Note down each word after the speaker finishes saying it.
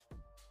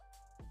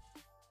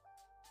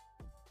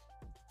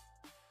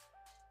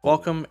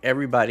Welcome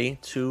everybody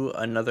to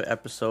another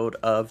episode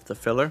of The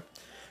Filler.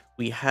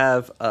 We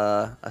have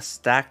a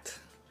stacked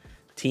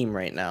team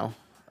right now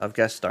of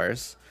guest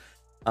stars.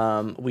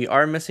 We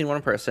are missing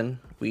one person.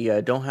 We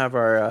don't have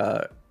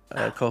our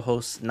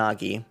co-host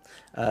Nagi.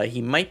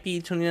 He might be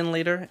tuning in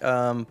later,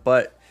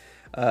 but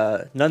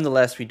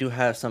nonetheless, we do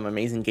have some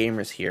amazing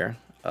gamers here.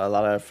 A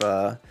lot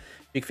of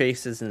big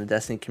faces in the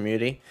Destiny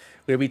community.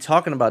 We're going to be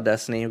talking about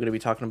Destiny. We're going to be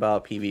talking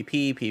about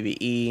PvP,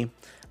 PvE,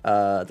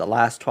 the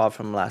last TWAB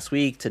from last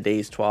week,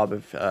 today's TWAB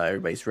if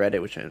everybody's read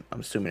it, which I'm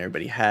assuming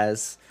everybody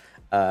has.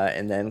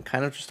 And then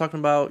kind of just talking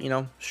about,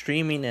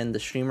 streaming and the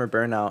streamer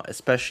burnout,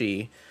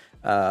 especially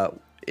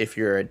if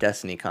you're a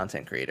Destiny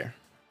content creator.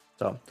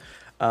 So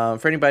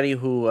for anybody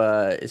who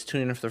is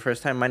tuning in for the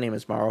first time, my name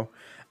is Maru.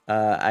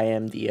 I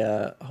am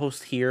the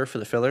host here for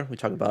The Filler. We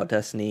talk about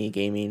Destiny,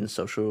 gaming,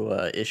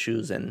 social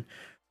issues, and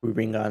we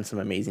bring on some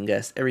amazing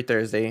guests every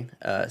Thursday,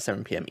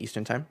 7 p.m.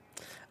 Eastern Time.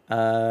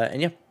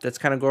 And yeah, let's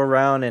kind of go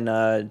around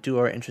and do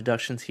our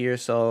introductions here.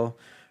 So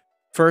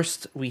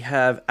first we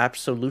have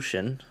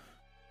Absolution.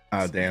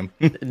 Oh damn!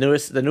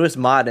 the newest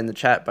mod in the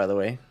chat, by the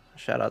way.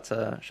 Shout out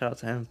to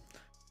him.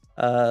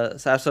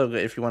 So Absol,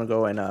 if you want to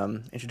go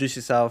and introduce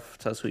yourself,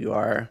 tell us who you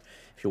are,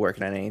 if you're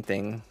working on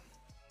anything.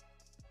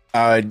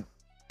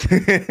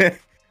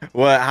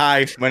 Well,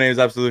 hi, my name is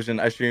Absolution.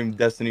 I stream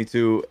Destiny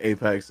 2,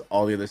 Apex,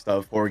 all the other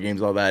stuff, horror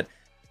games, all that.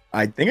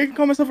 I think I can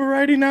call myself a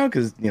variety now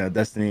because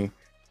Destiny.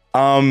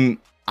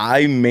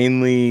 I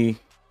mainly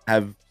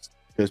have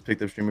just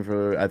picked up streaming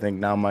for I think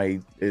now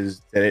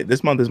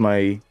this month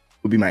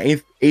would be my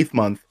eighth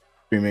month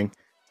streaming.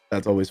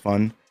 That's always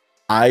fun.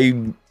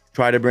 I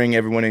try to bring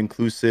everyone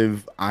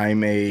inclusive.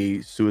 I'm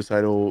a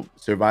suicidal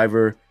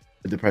survivor,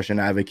 a depression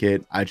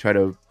advocate. I try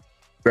to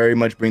very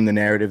much bring the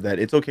narrative that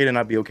it's okay to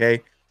not be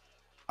okay.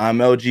 I'm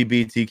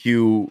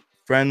LGBTQ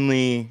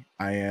friendly.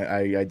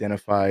 I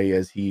identify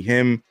as he,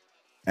 him,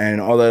 and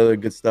all that other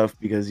good stuff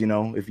because,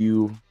 if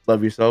you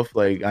love yourself,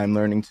 like I'm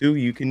learning too,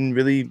 you can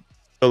really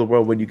show the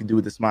world what you can do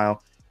with a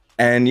smile.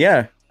 And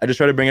yeah, I just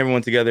try to bring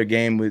everyone together,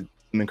 game with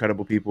some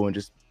incredible people and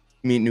just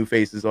meet new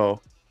faces.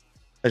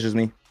 That's just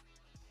me.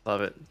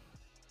 Love it.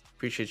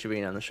 Appreciate you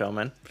being on the show,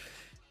 man.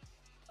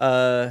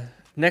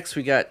 Next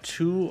we got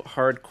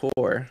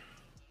T00Hardcore.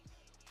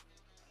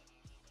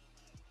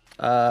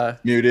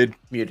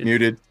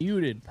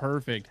 Muted.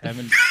 Perfect.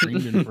 Haven't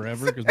streamed in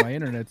forever because my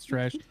internet's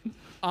trash.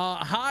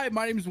 Hi,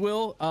 my name's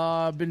Will.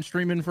 Been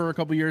streaming for a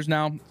couple years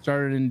now.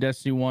 Started in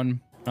Destiny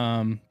 1.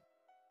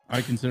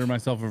 I consider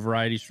myself a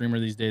variety streamer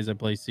these days. I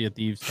play Sea of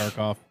Thieves,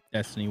 Tarkov,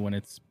 Destiny when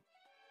it's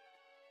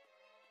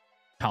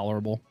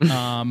tolerable.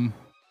 But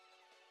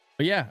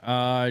yeah,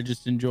 I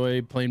just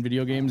enjoy playing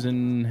video games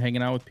and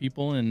hanging out with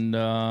people and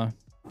kind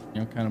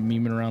of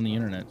memeing around the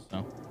internet.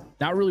 So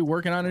not really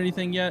working on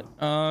anything yet.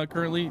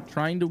 Currently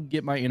trying to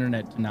get my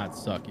internet to not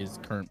suck is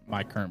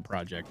my current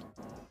project.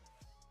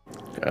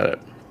 Got it.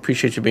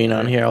 Appreciate you being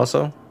on here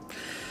also.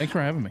 Thanks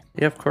for having me.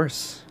 Yeah, of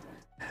course.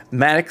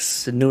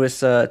 Mactics, the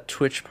newest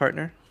Twitch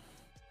partner.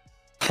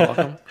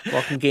 Welcome.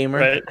 Welcome, gamer.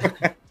 Right.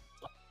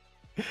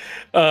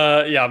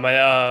 Yeah,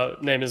 my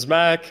name is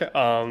Mac.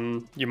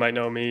 You might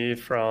know me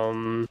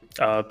from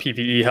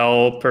PvE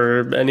help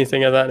or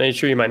anything of that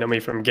nature. You might know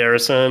me from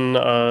Garrison,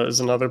 is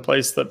another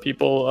place that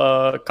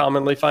people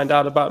commonly find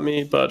out about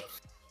me. But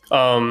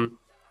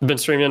I've been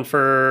streaming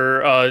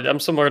for I'm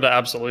similar to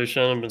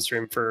Absolution. I've been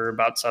streaming for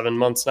about 7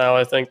 months now,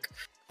 I think.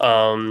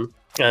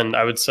 And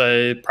I would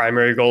say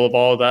primary goal of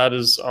all of that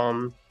is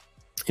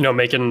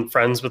making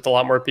friends with a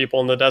lot more people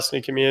in the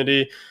Destiny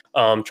community,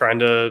 trying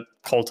to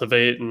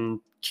cultivate and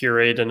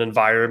curate an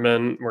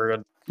environment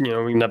where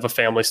we can have a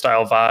family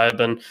style vibe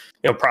and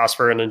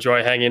prosper and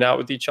enjoy hanging out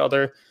with each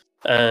other.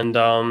 And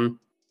I'm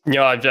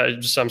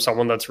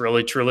someone that's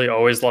really truly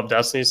always loved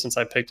Destiny since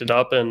I picked it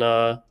up, and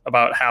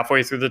about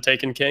halfway through the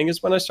Taken King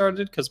is when I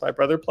started because my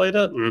brother played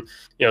it, and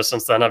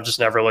since then I've just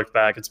never looked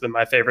back. It's been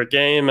my favorite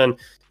game, and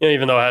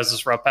even though it has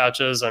its rough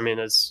patches, I mean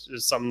it's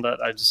something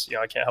that I just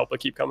I can't help but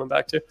keep coming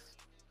back to.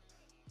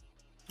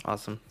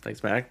 Awesome.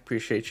 Thanks, Mac.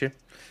 Appreciate you.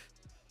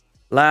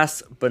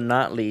 Last but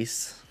not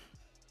least,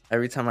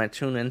 every time I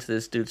tune into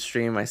this dude's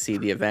stream, I see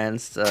the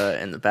events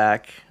in the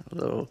back, a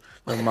little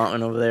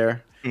mountain over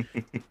there.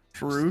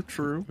 True.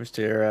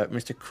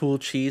 Mr. Cool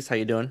Cheese, how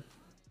you doing?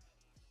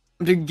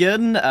 I'm doing good.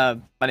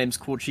 My name's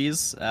Cool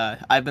Cheese.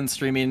 I've been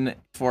streaming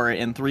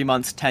in 3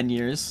 months, 10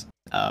 years.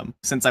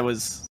 Since I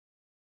was,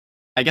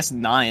 I guess,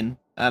 9.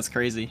 That's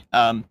crazy.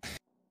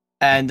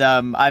 And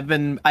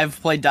I've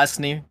played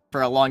Destiny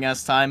for a long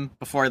ass time.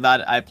 Before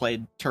that, I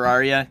played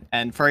Terraria,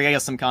 and for I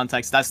guess some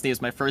context, Destiny is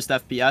my first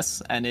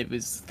FPS, and it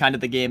was kind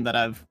of the game that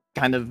I've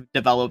kind of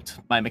developed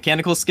my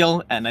mechanical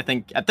skill, and I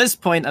think at this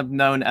point I'm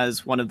known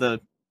as one of the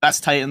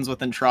best Titans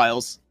within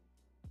Trials,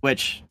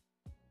 which,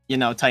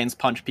 Titans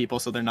punch people,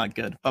 so they're not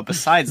good. But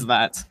besides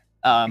that,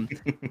 a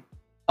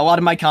lot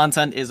of my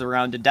content is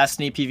around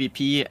Destiny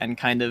PvP and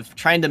kind of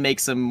trying to make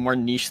some more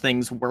niche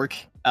things work,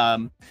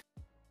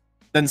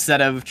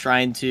 instead of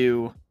trying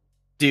to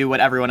do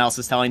what everyone else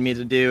is telling me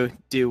to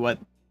do what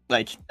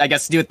like, I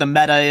guess do what the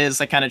meta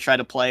is. I kind of try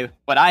to play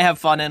what I have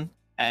fun in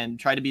and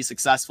try to be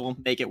successful,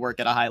 make it work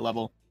at a high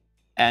level.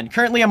 And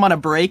currently I'm on a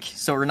break,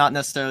 so we're not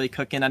necessarily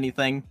cooking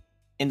anything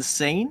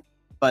insane.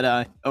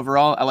 But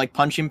overall, I like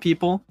punching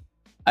people.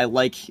 I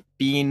like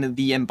being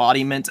the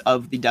embodiment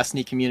of the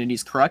Destiny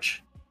community's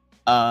crutch.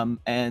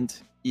 And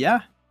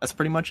yeah, that's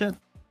pretty much it.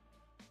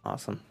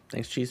 Awesome.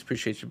 Thanks, Cheese.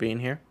 Appreciate you being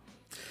here.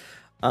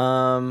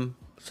 So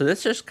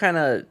let's just kind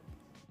of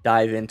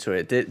dive into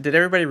it. Did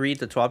everybody read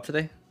the TWAB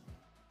today?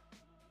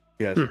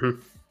 Yes.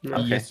 Mm-hmm.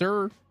 Okay. Yes,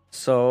 sir.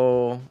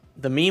 So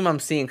the meme I'm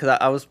seeing,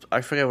 because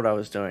I forget what I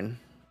was doing.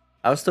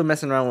 I was still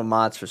messing around with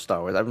mods for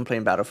Star Wars. I've been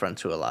playing Battlefront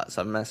 2 a lot,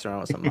 so I'm messing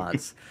around with some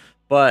mods.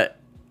 But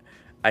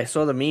I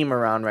saw the meme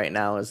around right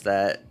now is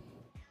that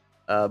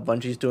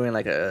Bungie's doing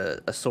like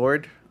a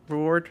sword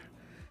reward.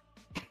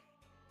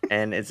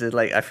 And it's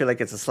like, I feel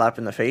like it's a slap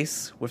in the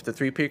face with the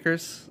 3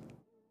 peakers.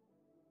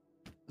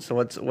 So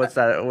what's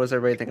that? What's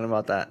everybody thinking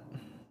about that?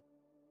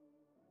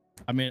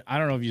 I mean, I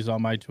don't know if you saw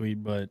my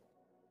tweet, but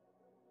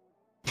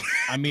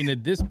I mean,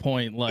 at this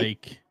point,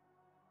 like,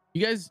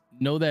 you guys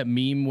know that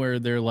meme where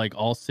they're like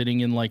all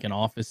sitting in like an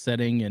office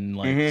setting and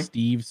like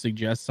Steve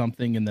suggests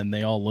something and then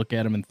they all look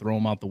at him and throw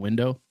him out the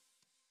window?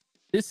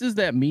 This is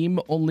that meme,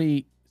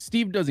 only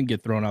Steve doesn't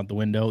get thrown out the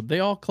window. They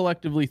all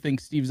collectively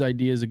think Steve's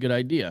idea is a good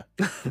idea.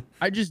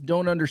 I just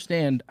don't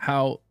understand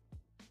how,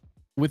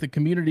 with a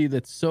community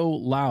that's so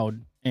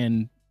loud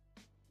and,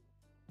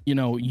 you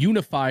know,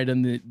 unified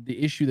on the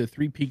issue that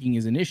 3 peaking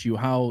is an issue,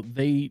 how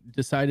they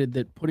decided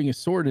that putting a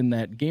sword in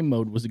that game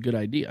mode was a good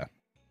idea.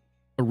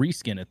 A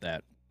reskin at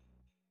that.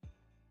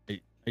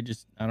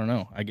 I don't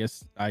know. I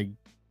guess I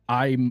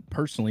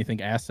personally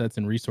think assets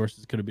and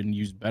resources could have been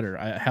used better.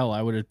 Hell,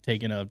 I would have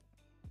taken a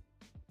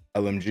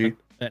LMG.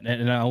 An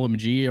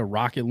LMG, a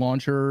rocket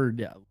launcher,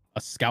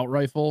 a scout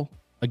rifle.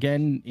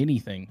 Again,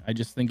 anything. I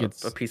just think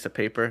it's a piece of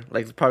paper.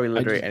 Like, probably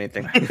literally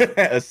anything.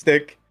 A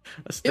stick.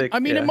 A stick. I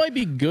mean, it might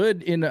be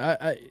good in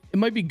it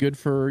might be good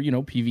for, you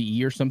know,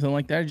 PvE or something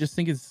like that. I just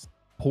think it's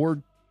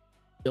poor.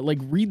 Like,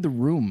 read the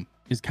room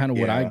is kind of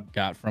what I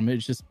got from it. It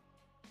just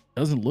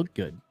doesn't look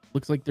good.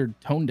 Looks like they're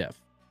tone deaf.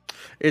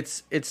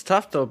 It's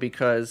tough though,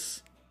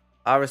 because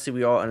obviously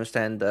we all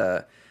understand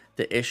the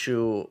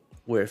issue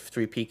with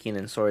 3 peaking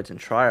and swords and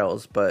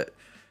trials, but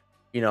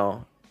you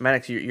know,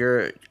 Maddox,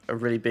 you're a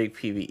really big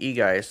PvE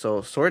guy,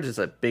 so swords is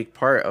a big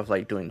part of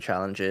like doing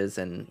challenges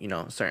and, you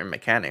know, certain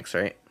mechanics,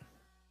 right?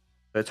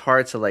 But it's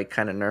hard to like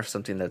kind of nerf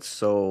something that's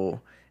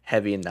so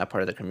heavy in that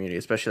part of the community,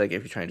 especially like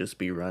if you're trying to do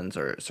speed runs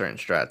or certain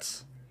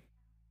strats.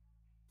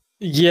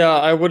 Yeah,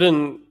 I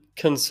wouldn't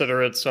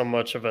consider it so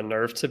much of a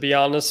nerf, to be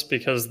honest,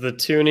 because the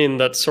tuning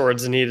that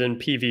swords need in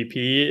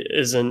PvP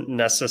isn't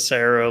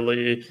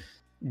necessarily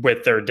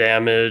with their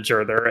damage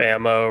or their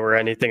ammo or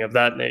anything of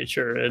that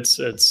nature. It's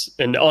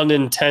an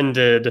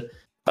unintended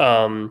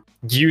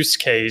use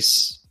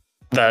case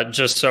that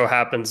just so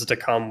happens to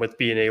come with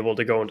being able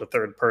to go into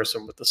third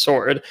person with the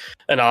sword.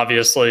 And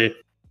obviously,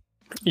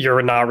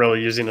 you're not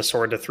really using a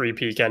sword to 3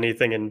 peak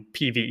anything in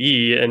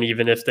PvE. And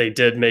even if they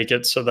did make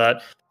it so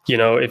that, you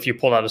know, if you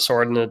pulled out a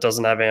sword and it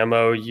doesn't have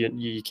ammo,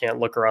 you can't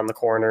look around the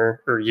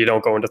corner, or you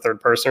don't go into third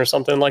person or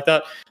something like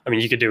that. I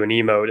mean, you could do an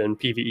emote in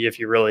PvE if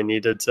you really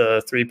needed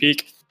to 3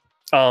 peak.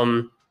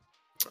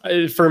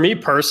 For me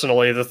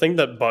personally, the thing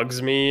that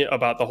bugs me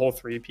about the whole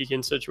 3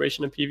 peaking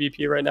situation in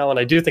PvP right now, and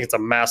I do think it's a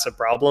massive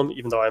problem,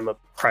 even though I'm a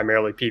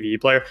primarily PvE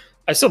player,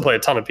 I still play a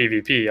ton of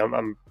PvP.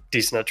 I'm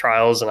decent at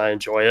trials and I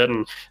enjoy it,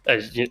 and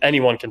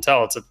anyone can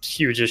tell it's a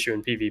huge issue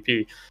in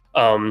PvP.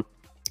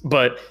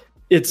 But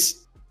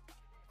it's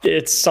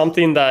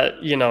something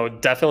that, you know,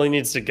 definitely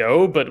needs to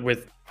go. But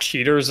with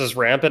cheaters as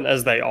rampant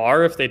as they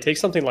are, if they take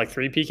something like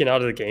 3 peaking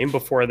out of the game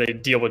before they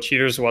deal with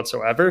cheaters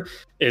whatsoever,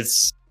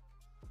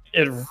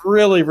 it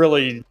really,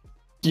 really,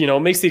 you know,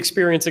 makes the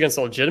experience against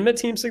a legitimate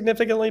team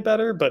significantly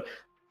better. But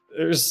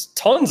there's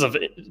tons of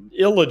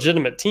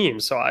illegitimate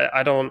teams, so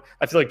I feel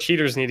like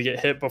cheaters need to get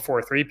hit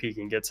before 3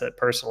 peaking gets hit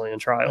personally in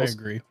trials.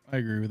 I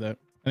agree with that.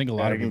 I think a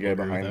lot of can people get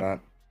agree with behind that.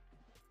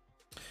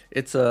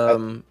 It's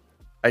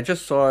I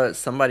just saw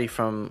somebody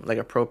from like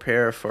a pro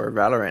player for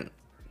Valorant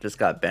just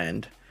got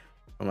banned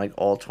from like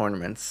all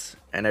tournaments,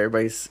 and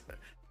everybody's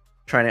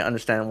trying to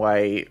understand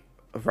why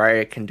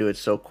Riot can do it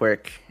so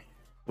quick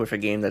with a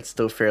game that's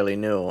still fairly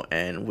new,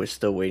 and we're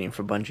still waiting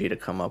for Bungie to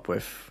come up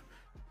with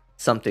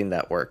something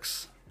that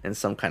works in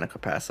some kind of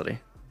capacity.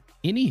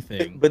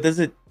 Anything. But does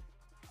it?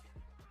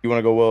 You want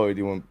to go well, or do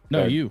you want?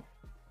 No, you.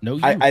 No,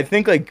 you. I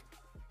think like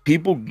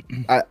people,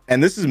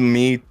 and this is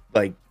me,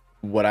 like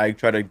what I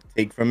try to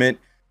take from it,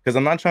 because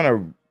I'm not trying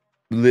to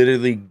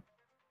literally.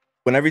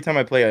 When every time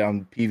I play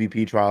on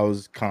PvP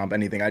trials, comp,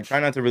 anything, I try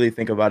not to really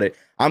think about it.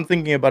 I'm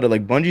thinking about it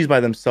like Bungie's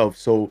by themselves.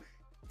 So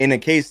in a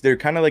case, they're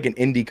kind of like an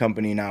indie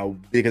company now,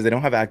 because they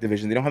don't have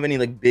Activision. They don't have any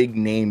like big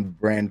name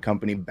brand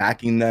company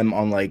backing them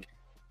on like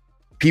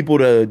people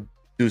to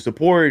do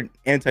support,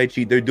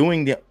 anti-cheat. They're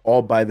doing it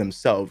all by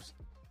themselves.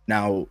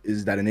 Now,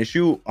 is that an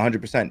issue?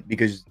 100%,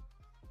 because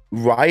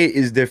Riot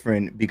is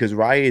different, because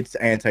Riot's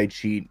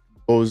anti-cheat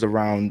goes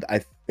around,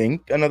 I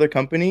think, another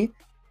company,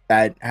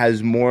 that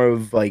has more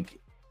of like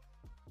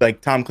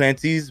Tom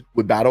Clancy's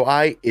with Battle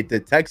Eye, it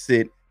detects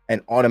it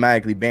and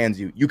automatically bans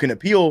you. You can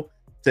appeal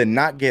to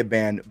not get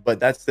banned,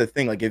 but that's the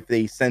thing. Like if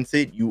they sense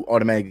it, you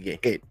automatically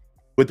get hit.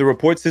 With the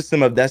report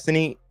system of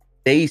Destiny,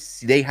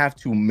 they have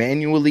to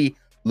manually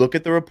look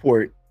at the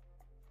report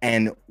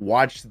and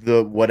watch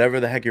the whatever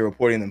the heck you're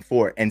reporting them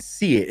for and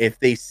see it. If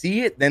they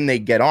see it, then they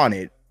get on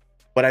it.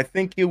 But I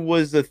think it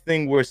was a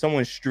thing where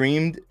someone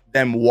streamed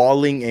them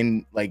walling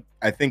in like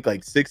I think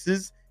like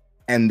sixes,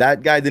 and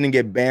that guy didn't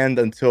get banned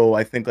until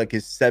I think like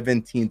his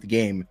 17th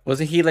game.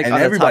 Wasn't he like and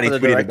on everybody the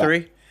top of the tweeted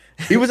directory?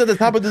 He was at the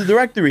top of the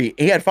directory.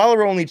 He had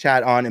follower only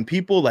chat on, and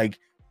people like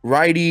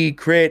Righty,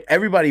 Crit,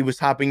 everybody was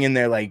hopping in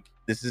there like,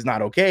 this is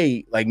not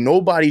okay. Like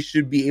nobody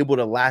should be able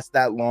to last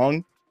that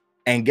long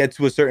and get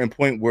to a certain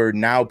point where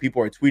now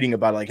people are tweeting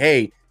about like,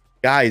 hey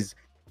guys,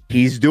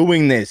 he's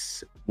doing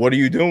this. What are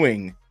you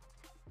doing?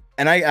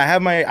 And I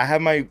have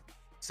my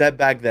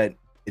setback that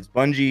it's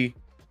Bungie.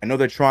 I know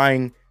they're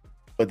trying,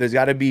 but there's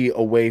got to be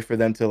a way for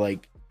them to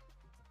like,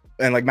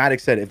 and like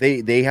Mactics said, if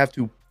they have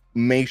to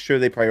make sure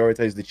they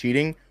prioritize the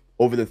cheating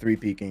over the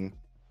 3-peaking,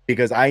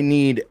 because I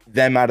need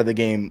them out of the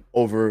game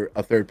over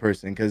a third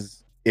person,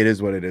 because it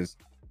is what it is.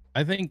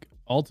 I think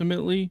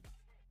ultimately,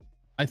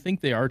 I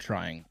think they are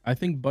trying. I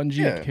think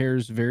Bungie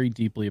cares very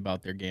deeply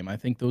about their game. I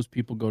think those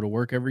people go to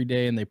work every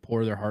day and they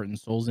pour their heart and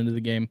souls into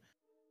the game.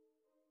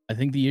 I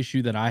think the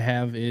issue that I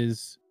have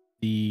is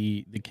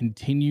the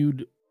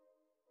continued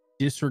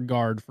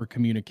disregard for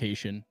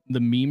communication. The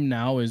meme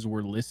now is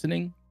we're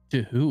listening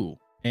to who?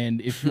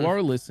 And if you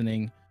are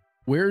listening,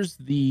 where's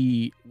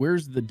the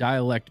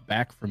dialect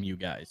back from you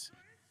guys?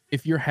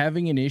 If you're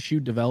having an issue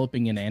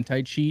developing an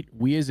anti-cheat,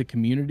 we as a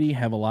community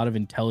have a lot of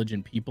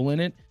intelligent people in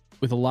it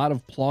with a lot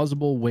of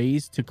plausible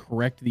ways to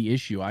correct the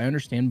issue. I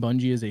understand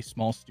Bungie is a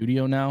small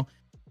studio now,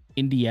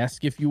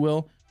 indie-esque, if you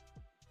will.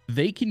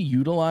 They can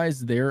utilize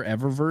their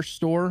Eververse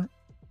store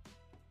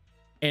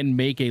and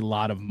make a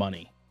lot of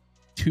money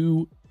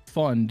to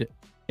fund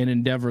an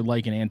endeavor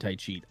like an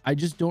anti-cheat. I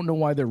just don't know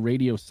why they're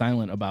radio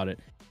silent about it.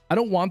 I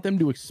don't want them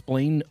to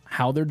explain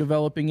how they're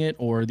developing it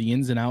or the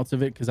ins and outs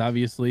of it, because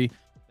obviously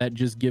that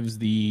just gives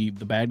the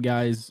bad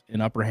guys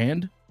an upper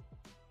hand.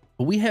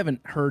 But we haven't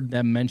heard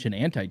them mention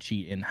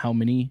anti-cheat in how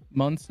many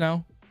months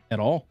now at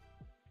all?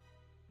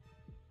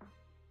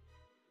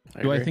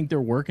 Do I think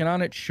they're working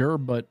on it? Sure,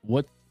 but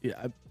what?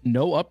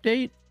 No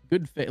update?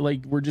 Good faith?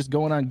 Like we're just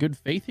going on good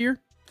faith here?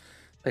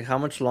 Like how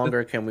much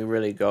longer can we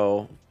really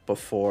go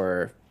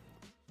before?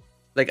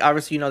 Like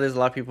obviously, there's a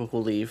lot of people who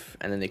leave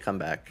and then they come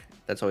back.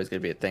 That's always gonna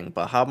be a thing.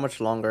 But how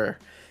much longer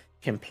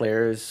can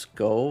players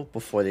go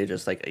before they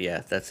just like,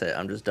 yeah, that's it.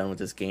 I'm just done with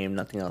this game.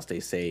 Nothing else they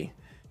say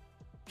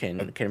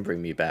can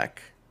bring me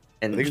back.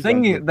 And the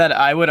thing that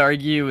I would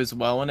argue as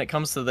well when it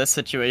comes to this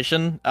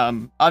situation,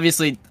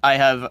 obviously I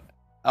have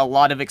a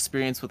lot of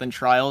experience within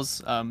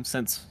trials,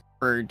 since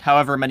for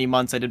however many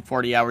months I did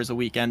 40 hours a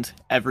weekend,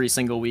 every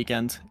single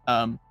weekend.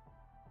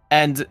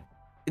 And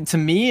to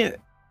me,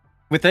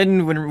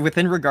 within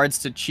regards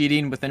to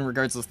cheating, within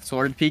regards to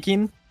sword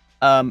peeking,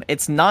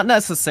 it's not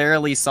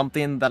necessarily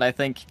something that I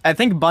think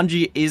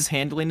Bungie is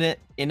handling it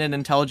in an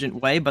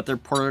intelligent way, but they're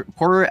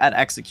poorer at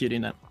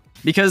executing it.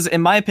 Because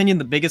in my opinion,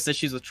 the biggest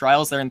issues with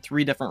trials, they're in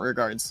 3 different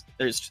regards.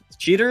 There's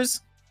cheaters,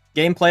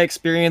 gameplay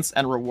experience,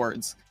 and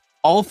rewards.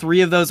 All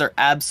 3 of those are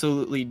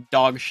absolutely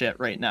dog shit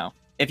right now.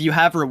 If you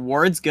have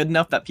rewards good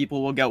enough that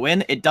people will go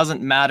in, it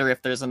doesn't matter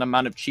if there's an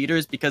amount of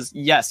cheaters, because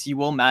yes, you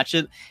will match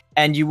it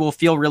and you will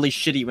feel really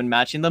shitty when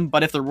matching them.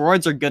 But if the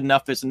rewards are good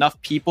enough, there's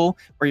enough people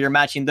where you're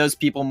matching those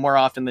people more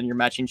often than you're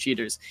matching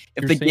cheaters.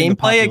 If the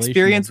gameplay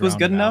experience was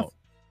good enough,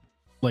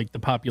 like the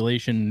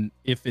population,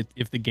 if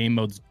the game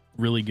mode's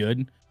really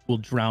good, will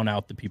drown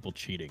out the people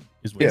cheating.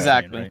 Is what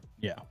exactly saying, right?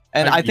 Yeah.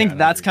 And I think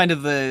that's kind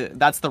of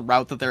that's the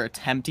route that they're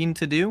attempting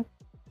to do.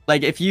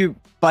 Like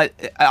but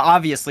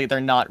obviously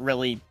they're not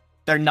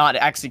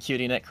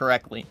executing it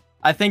correctly.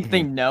 I think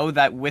they know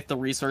that with the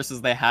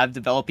resources they have,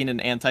 developing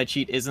an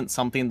anti-cheat isn't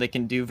something they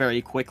can do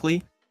very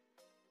quickly.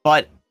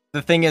 But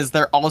the thing is,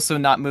 they're also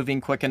not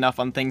moving quick enough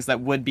on things that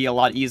would be a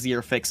lot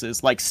easier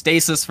fixes, like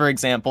stasis, for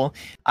example.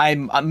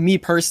 Me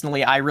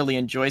personally, I really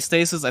enjoy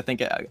stasis. I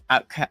think it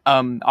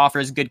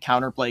offers good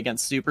counterplay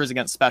against supers,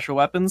 against special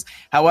weapons.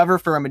 However,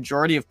 for a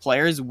majority of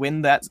players,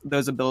 when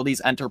those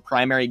abilities enter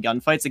primary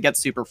gunfights, it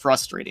gets super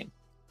frustrating.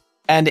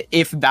 And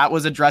if that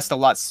was addressed a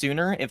lot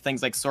sooner, if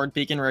things like sword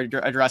peeking were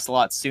addressed a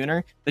lot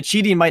sooner, the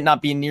cheating might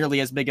not be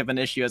nearly as big of an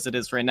issue as it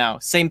is right now.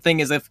 Same thing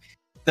as if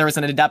there was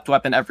an adept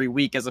weapon every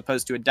week as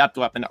opposed to adept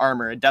weapon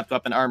armor.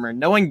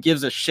 No one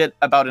gives a shit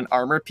about an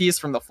armor piece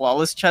from the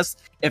flawless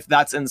chest if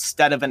that's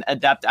instead of an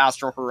adept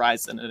astral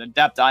horizon, an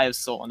adept eye of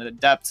soul, and an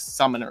adept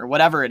summoner,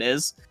 whatever it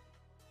is.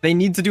 They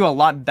need to do a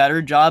lot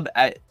better job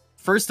at,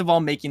 first of all,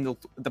 making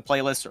the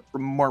playlist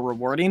more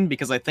rewarding,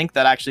 because I think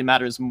that actually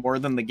matters more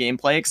than the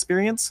gameplay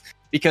experience,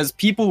 because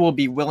people will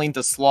be willing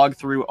to slog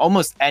through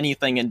almost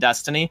anything in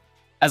Destiny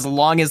as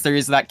long as there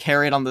is that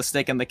carrot on the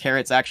stick and the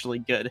carrot's actually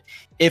good.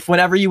 If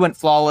whenever you went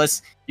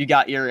flawless, you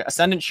got your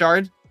Ascendant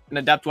Shard, an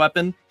adept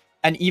weapon,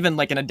 and even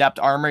like an adept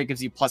armor, it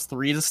gives you +3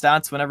 to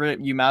stats whenever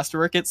you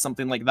masterwork it,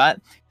 something like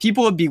that.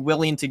 People would be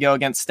willing to go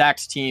against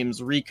stacked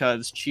teams,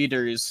 recovs,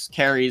 cheaters,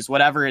 carries,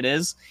 whatever it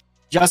is,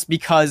 just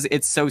because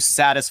it's so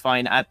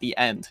satisfying at the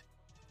end.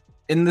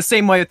 In the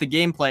same way with the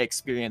gameplay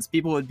experience,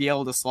 people would be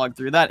able to slog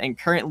through that, and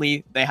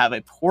currently they have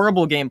a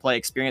horrible gameplay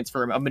experience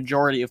for a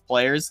majority of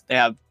players. They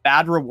have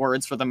bad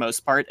rewards for the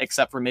most part,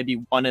 except for maybe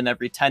 1 in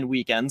every 10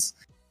 weekends,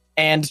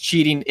 and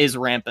cheating is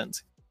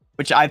rampant,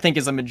 which I think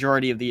is a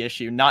majority of the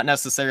issue, not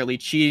necessarily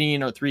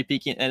cheating or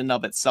 3-peaking in and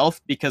of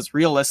itself, because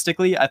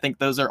realistically, I think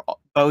those are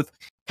both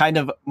kind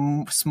of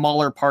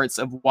smaller parts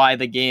of why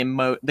the game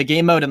mode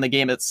and the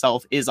game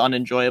itself is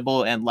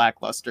unenjoyable and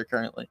lackluster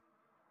currently.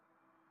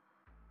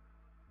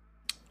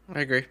 I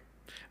agree.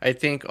 I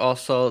think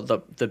also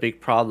the big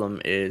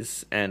problem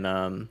is, and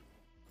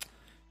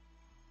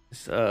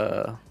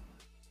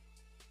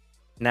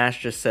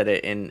Nash just said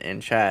it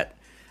in chat.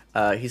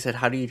 He said,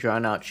 "How do you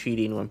drown out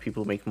cheating when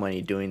people make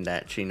money doing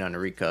that, cheating on a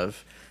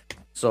recov?"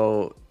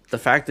 So the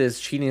fact is,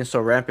 cheating is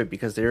so rampant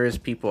because there is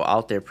people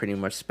out there pretty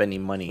much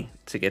spending money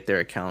to get their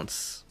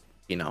accounts,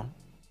 you know,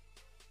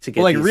 to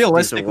get these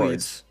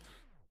rewards.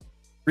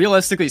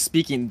 Realistically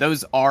speaking,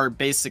 those are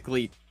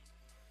basically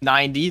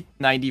 90,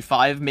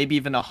 95, maybe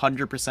even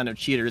 100% of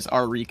cheaters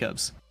are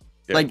recovs.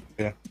 There's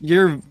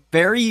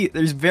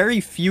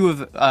very few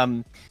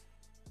of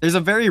there's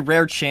a very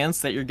rare chance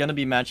that you're going to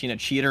be matching a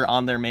cheater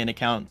on their main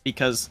account,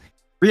 because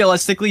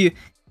realistically,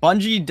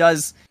 Bungie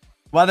does,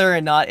 whether or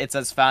not it's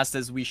as fast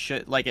as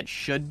it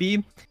should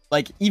be,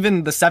 like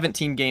even the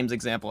 17 games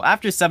example,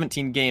 after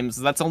 17 games,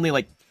 that's only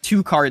like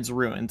 2 cards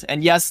ruined.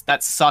 And yes,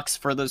 that sucks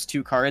for those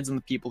 2 cards and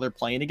the people they're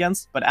playing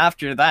against, but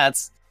after that,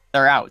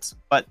 they're out.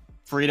 But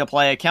free to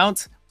play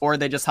account, or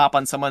they just hop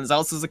on someone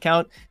else's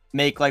account,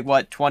 make like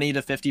what, 20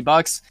 to 50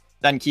 bucks,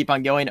 then keep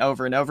on going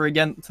over and over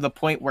again, to the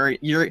point where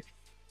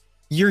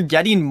you're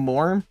getting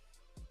more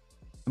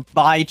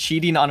by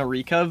cheating on a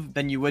recov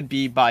than you would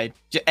be by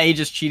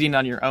just cheating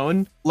on your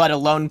own, let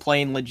alone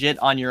playing legit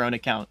on your own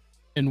account.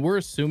 And we're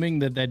assuming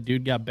that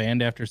dude got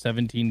banned after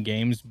 17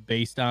 games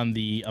based on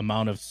the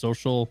amount of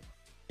social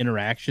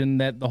interaction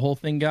that the whole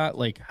thing got.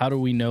 Like, how do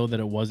we know that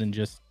it wasn't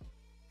just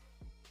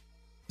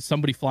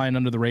somebody flying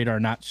under the radar,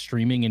 not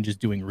streaming and just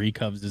doing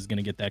recovs is going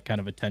to get that kind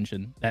of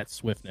attention, that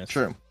swiftness?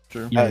 True.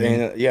 You know what I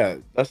mean? Yeah,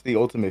 that's the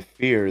ultimate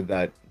fear,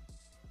 that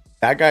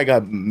guy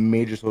got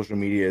major social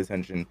media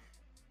attention,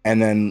 and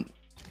then,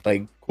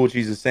 like Cool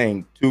Cheese is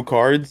saying, 2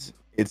 cards,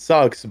 it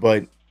sucks,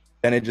 but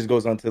then it just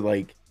goes on to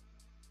like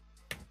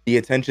the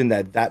attention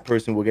that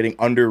person will getting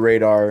under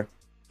radar,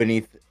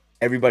 beneath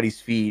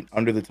everybody's feet,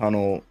 under the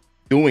tunnel,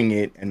 doing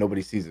it, and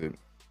nobody sees it.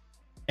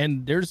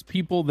 And there's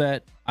people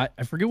that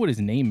I forget what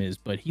his name is,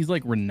 but he's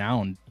like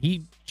renowned.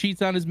 He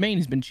cheats on his main.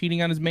 He's been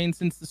cheating on his main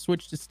since the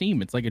switch to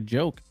Steam. It's like a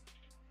joke.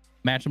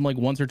 Match him like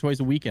once or twice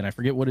a weekend. I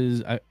forget what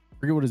his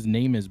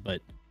name is,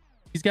 but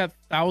he's got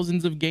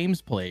thousands of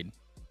games played.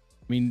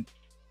 I mean,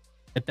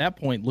 at that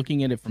point,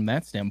 looking at it from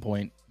that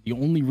standpoint, the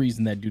only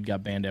reason that dude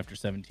got banned after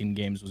 17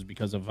 games was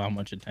because of how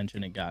much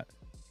attention it got.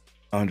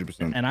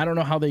 100%. And I don't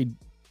know how they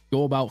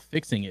go about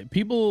fixing it.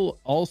 People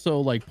also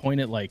like point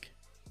at like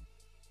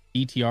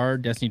DTR,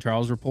 Destiny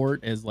Trials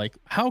Report, as like,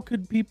 how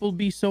could people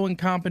be so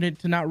incompetent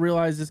to not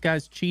realize this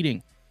guy's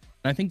cheating?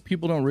 And I think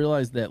people don't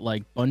realize that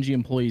like Bungie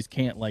employees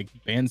can't like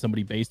ban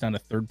somebody based on a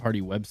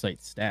third-party website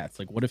stats.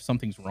 Like, what if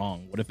something's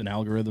wrong? What if an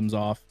algorithm's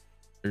off?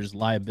 There's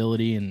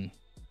liability and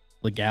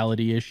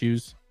legality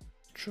issues.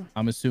 True.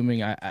 I'm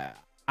assuming I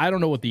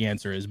don't know what the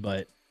answer is,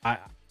 but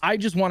I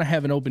just want to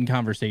have an open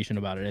conversation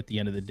about it at the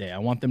end of the day. I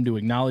want them to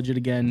acknowledge it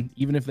again,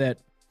 even if that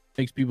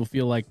makes people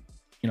feel like,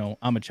 you know,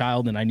 I'm a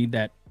child and I need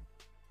that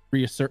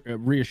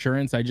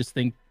reassurance. I just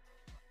think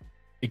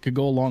it could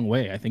go a long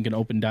way. I think an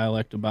open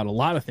dialect about a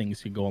lot of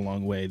things could go a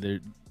long way.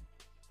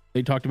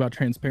 They talked about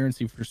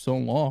transparency for so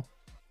long.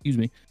 Excuse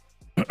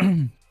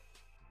me.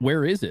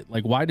 Where is it?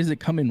 Like, why does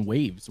it come in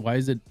waves? Why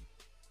is it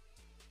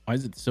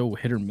so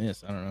hit or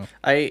miss? I don't know.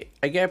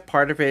 I get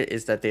part of it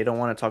is that they don't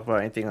want to talk about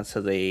anything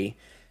until they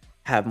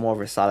have more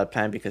of a solid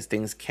plan, because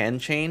things can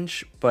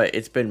change, but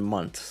it's been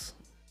months.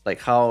 Like,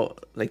 how,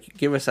 like,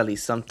 give us at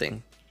least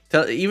something.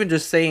 Even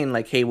just saying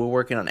like, hey, we're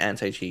working on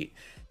anti-cheat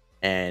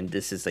and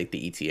this is like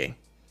the ETA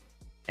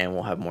and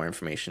we'll have more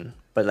information.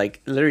 But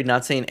like literally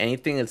not saying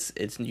anything, it's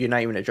you're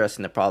not even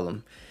addressing the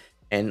problem.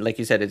 And like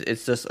you said,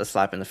 it's just a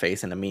slap in the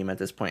face and a meme at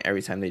this point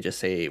every time they just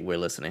say we're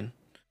listening.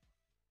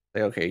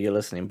 Like, okay, you're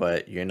listening,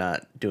 but you're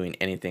not doing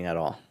anything at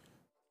all.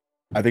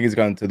 I think it's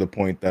gotten to the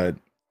point that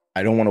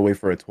I don't want to wait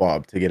for a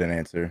TWAB to get an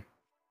answer.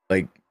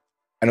 Like,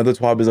 I know the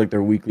TWAB is like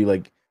their weekly,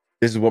 like,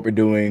 this is what we're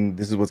doing,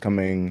 this is what's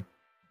coming,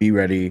 be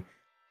ready.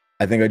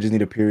 I think I just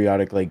need a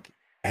periodic, like,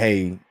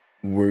 hey,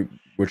 we're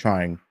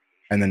trying,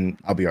 and then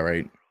I'll be all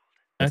right.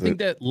 I think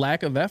that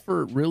lack of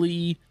effort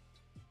really,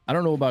 I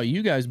don't know about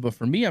you guys, but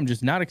for me, I'm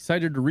just not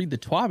excited to read the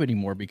TWAB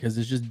anymore because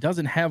it just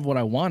doesn't have what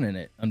I want in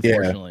it,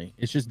 unfortunately.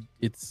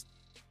 Yeah.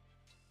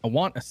 I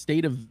want a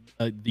state of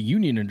the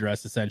union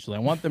address, essentially.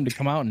 I want them to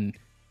come out and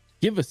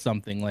give us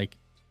something. Like,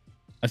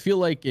 I feel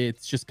like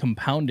it's just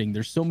compounding.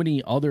 There's so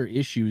many other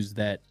issues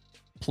that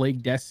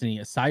plague Destiny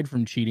aside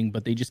from cheating,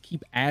 but they just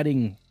keep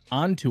adding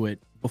onto it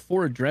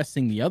before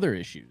addressing the other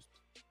issues.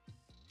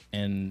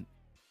 And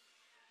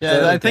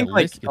Yeah, I think that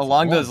like list gets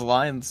along long. those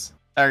lines.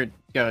 Or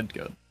go ahead.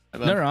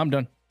 No, I'm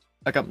done.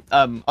 Okay.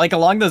 Like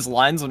along those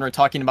lines, when we're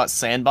talking about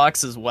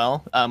sandbox as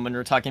well, when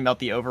we're talking about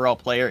the overall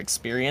player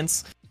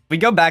experience, we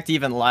go back to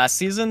even last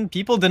season,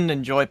 people didn't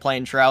enjoy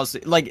playing trials.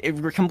 Like,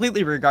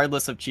 completely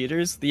regardless of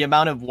cheaters, the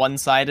amount of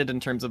one-sided in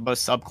terms of both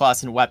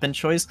subclass and weapon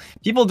choice,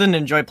 people didn't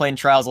enjoy playing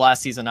trials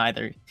last season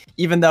either.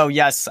 Even though,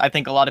 yes, I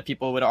think a lot of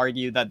people would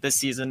argue that this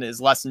season is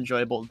less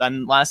enjoyable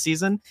than last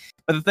season.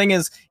 But the thing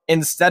is,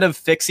 instead of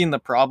fixing the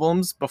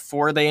problems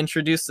before they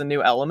introduced the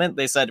new element,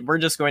 they said, we're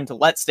just going to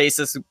let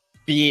stasis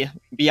be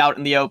out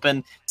in the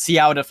open, see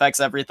how it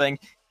affects everything,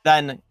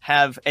 then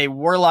have a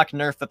warlock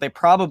nerf that they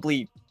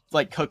probably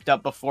like cooked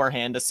up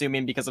beforehand,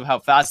 assuming because of how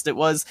fast it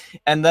was,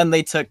 and then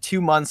they took 2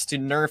 months to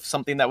nerf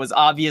something that was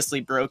obviously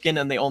broken,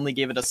 and they only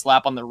gave it a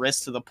slap on the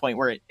wrist to the point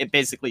where it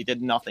basically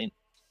did nothing.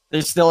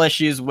 There's still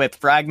issues with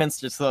fragments,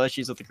 there's still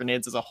issues with the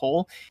grenades as a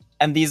whole,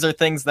 and these are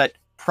things that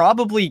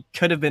probably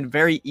could have been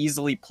very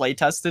easily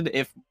playtested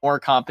if more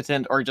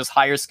competent or just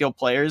higher skill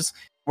players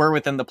were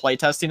within the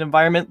playtesting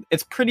environment.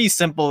 It's pretty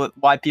simple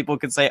why people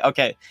could say,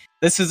 okay,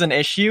 this is an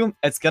issue,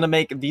 it's going to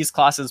make these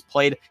classes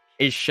played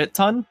a shit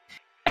ton,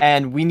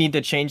 and we need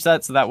to change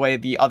that so that way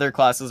the other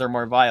classes are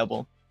more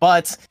viable.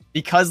 But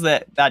because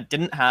that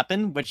didn't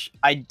happen, which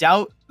I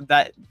doubt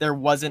that there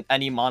wasn't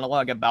any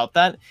monologue about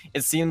that,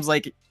 it seems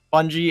like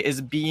Bungie is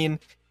being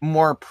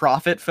more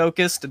profit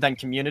focused than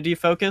community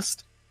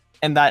focused,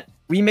 and that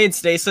we made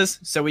stasis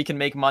so we can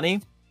make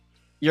money.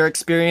 Your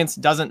experience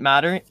doesn't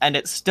matter, and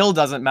it still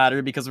doesn't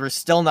matter because we're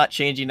still not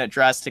changing it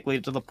drastically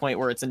to the point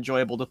where it's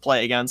enjoyable to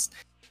play against.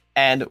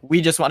 And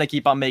we just want to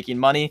keep on making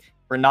money.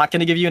 We're not going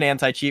to give you an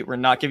anti-cheat. We're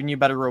not giving you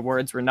better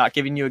rewards. We're not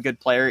giving you a good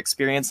player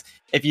experience.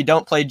 If you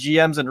don't play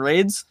GMs and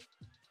raids,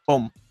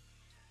 boom,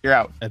 you're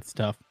out. That's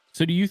tough.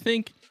 So you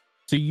think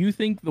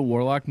the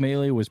Warlock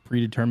melee was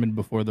predetermined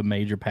before the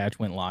major patch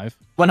went live?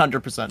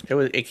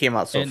 100%. It came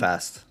out so And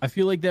fast. I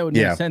feel like that would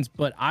make sense,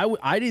 but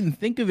I didn't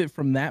think of it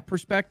from that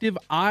perspective.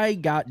 I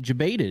got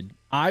jebaited.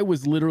 I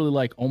was literally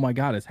like, oh my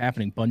God, it's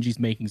happening. Bungie's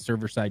making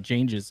server side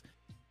changes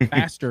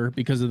faster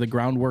because of the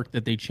groundwork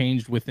that they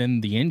changed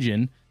within the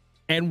engine.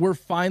 And we're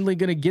finally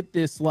going to get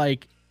this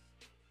like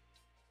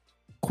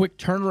quick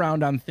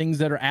turnaround on things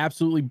that are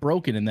absolutely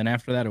broken. And then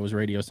after that, it was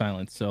radio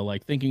silence. So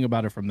like thinking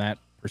about it from that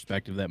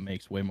perspective, that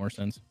makes way more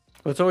sense.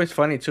 Well, it's always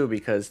funny too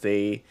because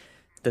the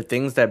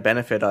things that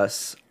benefit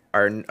us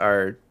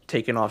are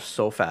taken off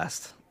so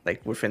fast,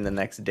 like within the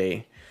next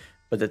day.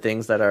 But the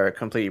things that are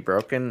completely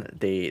broken,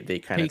 they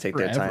kind of take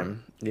their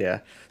time. Yeah.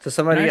 So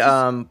somebody,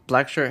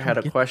 Blackshirt had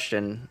a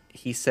question.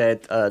 He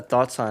said,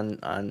 thoughts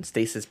on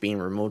stasis being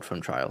removed from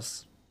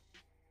trials.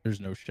 There's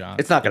no shot.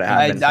 It's not gonna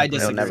happen. I It'll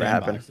disagree. never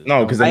happen.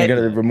 No, because then you're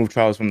gonna remove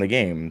trials from the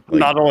game.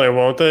 Like, Not only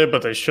won't they,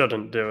 but they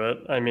shouldn't do it.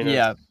 I mean,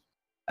 Yeah.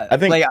 I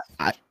think Like,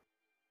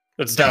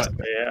 it's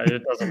definitely,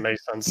 it doesn't make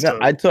sense. no,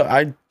 I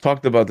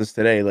talked about this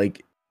today.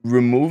 Like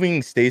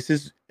removing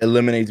stasis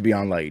eliminates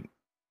Beyond Light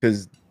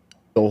because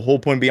the whole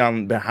point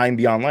behind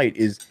Beyond Light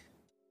is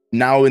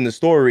now in the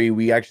story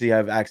we actually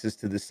have access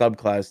to the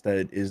subclass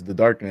that is the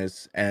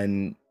darkness,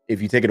 and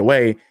if you take it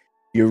away,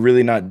 you're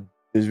really not.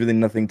 There's really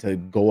nothing to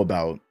go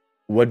about.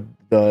 What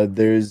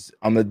there's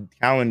on the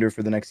calendar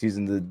for the next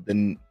season,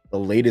 the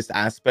latest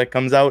aspect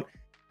comes out,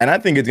 and I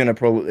think it's gonna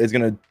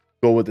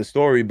go with the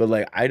story, but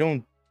like I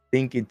don't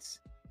think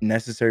it's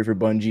necessary for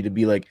Bungie to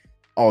be like,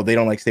 oh, they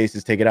don't like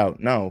stasis, take it out.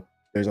 No,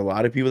 there's a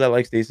lot of people that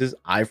like stasis.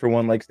 I for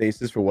one like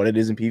stasis for what it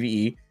is in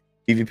PvE.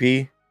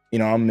 PvP, you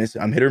know, I'm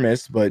hit or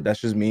miss, but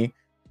that's just me.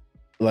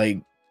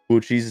 Like Cool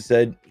Cheese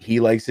said, he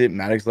likes it,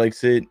 Mactics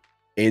likes it.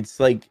 It's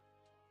like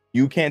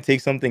you can't take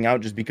something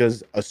out just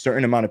because a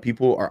certain amount of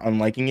people are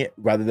unliking it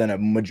rather than a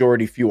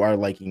majority few are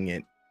liking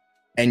it.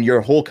 And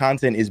your whole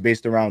content is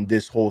based around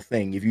this whole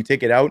thing. If you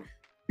take it out,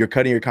 you're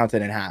cutting your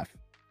content in half.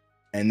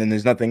 And then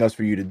there's nothing else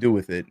for you to do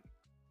with it.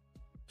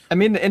 I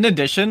mean, in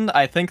addition,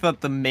 I think that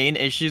the main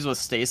issues with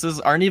stasis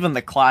aren't even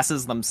the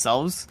classes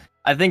themselves.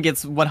 I think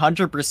it's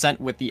 100%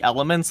 with the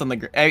elements and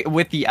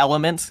with the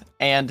element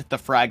and the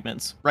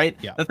fragments, right?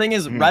 Yeah. The thing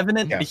is,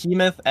 Revenant,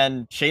 Behemoth,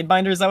 and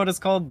Shadebinder, is that what it's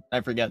called?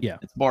 I forget. Yeah.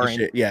 It's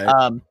boring.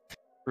 Yeah.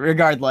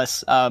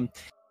 Regardless,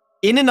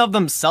 in and of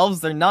themselves,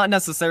 they're not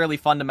necessarily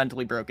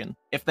fundamentally broken.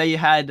 If they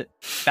had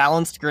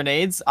balanced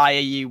grenades,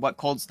 i.e. what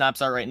cold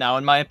snaps are right now,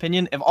 in my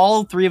opinion, if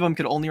all three of them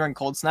could only run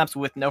cold snaps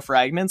with no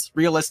fragments,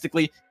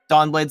 realistically,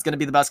 Dawnblade's going to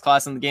be the best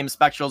class in the game,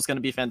 Spectral's going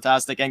to be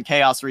fantastic, and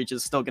Chaos Reach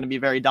is still going to be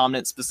very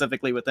dominant,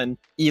 specifically within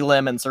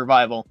Elim and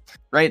Survival,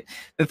 right?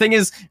 The thing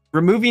is,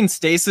 removing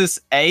Stasis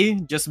A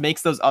just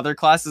makes those other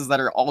classes that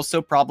are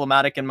also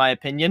problematic, in my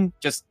opinion,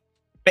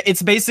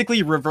 it's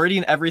basically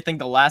reverting everything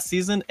to last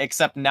season,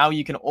 except now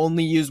you can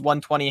only use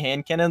 120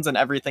 hand cannons and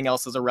everything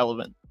else is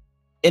irrelevant.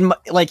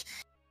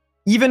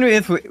 Even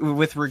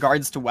with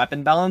regards to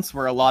weapon balance,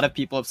 where a lot of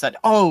people have said,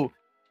 oh,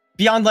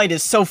 Beyond Light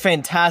is so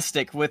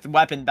fantastic with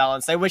weapon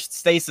balance. I wish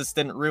Stasis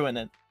didn't ruin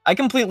it. I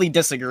completely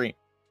disagree.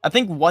 I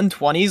think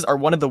 120s are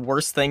one of the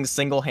worst things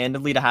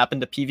single-handedly to happen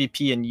to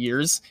PvP in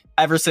years,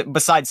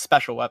 besides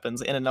special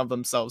weapons in and of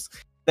themselves.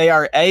 They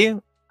are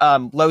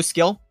low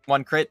skill,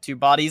 1 crit, 2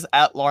 bodies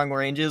at long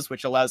ranges,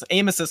 which allows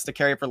aim assist to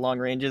carry for long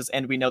ranges,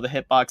 and we know the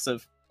hitbox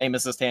of aim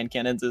assist hand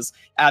cannons is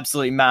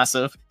absolutely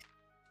massive.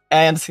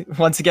 And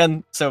once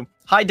again, so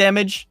high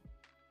damage,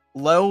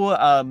 low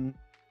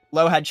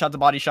headshot to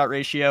body shot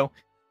ratio,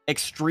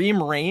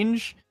 extreme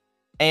range,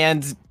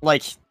 and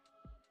like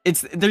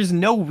there's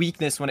no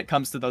weakness when it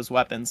comes to those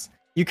weapons.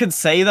 You could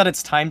say that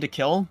it's time to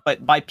kill,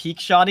 but by peak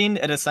shotting,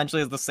 it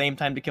essentially is the same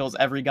time to kill as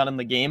every gun in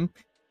the game.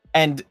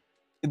 And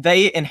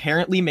they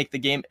inherently make the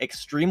game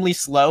extremely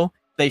slow.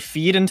 They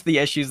feed into the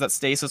issues that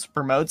Stasis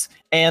promotes,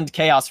 and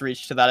Chaos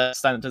Reach to that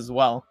extent as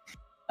well.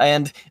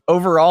 And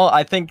overall,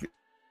 I think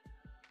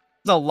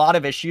there's a lot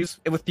of issues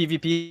with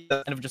PvP,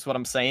 kind of just what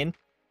I'm saying.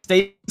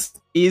 Stasis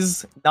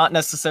is not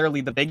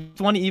necessarily the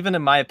biggest one, even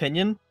in my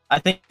opinion. I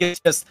think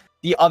it's just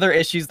the other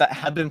issues that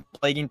have been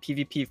plaguing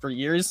PvP for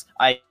years,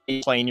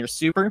 i.e. playing your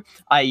super,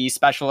 i.e.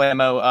 special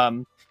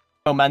ammo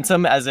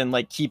momentum, as in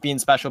like keeping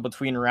special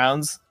between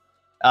rounds,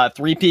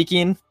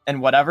 3-peaking, and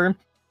whatever.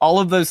 All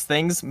of those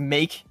things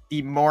make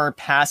the more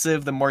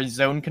passive, the more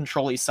zone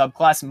control-y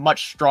subclass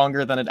much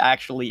stronger than it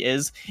actually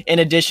is, in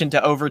addition to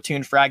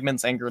overtuned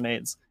fragments and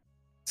grenades.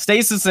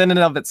 Stasis in and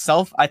of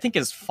itself, I think,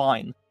 is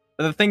fine.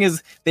 But the thing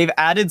is, they've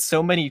added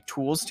so many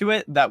tools to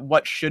it that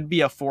what should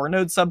be a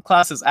 4-node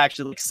subclass is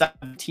actually like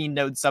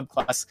 17-node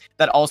subclass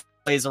that also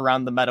plays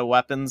around the meta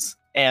weapons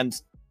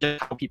and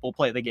just how people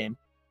play the game.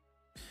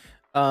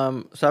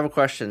 So I have a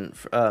question.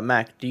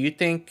 Mac, do you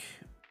think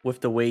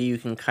with the way you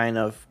can kind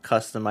of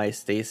customize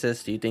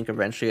Stasis, do you think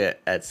eventually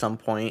at some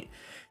point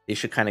they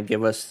should kind of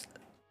give us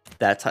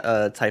that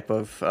type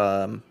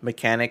of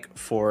mechanic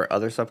for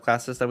other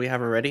subclasses that we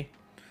have already?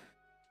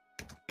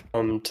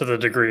 To the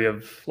degree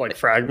of like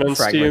fragments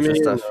do you and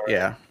mean? Stuff,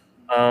 yeah.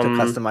 To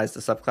customize the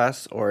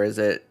subclass, or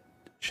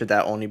should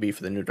that only be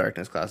for the new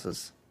darkness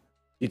classes?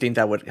 Do you think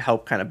that would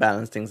help kind of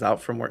balance things out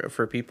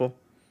for people?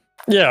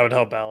 Yeah, it would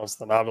help balance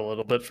them out a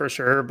little bit for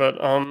sure. But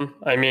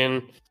I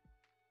mean,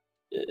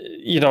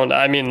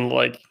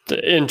 like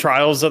in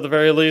trials at the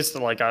very least,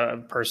 like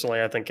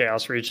personally, I think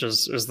Chaos Reach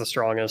is the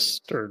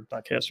strongest, or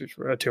not Chaos Reach,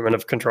 Attunement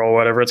of Control,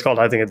 whatever it's called.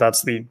 I think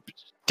that's the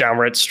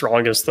downright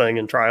strongest thing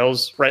in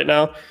trials right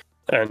now.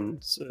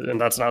 And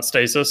that's not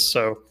Stasis.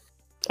 So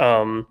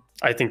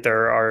I think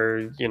there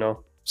are,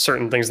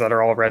 certain things that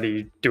are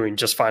already doing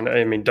just fine.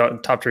 I mean,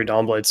 Top Tree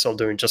Dawnblade's still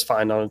doing just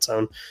fine on its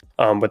own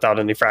without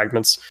any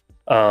fragments.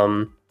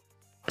 I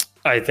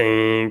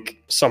think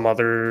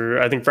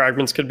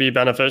fragments could be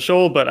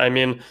beneficial, but I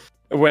mean,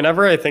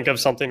 whenever I think of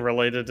something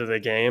related to the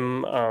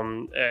game,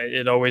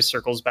 it always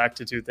circles back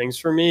to 2 things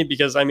for me,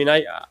 because I mean,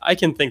 I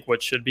can think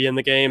what should be in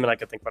the game, and I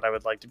can think what I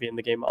would like to be in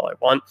the game all I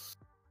want.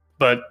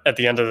 But at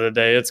the end of the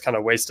day, it's kind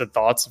of wasted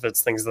thoughts if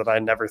it's things that I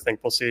never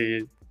think we'll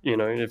see,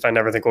 if I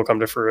never think will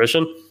come to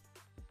fruition.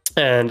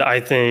 And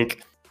I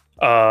think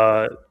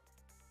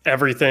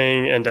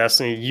everything in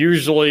Destiny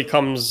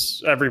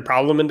every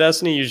problem in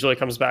Destiny usually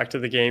comes back to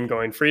the game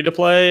going free to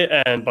play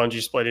and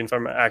Bungie splitting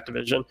from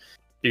Activision,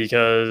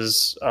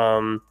 because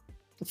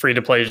free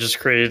to play just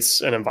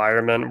creates an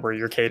environment where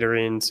you're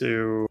catering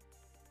to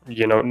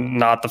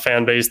not the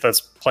fan base that's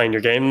playing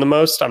your game the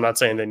most. I'm not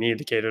saying they need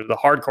to cater to the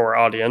hardcore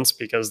audience,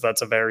 because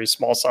that's a very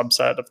small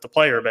subset of the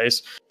player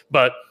base,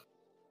 but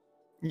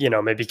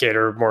maybe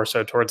cater more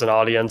so towards an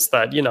audience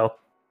that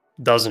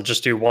doesn't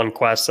just do one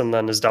quest and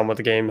then is done with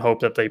the game, hope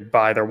that they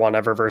buy their one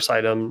Eververse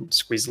item,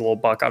 squeeze a little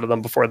buck out of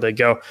them before they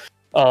go.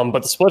 But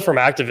the split from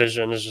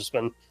Activision has just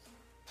been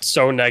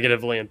so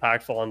negatively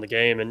impactful on the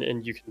game,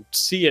 and you can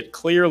see it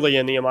clearly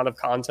in the amount of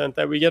content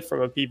that we get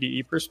from a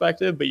PvE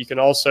perspective, but you can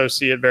also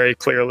see it very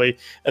clearly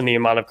in the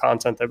amount of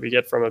content that we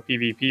get from a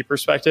PvP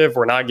perspective.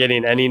 We're not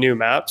getting any new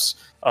maps,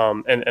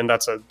 and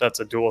that's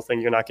a dual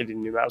thing. You're not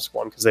getting new maps,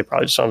 1, because they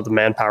probably just don't have the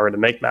manpower to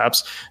make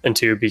maps, and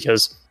 2,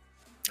 because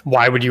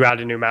why would you add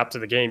a new map to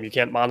the game? You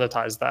can't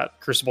monetize that.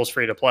 Crucible's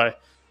free to play,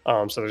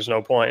 so there's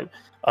no point.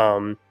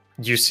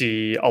 You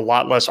see a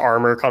lot less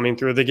armor coming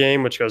through the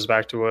game, which goes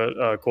back to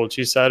what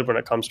Kulchi said when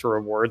it comes to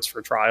rewards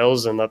for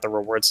trials, and that the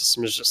reward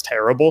system is just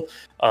terrible.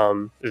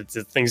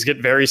 Things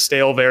get very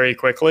stale very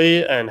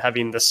quickly, and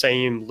having the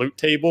same loot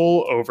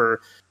table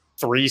over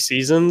 3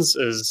 seasons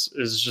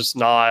is just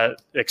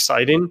not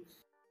exciting.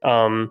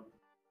 And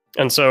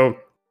so,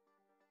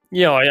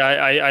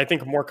 I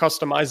think more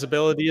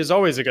customizability is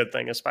always a good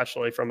thing,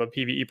 especially from a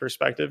PvE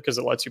perspective, because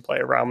it lets you play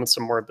around with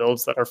some more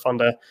builds that are fun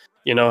to,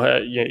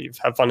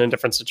 have fun in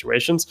different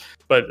situations.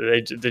 But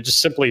they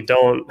just simply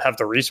don't have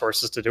the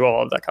resources to do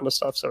all of that kind of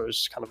stuff. So it's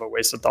just kind of a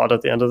wasted thought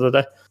at the end of the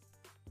day.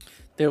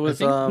 There was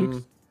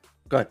go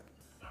ahead.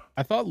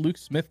 I thought Luke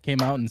Smith came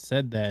out and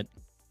said that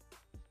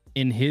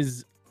in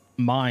his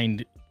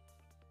mind,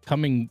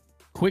 coming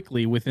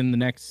quickly within the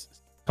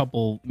next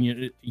couple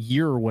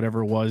year or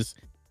whatever it was,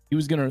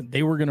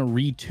 they were gonna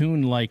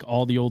retune like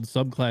all the old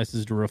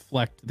subclasses to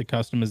reflect the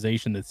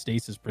customization that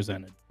Stasis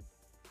presented,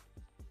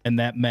 and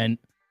that meant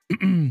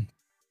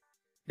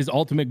his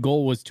ultimate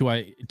goal was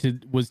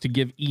to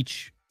give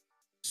each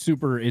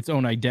super its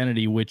own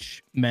identity,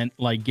 which meant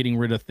like getting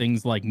rid of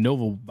things like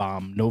Nova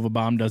Bomb. Nova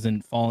Bomb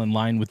doesn't fall in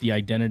line with the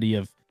identity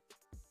of,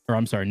 or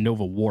I'm sorry,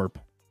 Nova Warp.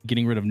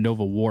 Getting rid of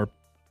Nova Warp,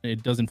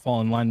 it doesn't fall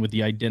in line with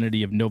the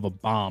identity of Nova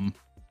Bomb.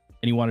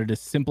 And he wanted to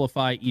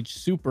simplify each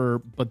super,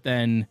 but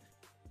then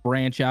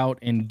branch out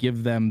and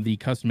give them the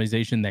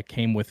customization that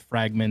came with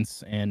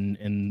fragments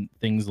and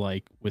things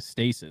like with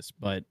Stasis.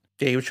 But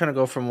yeah, he was trying to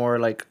go for more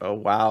like a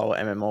WoW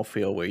MMO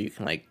feel where you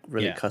can like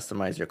really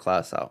customize your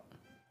class out.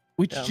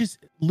 Which just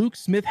Luke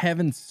Smith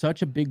having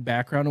such a big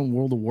background in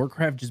World of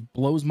Warcraft just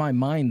blows my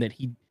mind that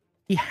he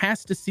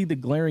has to see the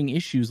glaring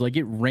issues. Like,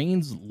 it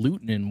rains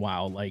loot in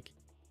WoW. Like,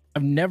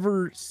 I've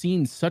never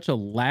seen such a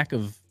lack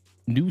of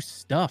new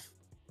stuff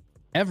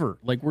ever.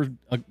 Like, we're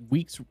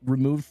weeks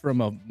removed from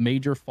a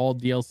major fall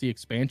DLC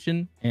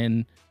expansion,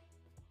 and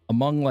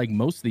among like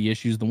most of the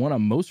issues, the one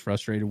I'm most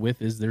frustrated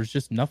with is there's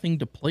just nothing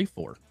to play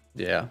for.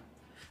 Yeah,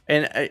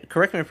 and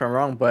correct me if I'm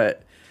wrong,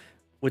 but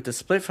with the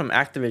split from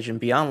Activision,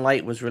 Beyond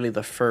Light was really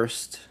the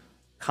first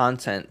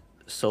content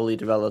solely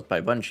developed by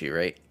Bungie,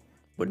 right?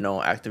 With no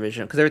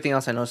Activision, because everything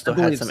else I know still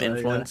had some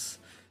influence.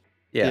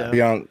 Yeah.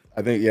 Beyond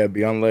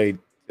Light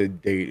to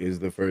date is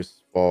the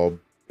first fall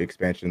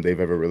expansion they've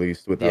ever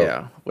released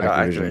without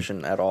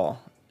Activision at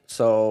all.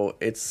 So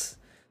it's,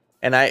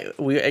 and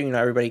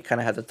everybody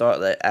kind of had the thought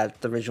that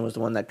Activision was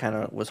the one that kind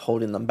of was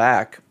holding them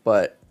back,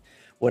 but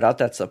without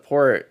that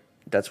support,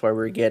 that's why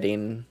we're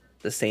getting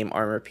the same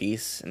armor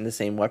piece and the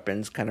same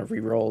weapons kind of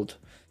re-rolled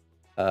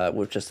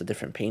with just a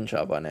different paint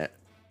job on it,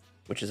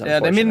 which is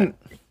unfortunate. I mean,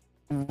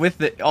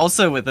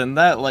 within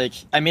that, like,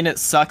 I mean, it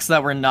sucks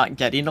that we're not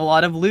getting a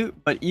lot of loot,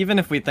 but even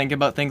if we think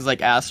about things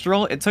like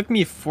Astral, it took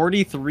me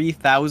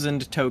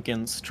 43,000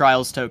 tokens,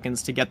 Trials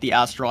tokens, to get the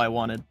Astral I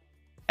wanted.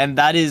 And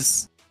that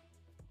is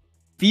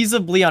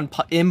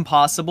feasibly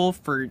impossible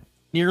for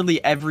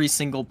nearly every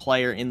single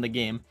player in the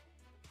game.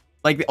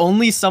 Like,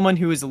 only someone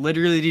who is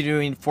literally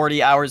doing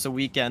 40 hours a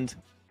weekend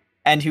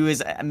and who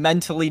is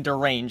mentally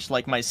deranged,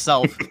 like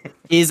myself,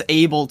 is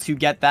able to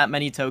get that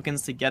many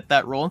tokens to get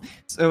that roll.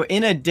 So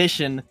in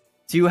addition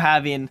to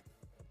having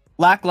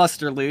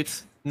lackluster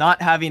loot,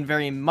 not having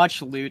very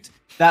much loot,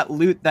 that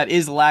loot that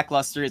is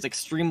lackluster is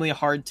extremely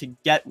hard to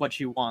get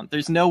what you want.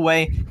 There's no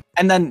way.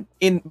 And then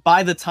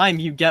by the time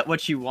you get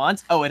what you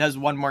want, it has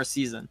one more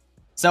season.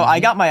 So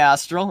I got my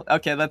Astral.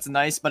 Okay, that's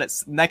nice, but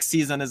its next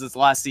season is its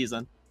last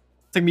season.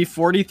 Took me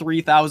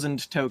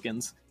 43,000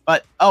 tokens.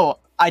 But,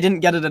 I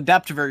didn't get an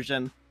Adept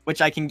version, which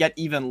I can get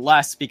even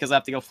less because I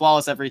have to go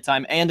Flawless every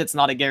time, and it's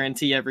not a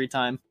guarantee every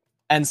time.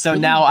 And so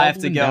really now I have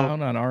to go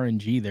down on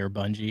RNG there,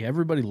 Bungie.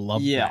 Everybody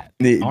loves that.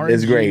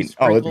 It's great.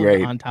 Oh, it's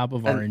great. On top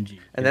of RNG.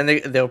 And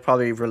then they'll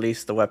probably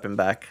release the weapon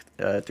back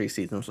 3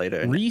 seasons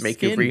later and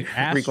make you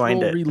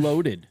rewind it.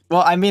 Reloaded.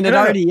 Well, I mean, it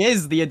already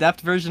is. The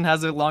Adept version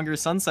has a longer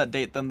sunset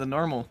date than the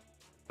normal.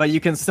 But you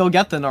can still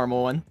get the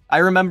normal one. I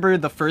remember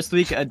the first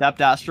week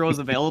Adept Astral was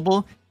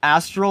available.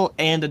 Astral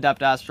and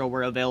Adept Astral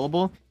were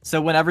available.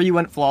 So whenever you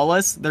went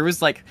Flawless, there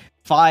was like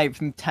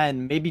 5,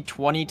 10, maybe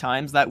 20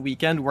 times that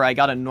weekend where I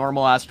got a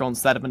normal Astral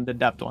instead of an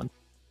Adept one.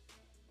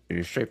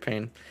 Straight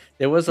pain.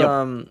 There was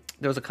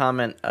a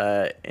comment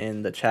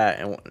in the chat,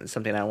 and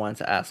something I wanted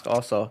to ask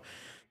also.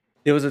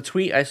 There was a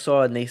tweet I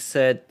saw, and they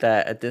said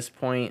that at this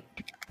point,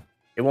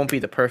 it won't be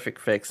the perfect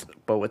fix,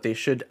 but what they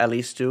should at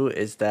least do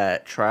is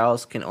that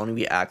trials can only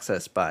be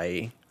accessed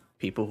by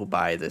people who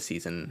buy the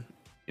season,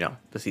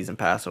 the season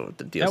pass or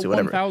the DLC,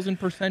 whatever.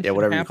 1,000%. Yeah,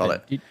 whatever you call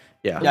it.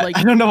 Like,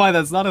 I don't know why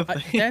that's not a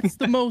thing. That's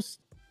the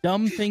most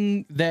dumb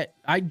thing that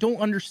I don't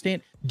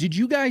understand. Did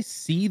you guys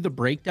see the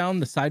breakdown,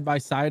 the side by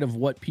side of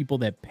what people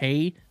that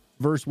pay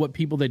versus what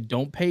people that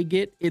don't pay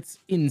get? It's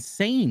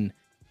insane.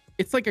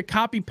 It's like a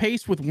copy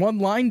paste with one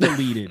line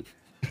deleted.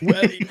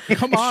 Well,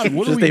 come on,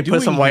 what are we doing? They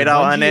put some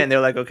whiteout on it, and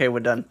they're like, "Okay, we're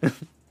done."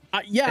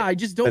 I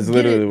just don't. That's get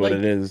literally it. what like,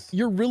 it is.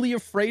 You're really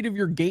afraid of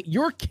your game.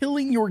 You're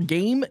killing your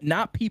game,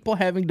 not people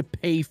having to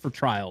pay for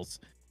trials.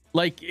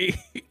 Like,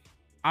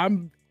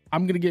 I'm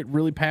gonna get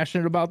really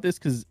passionate about this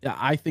because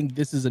I think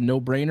this is a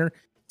no-brainer,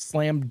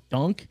 slam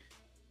dunk.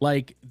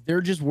 Like,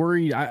 they're just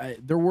worried.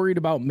 They're worried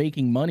about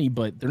making money,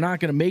 but they're not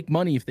gonna make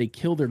money if they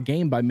kill their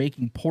game by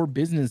making poor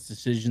business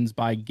decisions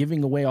by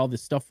giving away all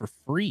this stuff for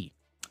free.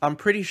 I'm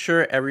pretty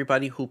sure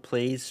everybody who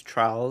plays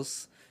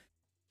Trials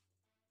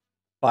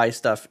buys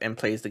stuff and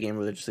plays the game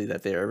religiously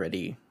that they're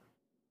already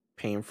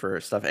paying for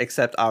stuff,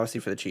 except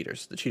obviously for the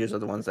cheaters. The cheaters are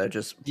the ones that are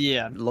just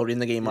loading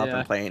the game up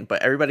and playing.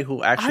 But everybody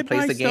who actually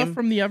plays the game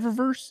from the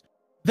Eververse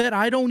that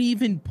I don't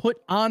even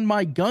put on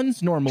my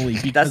guns normally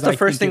because that's the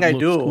first thing I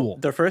do. Cool.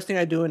 The first thing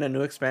I do in a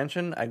new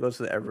expansion, I go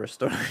to the Eververse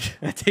store.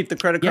 I take the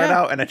credit card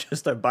out and I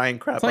just start buying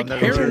crap. It's like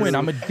heroin.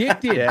 I'm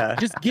addicted.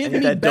 Just give me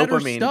better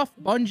dopamine stuff,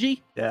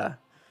 Bungie. Yeah.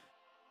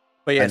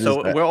 But yeah,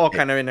 so we're all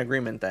kind of in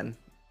agreement then.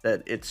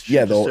 that it's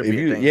Yeah, though,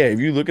 if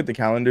you look at the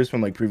calendars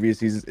from like previous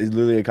seasons, it's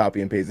literally a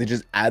copy and paste. They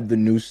just add the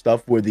new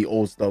stuff where the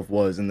old stuff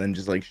was, and then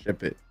just like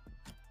ship it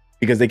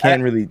because they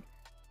can't really.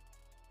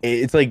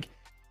 It's like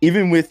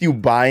even with you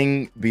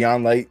buying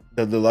Beyond Light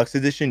the deluxe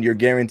edition, you're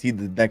guaranteed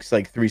the next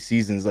like 3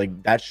 seasons.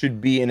 Like that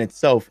should be in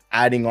itself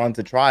adding on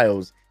to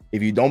Trials.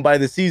 If you don't buy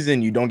the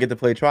season, you don't get to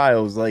play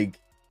Trials. Like,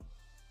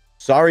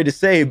 sorry to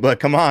say, but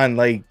come on,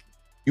 like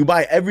you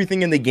buy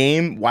everything in the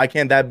game. Why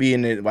can't that be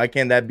in it? Why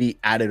can't that be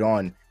added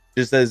on?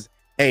 Just as,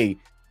 hey,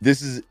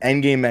 this is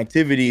end game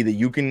activity that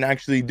you can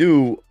actually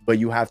do, but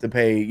you have to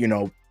pay, you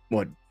know,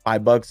 what,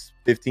 $5,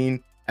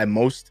 15 at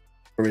most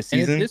for a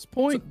season. And at this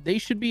point, they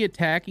should be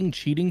attacking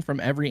cheating from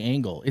every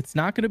angle. It's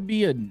not going to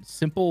be a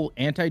simple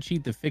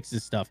anti-cheat that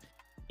fixes stuff.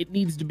 It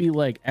needs to be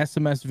like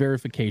SMS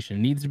verification.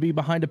 It needs to be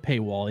behind a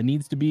paywall. It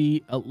needs to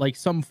be like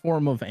some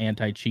form of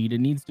anti-cheat. It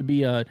needs to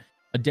be a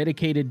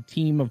dedicated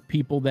team of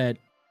people that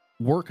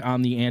work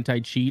on the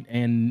anti-cheat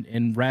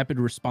and rapid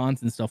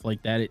response and stuff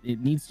like that. It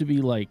needs to be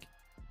like,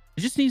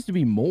 it just needs to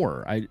be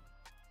more. I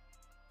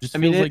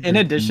mean, like in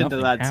addition to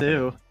that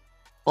too,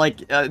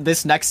 like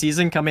this next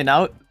season coming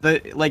out,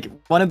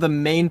 one of the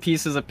main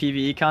pieces of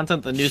PvE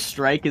content, the new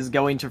strike, is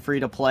going to free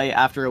to play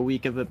after a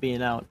week of it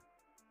being out.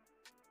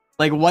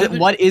 Like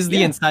what is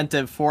the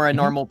incentive for a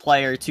normal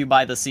player to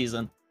buy the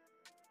season?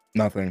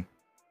 Nothing.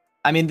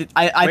 I mean,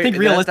 I think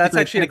realistically, that's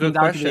actually a good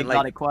question.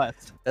 Exotic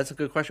quest. That's a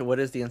good question. What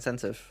is the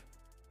incentive?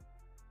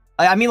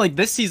 I mean, like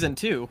this season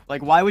too.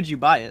 Like, why would you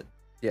buy it?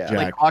 Yeah, Jack.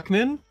 Like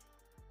Hawkmoon.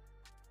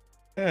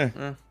 Eh.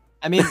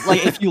 I mean,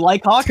 like if you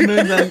like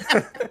Hawkmoon,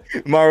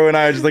 then Maru and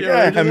I are just like,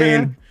 I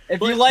mean, if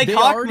you like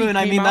Hawkmoon,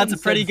 I mean that's a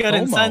pretty good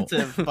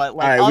incentive. But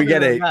like, all right, we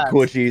get it,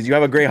 Cool Cheese. You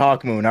have a great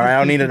Hawkmoon. All right, I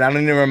don't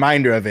need a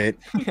reminder of it.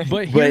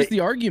 But here's the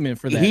argument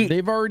for that.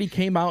 They've already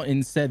came out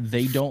and said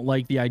they don't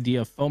like the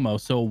idea of FOMO.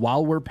 So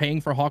while we're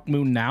paying for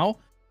Hawkmoon now,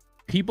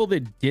 people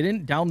that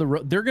didn't down the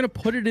road, they're gonna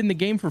put it in the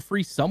game for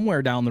free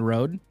somewhere down the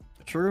road.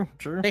 True.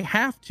 They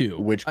have to.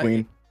 Witch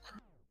Queen.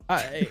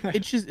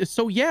 It's just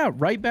so yeah.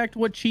 Right back to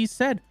what Cheese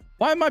said.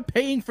 Why am I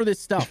paying for this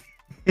stuff?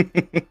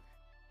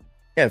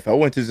 Yeah,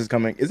 Fellwinter's is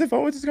coming. Is it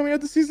Fellwinter's coming out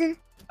this season?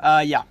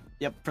 Yeah.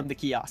 Yep, from the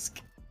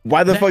kiosk.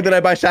 Why the fuck did I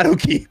buy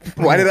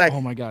Shadowkeep? Why did I?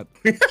 Oh my god.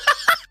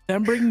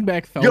 I'm bringing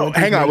back Fellwinter's. Yo,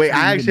 hang on, wait.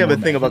 I actually have a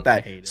thing about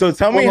that. So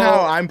tell me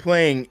how I'm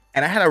playing,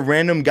 and I had a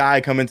random guy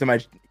come into my,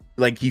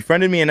 like, he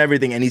friended me and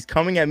everything, and he's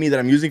coming at me that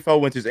I'm using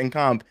Fellwinter's in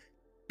comp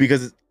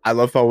because I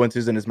love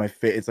Fellwinter's and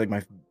it's like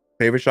my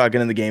favorite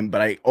shotgun in the game.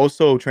 But I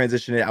also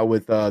transitioned it out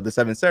with the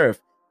 7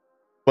 Seraph.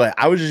 But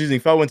I was just using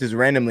Fellwinter's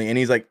randomly, and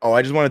he's like, "Oh,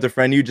 I just wanted to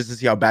friend you just to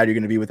see how bad you're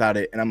gonna be without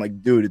it." And I'm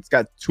like, "Dude, it's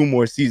got 2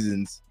 more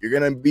seasons. You're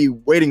gonna be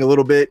waiting a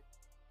little bit,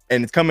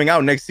 and it's coming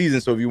out next season.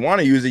 So if you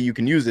want to use it, you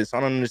can use it." So I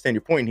don't understand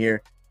your point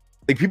here.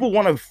 Like people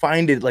want to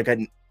find it like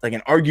an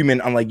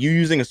argument on like you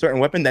using a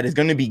certain weapon that is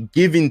gonna be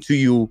given to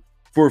you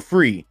for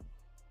free.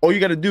 All you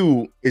got to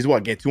do is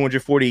what, get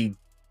 240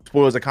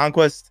 spoils of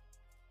conquest.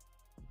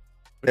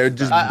 They're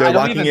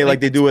locking it like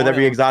they do with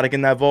every exotic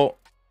in that vault.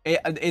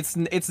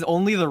 It's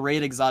only the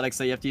raid exotics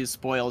that you have to use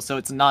spoils, so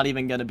it's not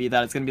even gonna be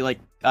that. It's gonna be like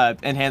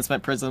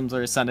enhancement prisms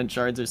or ascendant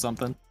shards or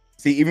something.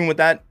 See, even with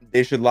that,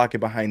 they should lock it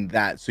behind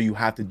that, so you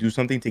have to do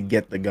something to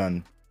get the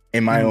gun,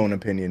 in my own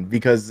opinion.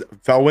 Because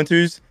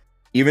Fellwinter's,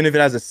 even if it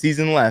has a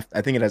season left,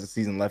 I think it has a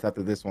season left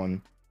after this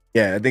one.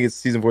 Yeah, I think it's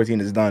season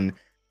 14 is done.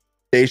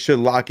 They should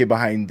lock it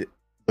behind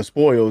the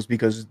spoils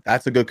because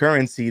that's a good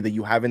currency that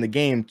you have in the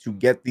game to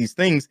get these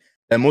things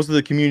that most of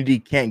the community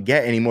can't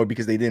get anymore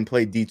because they didn't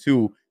play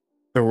D2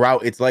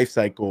 throughout its life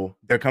cycle.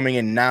 They're coming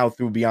in now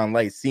through Beyond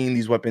Light, seeing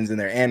these weapons in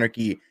their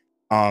Anarchy,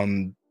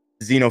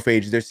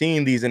 Xenophage. They're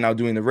seeing these and now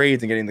doing the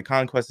raids and getting the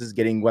conquests,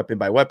 getting weapon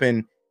by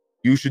weapon.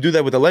 You should do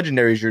that with the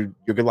legendaries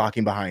you're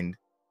locking behind.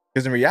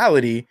 Because in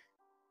reality,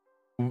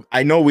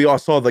 I know we all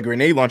saw the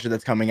grenade launcher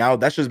that's coming out.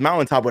 That's just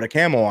mountaintop with a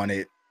camo on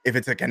it. If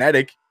it's a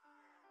kinetic.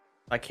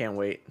 I can't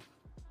wait.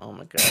 Oh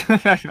my god.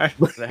 I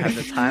have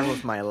the time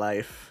of my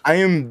life. I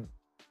am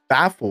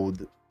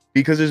baffled.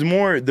 Because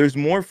there's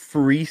more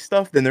free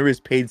stuff than there is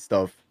paid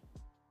stuff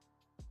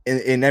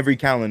in every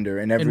calendar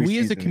and every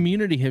season. As a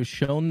community have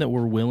shown that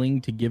we're willing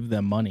to give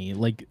them money.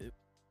 Like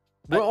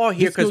we're all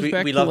here because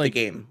we love the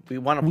game. We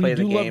want to play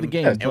the game. Love the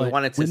game, and we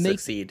want it to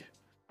succeed.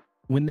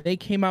 When they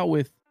came out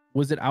with,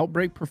 was it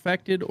Outbreak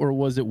Perfected or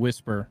was it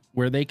Whisper,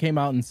 where they came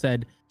out and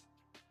said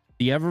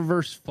the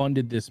Eververse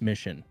funded this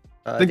mission?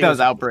 I think that was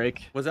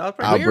Outbreak. Was it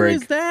Outbreak? Where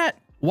is that?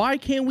 Why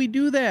can't we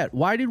do that?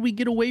 Why did we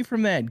get away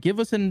from that? Give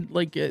us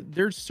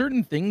there's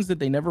certain things that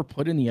they never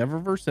put in the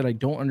Eververse that I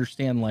don't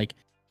understand, like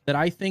that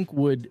I think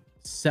would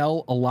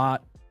sell a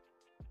lot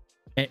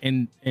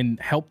and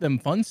help them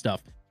fund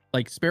stuff.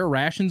 Like Spare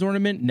Rations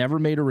ornament never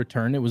made a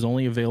return. It was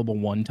only available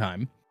one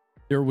time.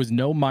 There was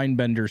no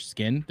Mindbender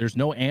skin. There's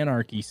no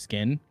Anarchy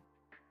skin.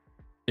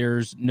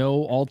 There's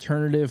no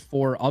alternative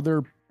for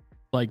other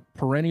like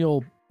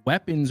perennial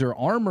weapons or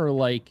armor.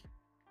 Like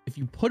if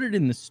you put it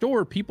in the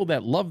store, people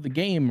that love the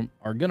game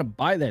are going to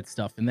buy that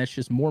stuff. And that's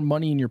just more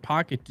money in your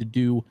pocket to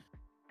do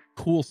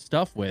cool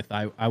stuff with.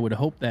 I would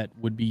hope that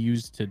would be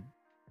used to,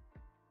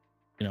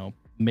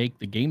 make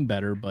the game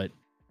better, but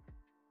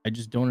I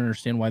just don't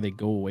understand why they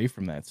go away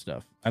from that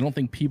stuff. I don't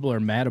think people are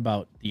mad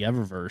about the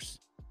Eververse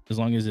as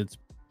long as it's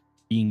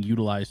being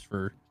utilized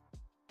for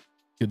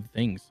good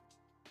things.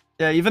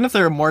 Yeah, even if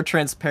they're more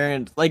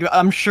transparent, like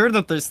I'm sure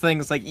that there's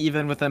things like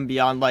even within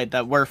Beyond Light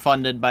that were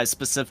funded by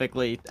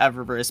specifically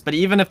Eververse, but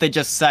even if they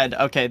just said,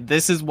 okay,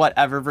 this is what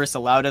Eververse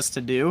allowed us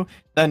to do,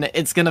 then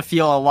it's gonna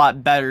feel a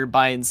lot better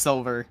buying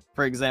Silver,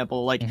 for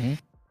example. Like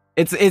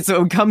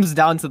it comes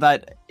down to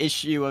that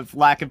issue of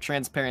lack of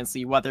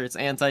transparency, whether it's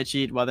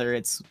anti-cheat, whether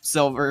it's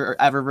Silver or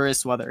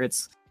Eververse, whether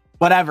it's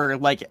whatever.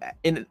 Like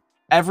in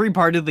every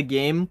part of the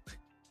game,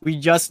 we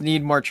just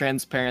need more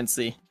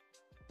transparency,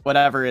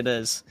 whatever it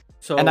is.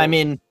 So, and I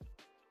mean,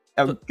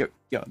 go.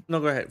 Go. No,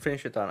 go ahead.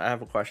 Finish your thought. I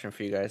have a question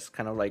for you guys,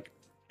 kind of like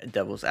a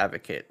devil's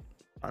advocate.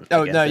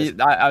 Oh no,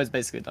 I was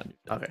basically done.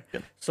 Okay.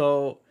 Good.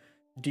 So,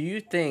 do you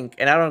think?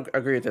 And I don't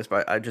agree with this,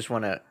 but I just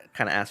want to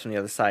kind of ask from the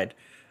other side.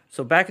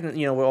 So back in,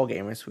 we're all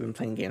gamers. We've been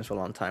playing games for a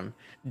long time.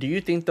 Do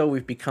you think though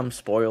we've become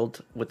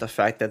spoiled with the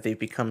fact that they've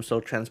become so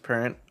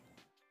transparent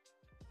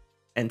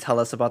and tell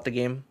us about the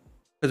game?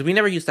 Because we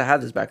never used to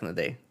have this back in the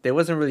day. There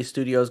wasn't really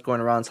studios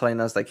going around telling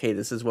us like, "Hey,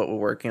 this is what we're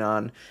working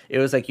on." It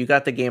was like you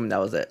got the game and that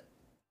was it.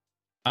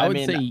 I would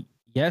say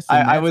yes.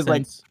 I was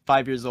like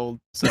 5 years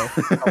old, so.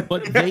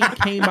 But they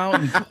came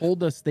out and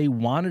told us they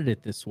wanted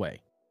it this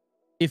way.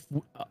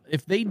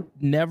 If they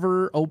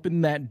never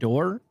opened that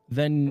door,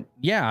 then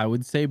yeah, I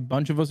would say a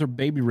bunch of us are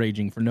baby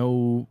raging for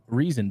no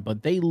reason.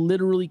 But they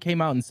literally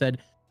came out and said,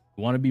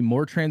 "We want to be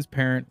more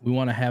transparent. We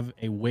want to have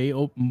a way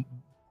open."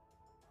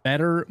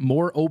 Better,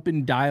 more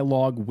open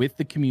dialogue with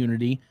the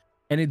community,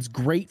 and it's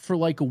great for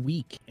like a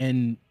week,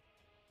 and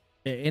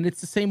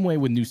it's the same way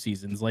with new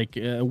seasons. Like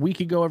a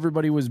week ago,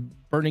 everybody was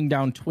burning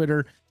down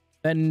Twitter,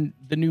 then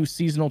the new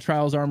seasonal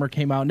trials armor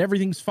came out, and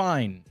everything's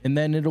fine, and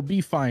then it'll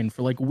be fine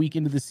for like a week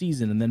into the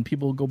season, and then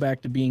people will go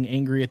back to being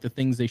angry at the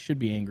things they should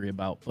be angry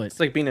about. But it's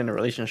like being in a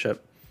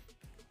relationship.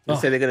 They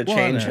say they're gonna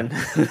change, and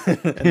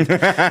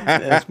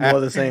it's more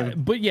the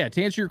same. But yeah,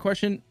 to answer your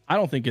question, I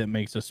don't think it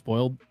makes us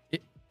spoiled.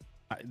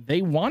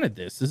 They wanted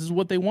this. This is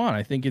what they want.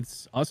 I think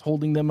it's us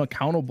holding them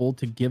accountable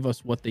to give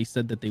us what they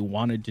said that they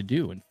wanted to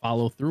do and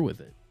follow through with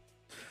it.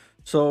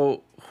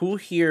 So, who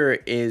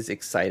here is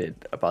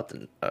excited about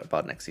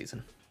next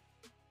season?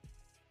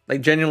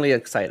 Like genuinely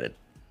excited.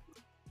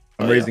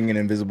 I'm raising an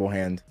invisible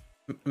hand.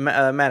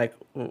 Matic,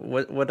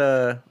 what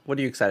are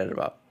you excited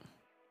about?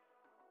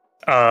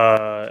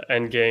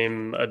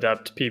 Endgame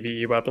adept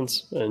PvE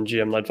weapons and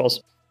GM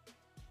Nightfalls.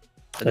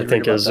 I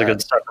think is a good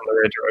step in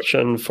the right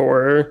direction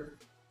for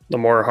the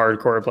more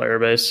hardcore player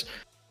base.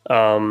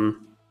 I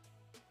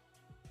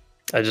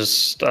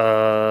just,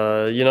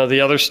 the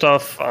other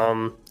stuff,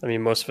 I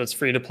mean, most of it's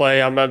free to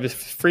play. I'm not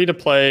free to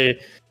play.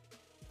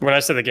 When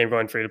I say the game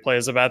going free to play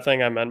is a bad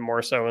thing, I meant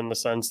more so in the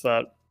sense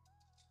that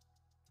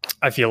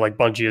I feel like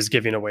Bungie is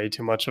giving away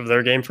too much of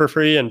their game for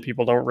free and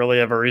people don't really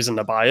have a reason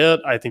to buy it.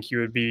 I think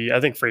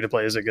free to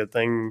play is a good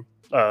thing.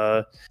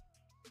 If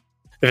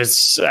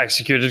it's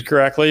executed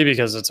correctly,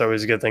 because it's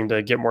always a good thing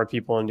to get more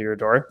people into your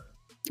door.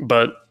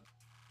 But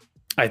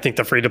I think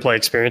the free-to-play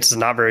experience is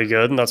not very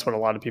good, and that's what a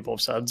lot of people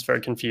have said. It's very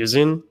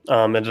confusing,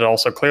 and it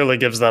also clearly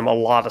gives them a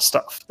lot of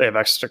stuff. They have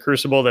access to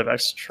Crucible, they have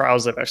access to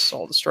Trials, they have access to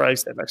all the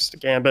strikes, they have access to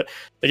Gambit.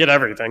 They get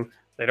everything.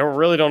 They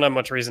don't have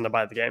much reason to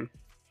buy the game,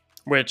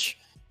 which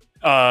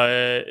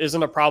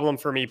isn't a problem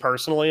for me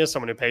personally as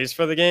someone who pays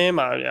for the game.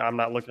 I'm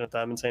not looking at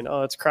them and saying,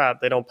 "Oh, it's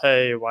crap. They don't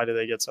pay. Why do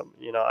they get some?"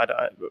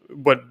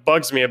 What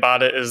bugs me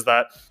about it is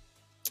that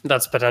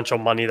that's potential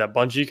money that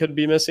Bungie could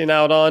be missing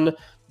out on,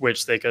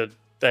 which they could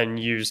then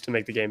use to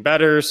make the game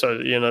better. So,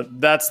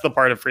 that's the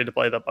part of free to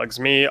play that bugs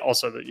me.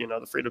 Also,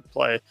 the free to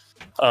play,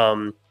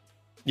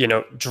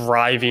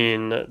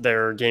 driving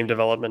their game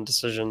development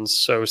decisions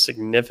so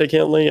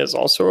significantly is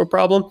also a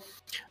problem.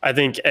 I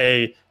think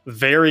a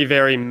very,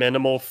 very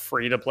minimal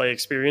free to play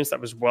experience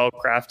that was well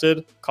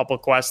crafted, couple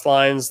quest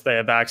lines, they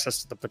have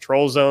access to the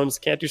patrol zones,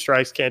 can't do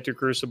strikes, can't do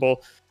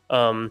Crucible.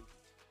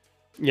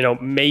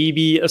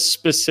 Maybe a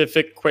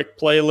specific quick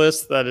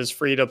playlist that is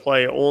free to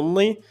play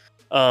only.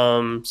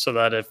 So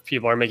that if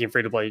people are making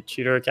free-to-play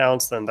cheater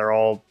accounts, then they're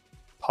all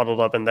huddled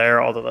up in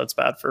there, although that's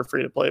bad for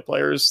free-to-play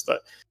players that,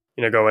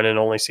 go in and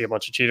only see a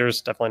bunch of cheaters.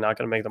 Definitely not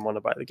going to make them want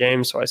to buy the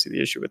game, so I see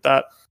the issue with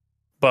that.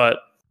 But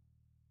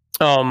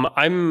I'm,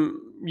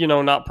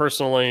 not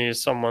personally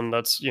someone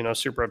that's,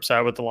 super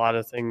upset with a lot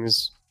of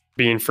things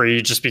being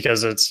free just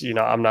because it's,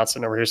 I'm not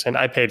sitting over here saying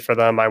I paid for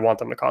them, I want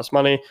them to cost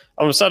money.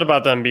 I'm upset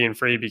about them being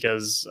free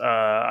because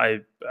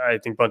I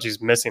think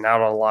Bungie's missing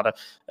out on a lot of,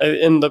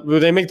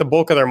 they make the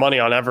bulk of their money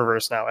on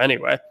Eververse now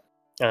anyway.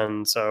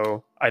 And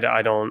so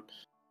I don't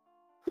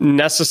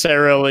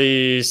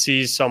necessarily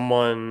see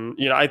someone,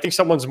 I think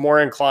someone's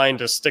more inclined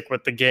to stick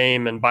with the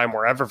game and buy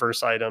more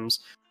Eververse items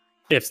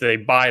if they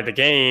buy the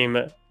game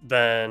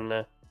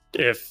than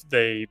if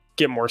they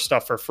get more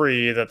stuff for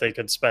free that they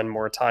could spend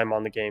more time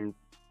on the game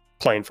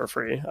playing for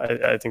free.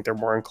 I think they're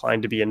more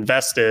inclined to be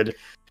invested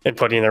in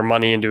putting their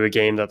money into a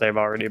game that they've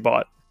already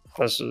bought.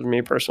 That's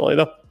me personally,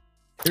 though.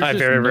 I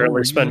very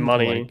rarely spend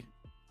money.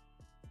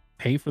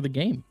 pay for the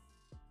game.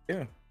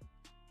 Yeah.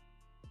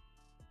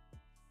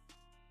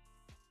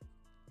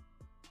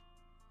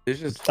 It's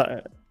just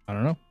I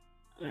don't know.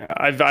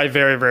 I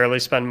very rarely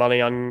spend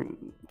money on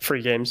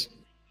free games.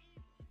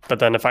 But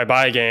then if I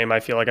buy a game, I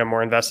feel like I'm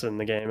more invested in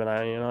the game, and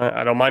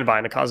I don't mind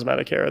buying a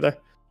cosmetic here or there.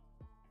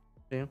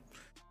 Yeah.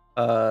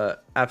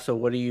 Absol,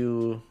 what are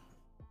you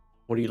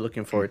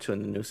looking forward to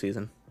in the new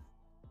season?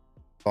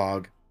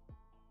 fog.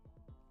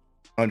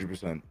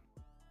 100%.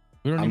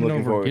 We don't I'm even know looking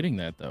if we're forward. getting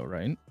that though,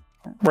 right?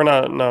 We're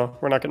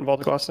not getting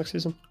involved in class next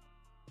season.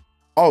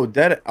 Oh,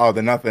 dead. Oh,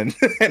 then nothing.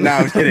 Nah,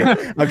 I'm kidding.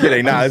 I'm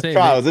kidding. Nah, it's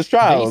trials. It's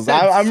trials.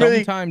 I'm really.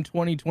 Sometime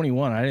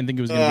 2021. I didn't think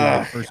it was gonna be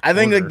like first. I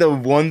think like quarter.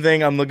 the one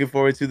thing I'm looking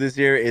forward to this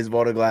year is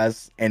Water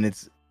Glass and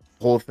its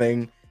whole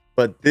thing.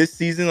 But this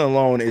season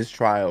alone is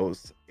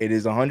trials. It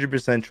is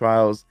 100%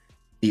 trials.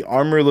 The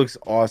armor looks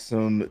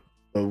awesome.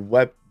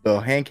 The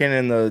hand cannon,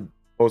 and the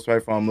pulse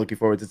rifle. I'm looking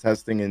forward to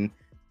testing and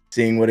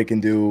seeing what it can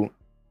do.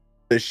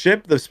 The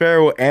ship, the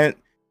Sparrow, and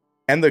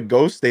the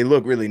Ghost, they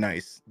look really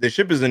nice. The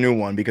ship is a new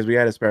one because we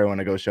had a Sparrow and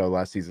a Ghost show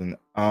last season.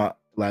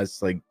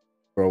 Last like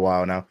for a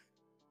while now.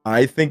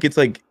 I think it's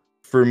like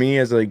for me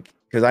as like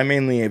because I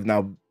mainly have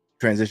now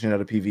transitioned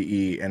out of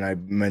PvE and I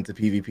meant to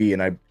PvP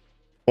and I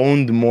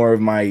owned more of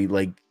my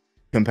like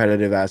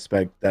competitive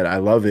aspect that I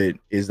love it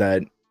is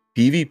that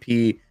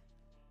PvP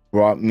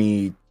brought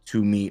me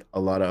to meet a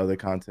lot of other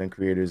content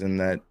creators and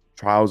that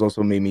Trials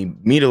also made me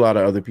meet a lot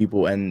of other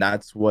people and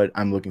that's what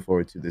I'm looking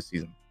forward to this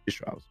season. Is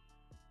Trials.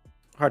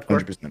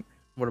 Hardcore. 100%.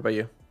 What about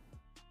you?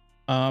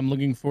 I'm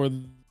looking forward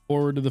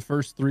to the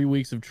first 3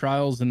 weeks of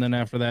Trials, and then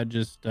after that,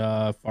 just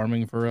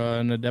farming for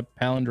an Adept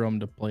Palindrome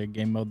to play a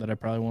game mode that I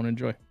probably won't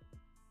enjoy.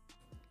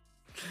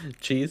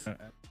 Cheese.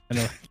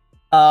 I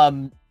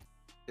know.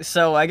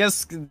 So I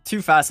guess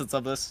two facets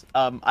of this.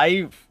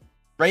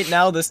 Right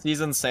now this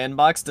season's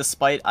sandbox,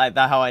 despite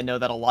how I know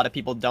that a lot of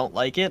people don't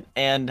like it,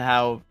 and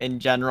how in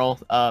general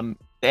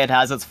it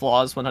has its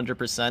flaws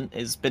 100%,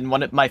 has been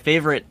one of my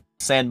favorite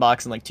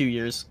sandbox in like 2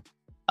 years.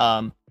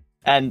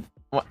 And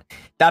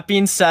that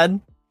being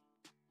said,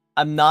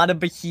 I'm not a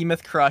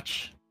behemoth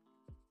crutch.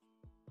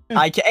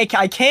 I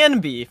can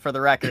be, for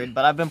the record,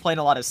 but I've been playing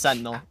a lot of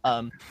Sentinel.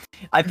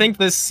 I think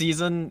this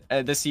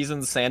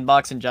season's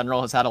sandbox in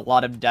general has had a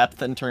lot of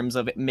depth in terms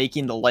of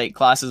making the light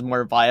classes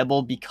more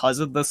viable because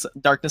of the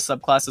darkness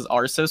subclasses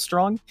are so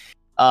strong.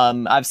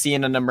 I've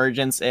seen an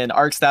emergence in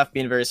Arc Staff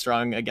being very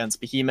strong against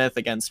Behemoth,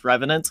 against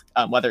Revenant,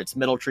 whether it's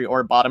middle tree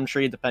or bottom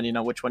tree, depending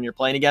on which one you're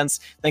playing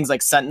against. Things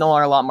like Sentinel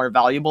are a lot more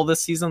valuable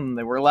this season than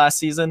they were last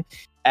season.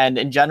 And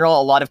in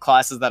general, a lot of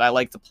classes that I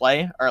like to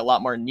play are a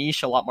lot more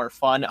niche, a lot more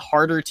fun,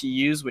 harder to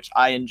use, which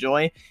I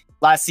enjoy.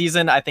 Last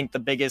season, I think the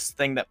biggest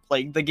thing that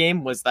plagued the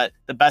game was that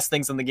the best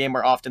things in the game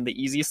are often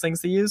the easiest things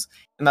to use.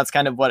 And that's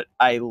kind of what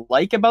I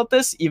like about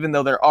this, even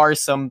though there are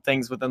some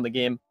things within the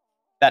game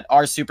that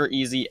are super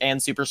easy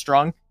and super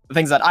strong. The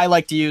things that I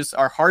like to use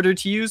are harder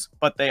to use,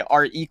 but they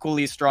are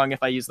equally strong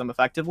if I use them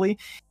effectively.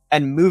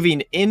 And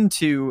moving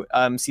into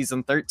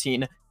Season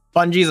 13,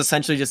 Bungie's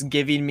essentially just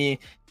giving me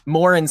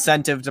more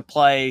incentive to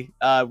play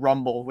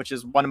Rumble, which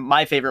is one of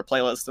my favorite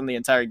playlists in the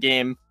entire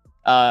game,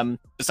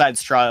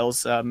 besides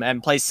Trials,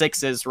 and play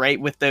sixes, right,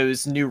 with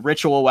those new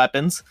ritual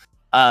weapons.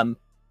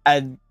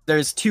 And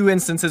there's two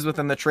instances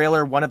within the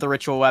trailer. One of the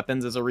ritual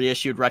weapons is a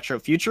reissued Retro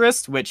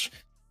Futurist, which,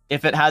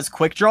 if it has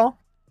quick draw,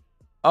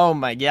 oh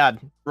my god,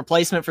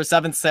 replacement for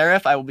 7th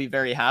Seraph, I will be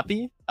very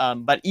happy.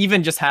 But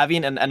even just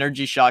having an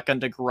energy shotgun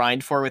to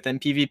grind for within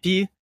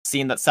PvP,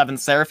 seeing that 7th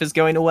Seraph is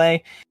going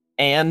away,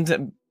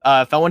 and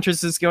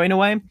Felwinter's is going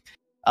away,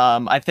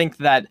 I think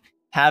that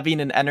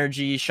having an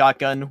energy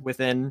shotgun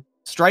within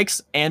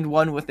strikes and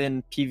one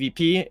within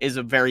PvP is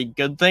a very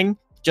good thing,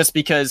 just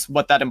because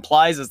what that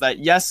implies is that,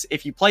 yes,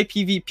 if you play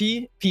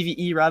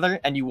PvE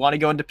rather, and you want to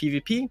go into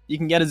PvP, you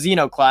can get a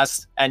Xeno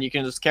class, and you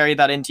can just carry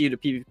that into you to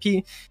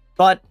PvP.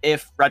 But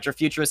if Retro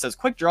Futurist has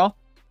Quick Draw,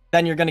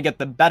 then you're going to get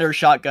the better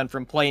shotgun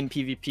from playing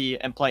PvP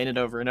and playing it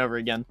over and over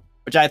again,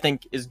 which I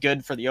think is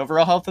good for the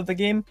overall health of the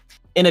game.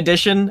 In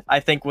addition, I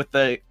think with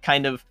the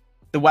kind of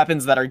the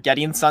weapons that are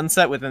getting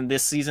sunset within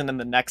this season and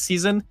the next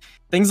season,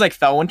 things like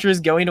Felwinter's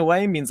going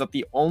away means that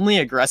the only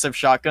aggressive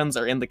shotguns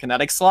are in the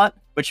kinetic slot,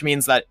 which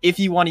means that if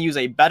you want to use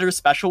a better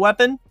special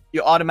weapon,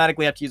 you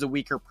automatically have to use a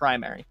weaker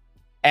primary,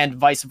 and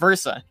vice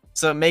versa.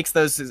 So it makes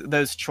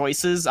those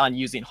choices on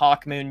using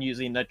Hawkmoon,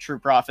 using a True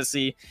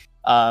Prophecy,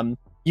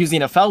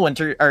 using a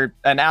Felwinter or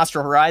an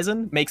Astral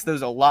Horizon, makes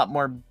those a lot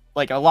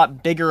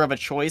bigger of a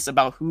choice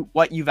about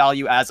what you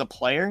value as a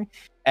player,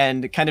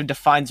 and kind of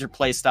defines your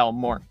playstyle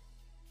more.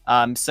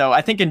 So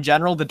I think in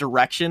general, the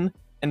direction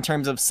in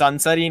terms of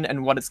sunsetting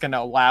and what it's going to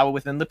allow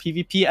within the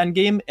PvP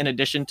endgame, in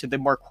addition to the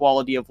more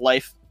quality of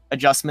life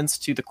adjustments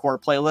to the core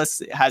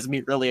playlists, it has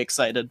me really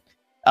excited.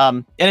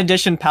 In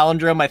addition,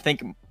 Palindrome, I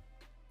think,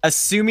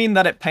 assuming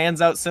that it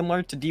pans out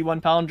similar to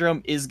D1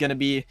 Palindrome, is going to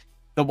be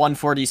the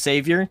 140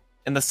 savior,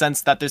 in the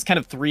sense that there's kind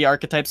of three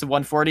archetypes of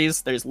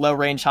 140s. There's low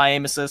range, high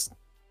aim assist,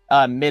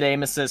 mid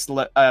aim assist,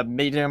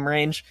 medium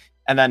range,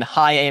 and then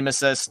high aim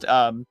assist,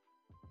 low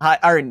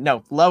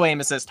aim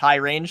assist, high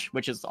range,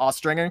 which is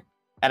Austringer.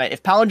 And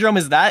if Palindrome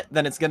is that,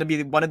 then it's going to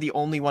be one of the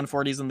only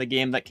 140s in the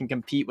game that can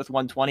compete with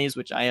 120s,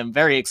 which I am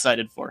very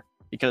excited for,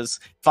 because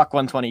fuck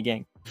 120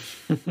 gang.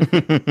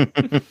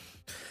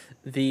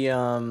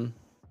 The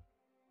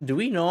do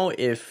we know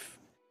if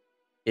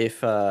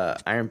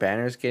Iron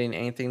Banner is getting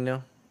anything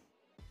new?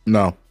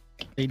 No.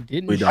 They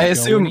didn't We show don't. I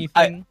assume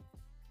anything.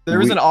 there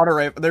was an auto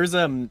rifle.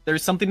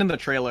 There's something in the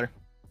trailer,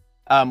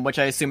 which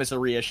I assume is a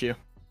reissue.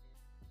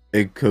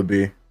 It could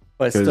be.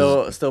 But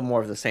 'Cause- still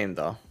more of the same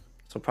though.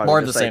 So probably More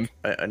of just the same.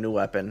 a new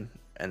weapon,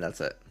 and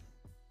that's it.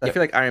 I Yep.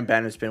 feel like Iron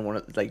Banner's been one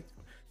of like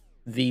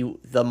the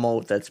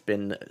mode that's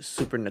been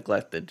super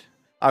neglected.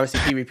 Obviously,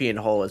 PvP in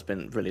whole has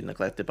been really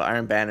neglected, but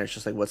Iron Banner is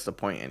just like, what's the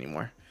point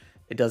anymore?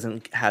 It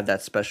doesn't have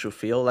that special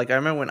feel. Like I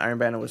remember when Iron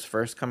Banner was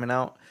first coming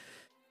out,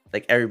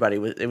 like everybody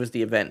was, it was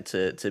the event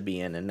to be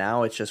in, and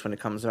now it's just when it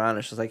comes around,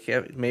 it's just like,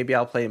 yeah, maybe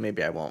I'll play,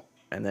 maybe I won't,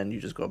 and then you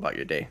just go about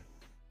your day.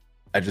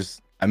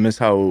 I miss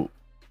how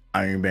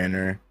Iron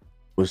Banner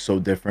was so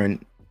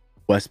different,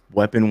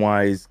 weapon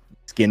wise,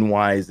 skin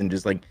wise, and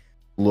just like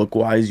look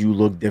wise. You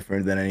look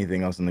different than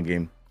anything else in the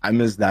game. I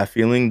miss that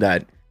feeling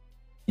that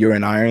you're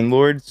an Iron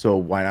Lord, so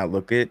why not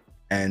look it?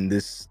 And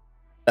this,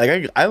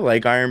 like, I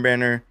like Iron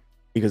Banner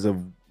because of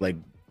like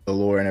the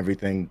lore and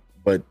everything,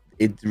 but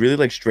it's really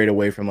like straight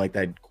away from like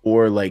that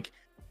core, like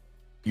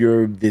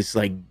you're this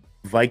like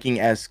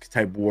Viking-esque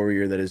type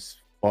warrior that has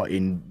fought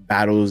in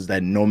battles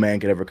that no man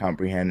could ever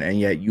comprehend, and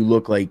yet you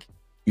look like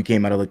you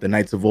came out of like the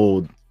knights of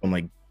old from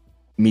like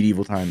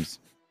medieval times.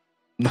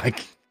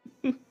 Like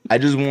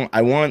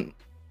I want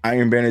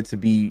Iron Banner to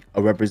be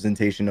a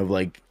representation of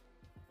like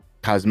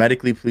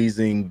cosmetically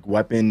pleasing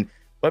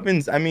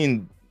weapons. I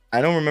mean,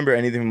 I don't remember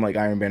anything from like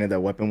Iron Banner that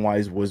weapon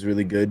wise was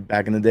really good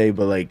back in the day,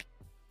 but like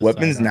The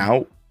weapons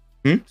sidearm.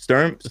 now.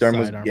 Sturm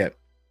was sidearm.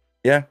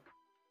 yeah.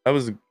 That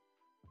was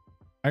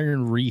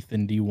Iron Wreath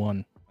in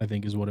D1, I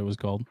think is what it was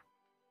called.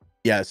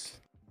 yes.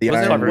 The Was it-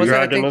 Iron Clever was it, I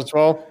Dragon think- as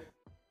well.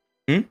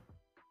 Hmm?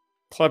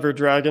 Clever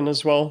Dragon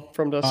as well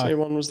from Destiny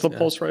 1 was the yeah.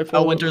 pulse rifle.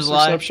 Oh, that Winter's was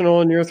Lie.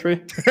 exceptional in year 3.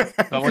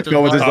 But Winter's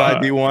Go with this Lie.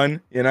 live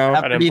D1, you know.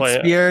 I didn't Aphrodite play it.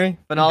 Spear,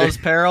 Vanala's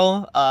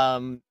Peril.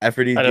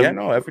 Aphrodite, I yeah, didn't-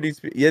 no,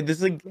 Aphrodite. Yeah, this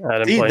is like, I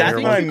didn't see, play that's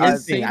year what I'm one.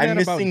 missing. Say I'm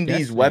that about missing these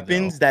Destiny,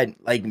 weapons though. that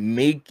like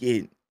make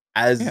it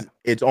as Yeah.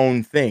 its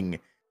own thing.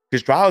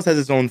 Because Trials has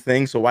its own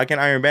thing, so why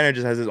can't Iron Banner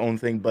just has its own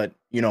thing, but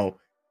you know,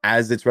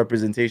 as its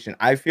representation?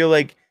 I feel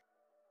like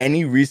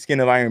any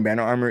reskin of Iron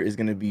Banner armor is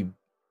gonna be,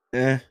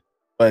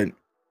 but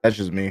that's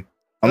just me.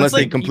 Unless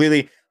like-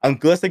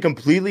 unless they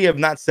completely have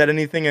not said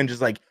anything and just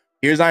like,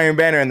 here's Iron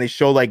Banner, and they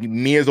show like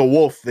me as a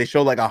wolf, they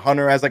show like a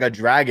hunter as like a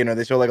dragon, or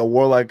they show like a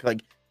warlock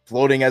like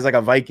floating as like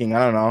a Viking. I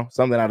don't know,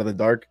 something out of the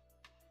dark.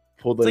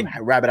 Pulled the It's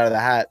rabbit out of the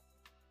hat.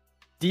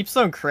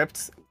 Deepstone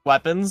Crypt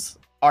weapons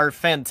are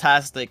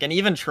fantastic, and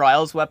even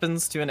Trials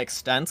weapons to an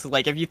extent.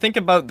 Like, if you think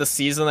about the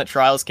season that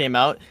Trials came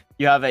out,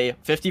 you have a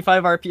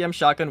 55 RPM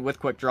shotgun with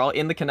quick draw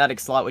in the kinetic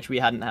slot, which we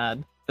hadn't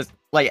had,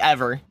 like,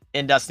 ever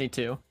in Destiny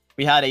 2.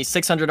 We had a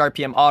 600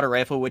 RPM auto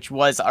rifle, which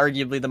was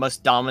arguably the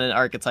most dominant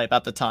archetype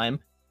at the time.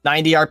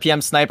 90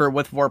 RPM sniper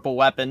with Vorpal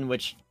weapon,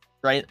 which,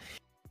 right?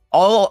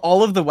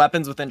 All of the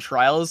weapons within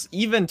Trials,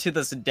 even to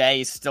this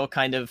day, still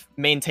kind of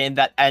maintain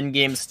that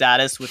endgame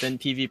status within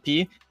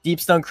PvP.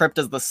 Deepstone Crypt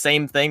does the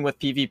same thing with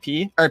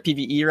PvP, or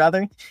PvE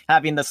rather,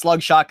 having the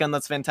slug shotgun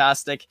that's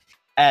fantastic,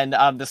 and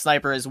the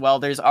sniper as well.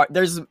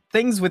 There's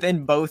things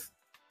within both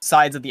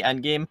sides of the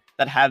endgame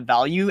that have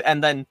value,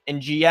 and then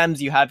in GMs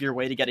you have your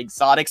way to get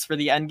exotics for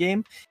the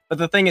endgame. But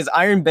the thing is,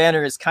 Iron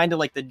Banner is kind of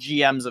like the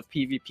GMs of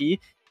PvP,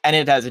 and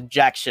it has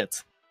jack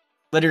shit.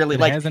 Literally,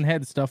 It like, hasn't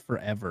had stuff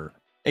forever.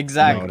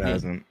 exactly. No, it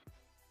hasn't.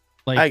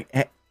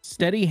 Like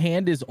Steady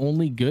Hand is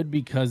only good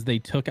because they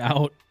took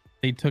out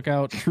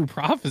True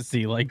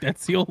Prophecy. Like,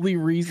 that's the only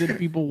reason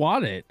people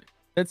want it.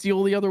 That's the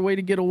only other way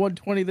to get a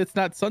 120 that's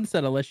not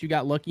Sunset, unless you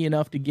got lucky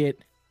enough to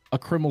get a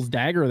Criminal's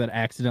Dagger that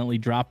accidentally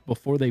dropped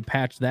before they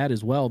patched that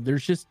as well.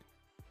 There's just,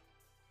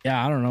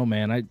 yeah, I don't know,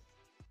 man. I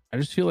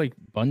just feel like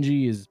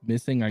Bungie is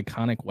missing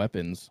iconic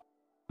weapons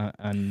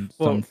on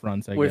some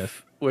fronts, I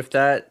guess. With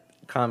that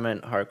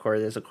comment, Hardcore,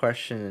 there's a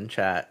question in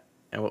chat,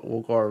 and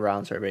we'll go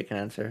around so everybody can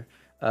answer.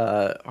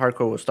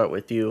 Hardcore, we'll start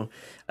with you.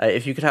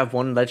 If you could have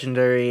one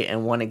legendary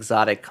and one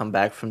exotic come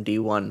back from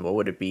D1, what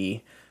would it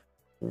be?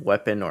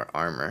 Weapon or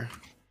armor?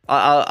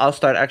 I'll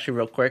start actually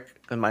real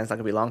quick, because mine's not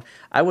gonna be long.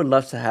 I would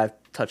love to have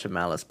Touch of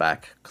Malice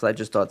back, because I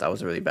just thought that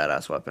was a really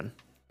badass weapon.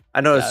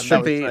 I know Yeah, it that should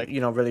was be, sick.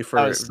 really That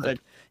for was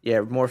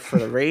sick. more for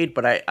the raid,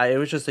 but it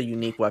was just a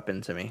unique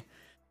weapon to me.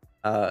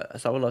 So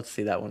I would love to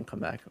see that one come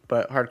back.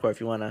 But Hardcore, if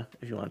you wanna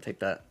take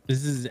that.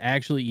 This is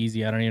actually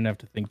easy. I don't even have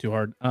to think too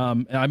hard.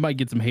 I might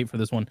get some hate for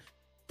this one.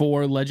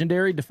 For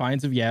legendary,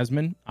 Defiance of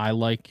Yasmin, I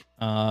like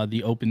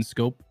the open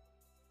scope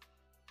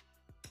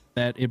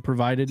that it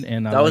provided,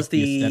 and I That was like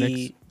the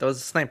aesthetics. that was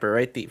a sniper,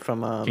 right?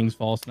 From King's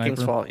Fall sniper.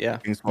 King's Fall, yeah.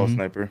 King's Fall Mhm.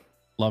 sniper.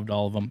 Loved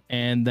all of them.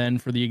 And then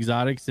for the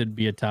exotics, it'd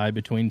be a tie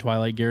between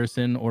Twilight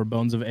Garrison or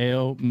Bones of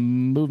AO.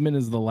 Movement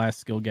is the last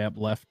skill gap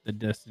left that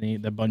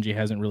Bungie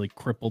hasn't really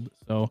crippled.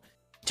 So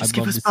Just I'd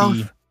give love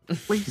us to see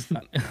Please.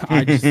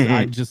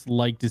 I just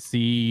like to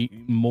see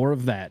more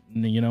of that.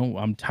 You know,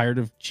 I'm tired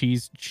of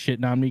Cheese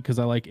shitting on me because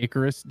I like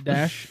Icarus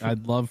Dash.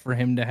 I'd love for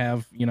him to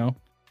have, you know,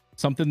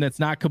 something that's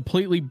not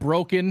completely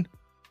broken.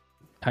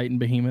 Titan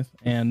Behemoth.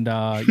 And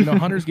you know,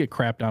 hunters get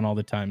crapped on all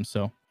the time,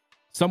 so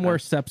somewhere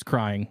Sep's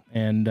crying,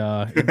 and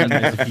it'd be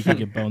nice if he could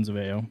get Bones of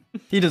AO.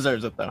 He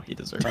deserves it, though. He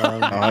deserves it.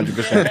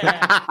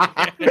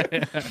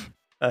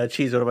 100%.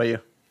 Cheese, what about you?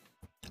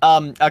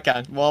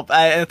 Okay. Well,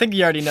 I think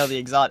you already know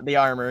the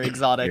armor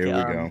exotic.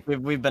 Here we go.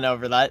 We've been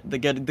over that. The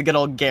good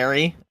old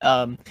Gary.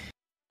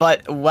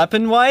 But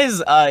weapon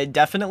wise,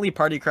 definitely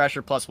Party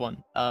Crasher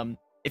 +1.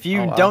 If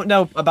you don't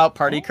know about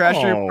Party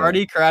Crasher,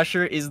 Party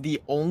Crasher is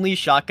the only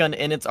shotgun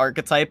in its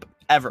archetype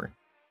ever.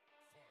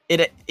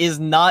 It is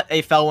not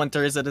a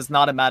Fellwinter's, it is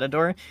not a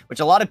Matador,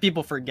 which a lot of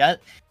people forget,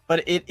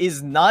 but it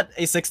is not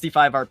a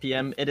 65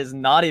 RPM, it is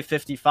not a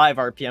 55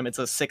 RPM, it's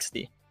a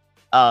 60.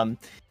 And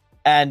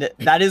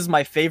that is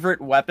my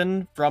favorite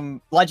weapon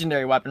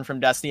legendary weapon from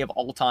Destiny of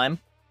all time.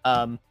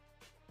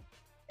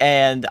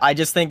 And I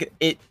just think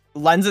it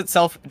lends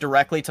itself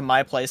directly to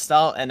my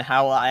playstyle and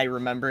how I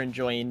remember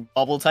enjoying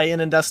Bubble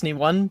Titan in Destiny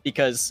 1,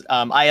 because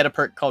I had a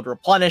perk called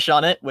Replenish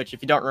on it, which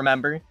if you don't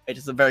remember, it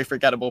is a very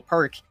forgettable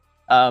perk.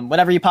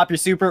 Whenever you pop your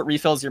super, it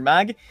refills your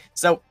mag.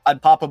 So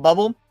I'd pop a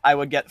bubble, I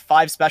would get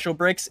 5 special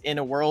bricks in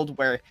a world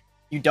where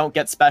you don't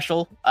get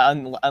special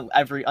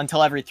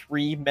until every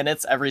 3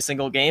 minutes every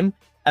single game.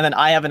 And then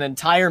I have an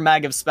entire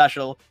mag of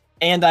special,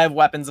 and I have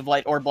Weapons of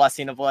Light or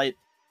Blessing of Light,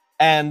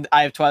 and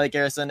I have Twilight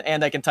Garrison,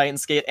 and I can Titan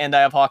Skate, and I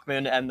have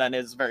Hawkmoon, and then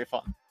it's very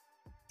fun.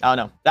 I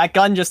don't know. That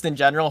gun just in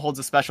general holds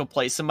a special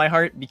place in my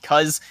heart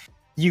because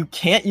you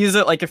can't use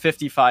it like a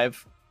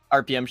 55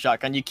 RPM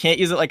shotgun. You can't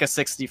use it like a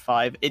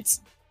 65.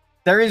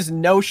 There is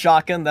no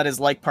shotgun that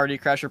is like Party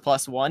Crasher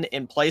 +1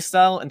 in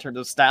playstyle, in terms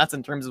of stats,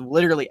 in terms of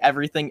literally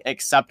everything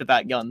except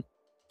that gun.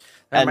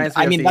 That reminds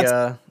me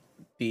of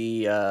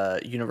the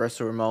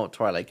Universal Remote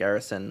Twilight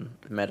Garrison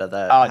meta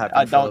that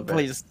happened for a little bit.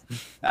 Please.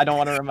 I don't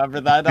want to remember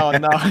that. Oh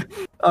no.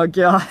 Oh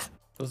god.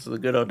 Those are the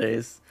good old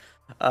days.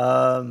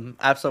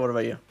 Absol, what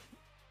about you?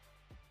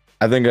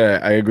 I think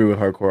I agree with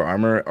hardcore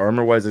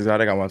armor wise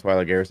exotic. I want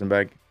Twilight Garrison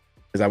back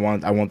because I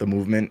want the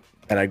movement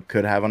that I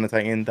could have on a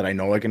Titan, that I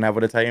know I can have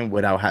with a Titan,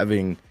 without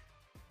having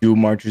Doom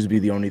Marchers be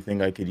the only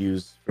thing I could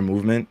use for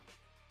movement.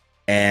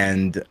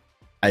 And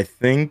I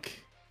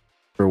think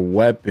for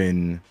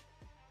weapon,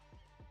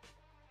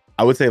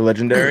 I would say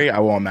legendary. I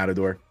want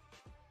Matador.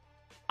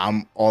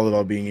 I'm all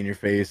about being in your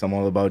face. I'm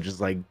all about just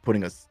like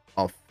putting a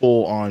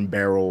full-on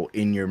barrel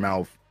in your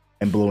mouth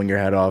and blowing your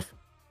head off,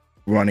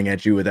 running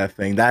at you with that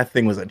thing. That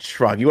thing was a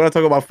truck. You want to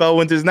talk about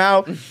Fellwinters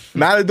now?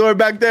 Matador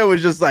back there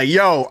was just like,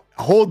 yo,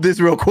 hold this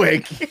real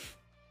quick.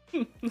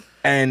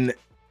 And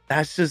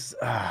that's just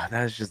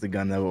the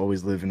gun that will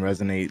always live and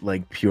resonate,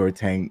 like pure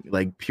tank,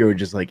 like pure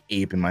just like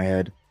ape in my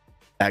head.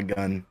 That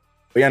gun.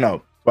 But yeah,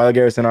 no. Twilight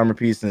Garrison armor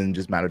piece and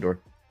just Matador.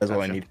 That's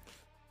all I need.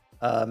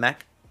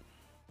 Mac?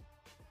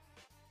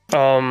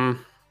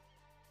 I'm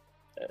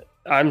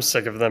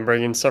sick of them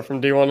bringing stuff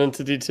from D1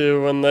 into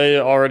D2 when they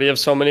already have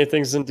so many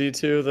things in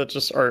D2 that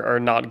just are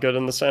not good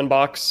in the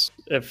sandbox.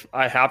 If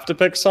I have to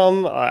pick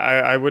some,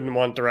 I wouldn't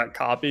want direct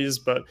copies,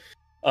 but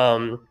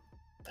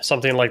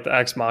something like the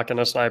Ex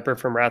Machina Sniper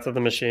from Wrath of the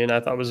Machine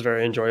I thought was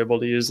very enjoyable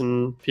to use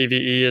in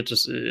PvE.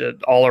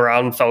 It all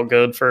around felt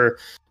good for,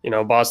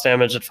 boss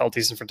damage. It felt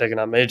decent for taking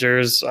out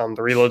majors. The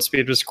reload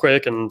speed was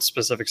quick in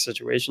specific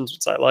situations,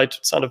 which I liked.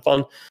 It sounded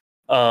fun.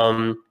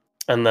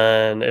 And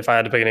then if I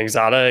had to pick an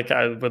exotic,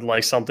 I would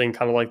like something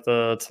kind of like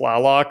the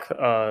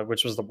Tlaloc,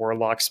 which was the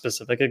Warlock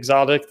specific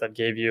exotic that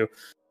gave you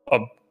a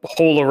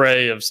whole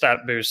array of stat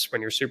boosts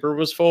when your super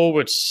was full,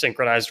 which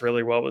synchronized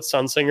really well with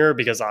Sunsinger,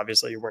 because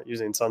obviously you weren't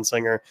using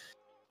Sunsinger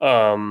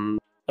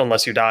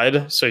unless you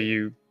died. So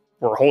you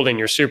were holding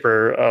your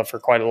super for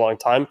quite a long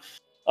time.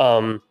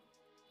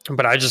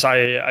 But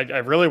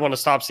I really want to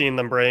stop seeing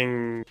them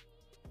bring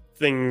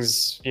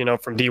things,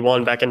 from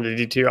D1 back into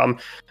D2.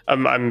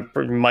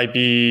 I'm might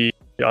be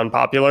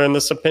unpopular in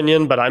this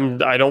opinion, but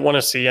I don't want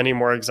to see any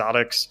more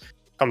exotics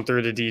come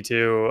through to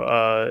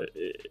D2,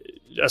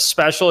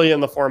 especially in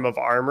the form of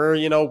armor.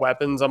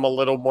 Weapons I'm a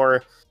little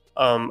more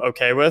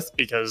okay with,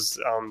 because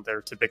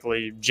they're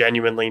typically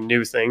genuinely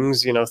new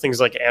things.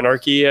 Things like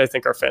Anarchy I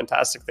think are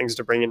fantastic things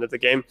to bring into the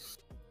game.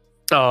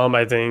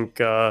 I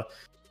think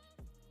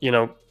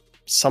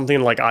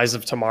something like Eyes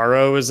of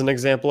Tomorrow is an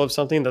example of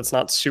something that's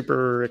not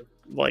super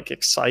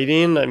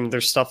exciting. I mean,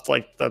 there's stuff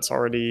that's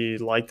already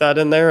like that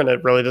in there, and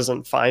it really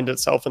doesn't find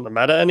itself in the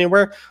meta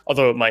anywhere,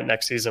 although it might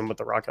next season with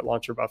the rocket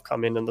launcher buff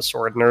coming and the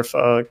sword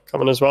nerf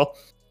coming as well.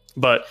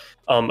 But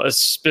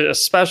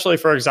especially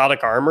for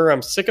exotic armor,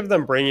 I'm sick of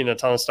them bringing a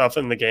ton of stuff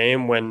in the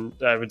game when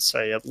I would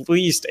say at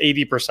least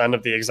 80%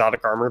 of the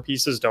exotic armor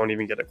pieces don't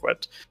even get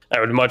equipped. I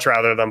would much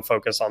rather them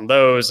focus on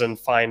those and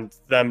find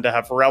them to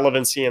have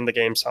relevancy in the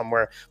game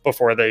somewhere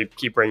before they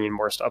keep bringing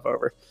more stuff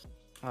over.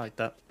 I like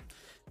that.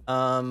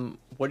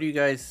 What do you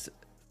guys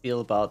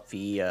feel about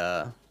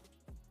the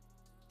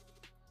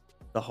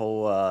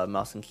whole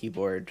mouse and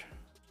keyboard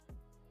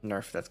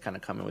nerf that's kind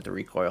of coming with the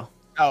recoil.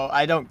 Oh,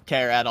 I don't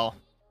care at all.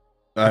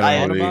 I don't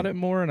thought really- about it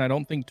more, and I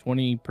don't think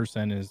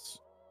 20% is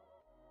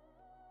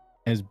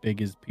as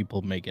big as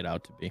people make it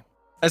out to be.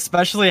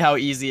 Especially how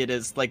easy it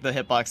is, like the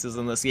hitboxes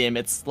in this game.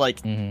 It's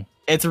like, Mhm.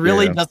 it's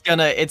really Yeah. just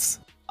gonna, it's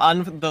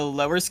on the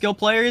lower skill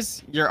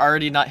players, you're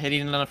already not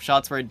hitting enough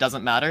shots where it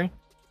doesn't matter.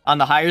 On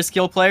the higher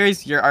skill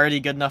players, you're already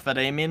good enough at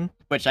aiming,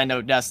 which I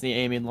know Destiny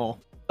aiming lol.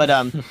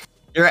 But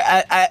you're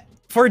at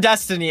for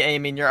Destiny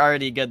aiming, you're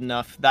already good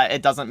enough that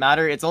it doesn't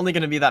matter. It's only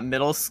going to be that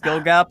middle skill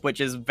gap, which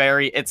is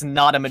it's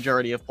not a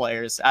majority of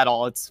players at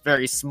all. It's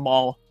very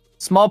small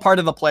part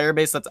of the player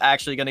base that's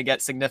actually going to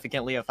get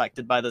significantly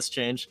affected by this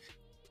change.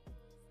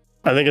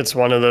 I think it's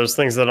one of those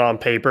things that on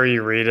paper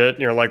you read it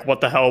and you're like,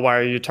 what the hell? Why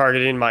are you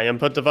targeting my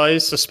input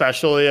device?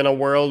 Especially in a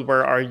world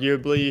where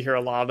arguably you hear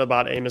a lot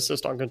about aim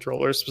assist on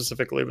controllers,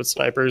 specifically with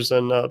snipers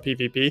and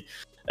PvP.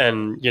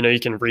 And, you know, you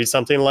can read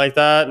something like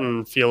that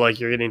and feel like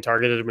you're getting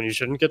targeted when you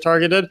shouldn't get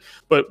targeted.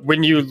 But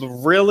when you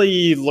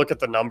really look at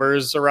the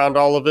numbers around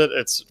all of it,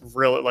 it's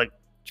really, like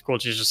Cool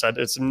Cheese just said,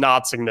 it's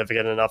not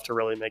significant enough to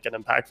really make an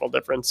impactful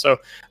difference. So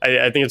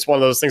I think it's one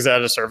of those things that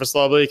at a surface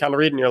level you kind of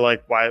read and you're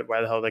like, why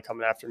the hell are they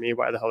coming after me?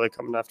 Why the hell are they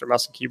coming after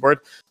mouse and keyboard?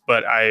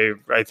 But I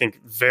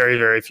think very,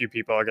 very few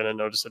people are going to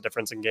notice a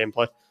difference in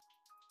gameplay.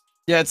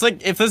 Yeah, it's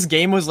like if this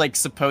game was like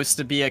supposed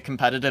to be a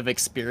competitive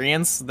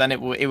experience, then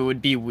it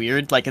would be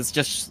weird. Like it's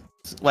just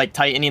like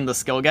tightening the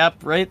skill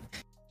gap, right?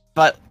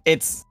 But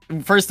it's,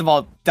 first of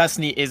all,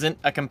 Destiny isn't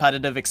a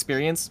competitive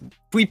experience.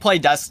 We play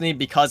Destiny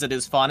because it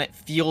is fun, it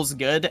feels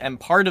good, and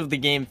part of the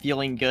game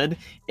feeling good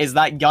is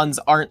that guns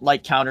aren't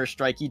like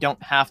Counter-Strike. You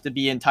don't have to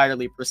be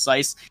entirely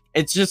precise.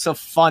 It's just a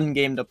fun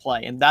game to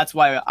play, and that's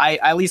why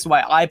at least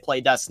why I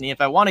play Destiny.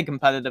 If I want a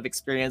competitive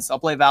experience, I'll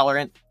play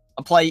Valorant,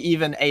 I'll play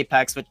even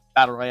Apex, which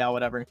Battle Royale,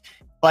 whatever.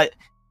 But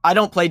I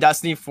don't play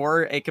Destiny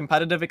for a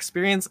competitive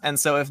experience, and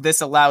so if this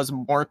allows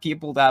more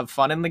people to have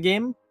fun in the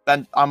game,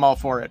 then I'm all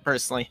for it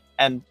personally.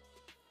 And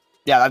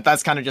yeah,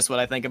 that's kind of just what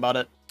I think about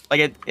it.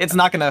 Like it's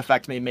not going to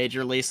affect me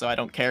majorly, so I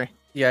don't care.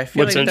 Yeah, I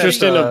feel What's like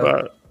interesting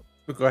about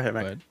Go ahead,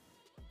 Mac.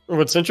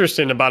 What's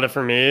interesting about it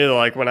for me,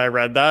 like when I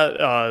read that,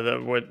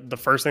 the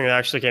first thing that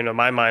actually came to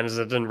my mind is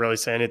it didn't really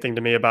say anything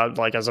to me about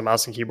like as a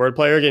mouse and keyboard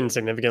player getting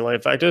significantly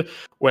affected.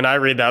 When I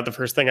read that, the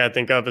first thing I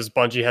think of is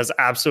Bungie has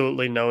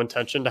absolutely no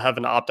intention to have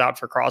an opt out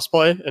for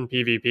crossplay in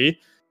PvP.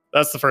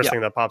 That's the first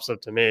thing that pops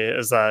up to me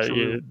is that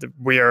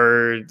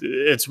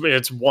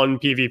it's one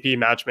PvP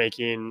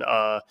matchmaking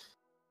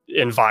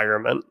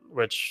environment,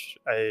 which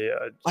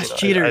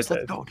Cheaters,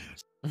 let's go.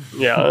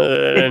 Yeah,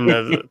 and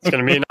it's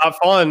going to be not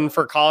fun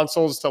for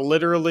consoles to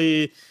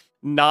literally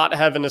not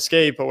have an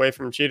escape away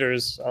from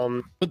cheaters.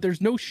 But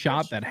there's no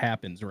shot that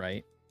happens,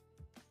 right?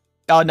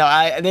 Oh no,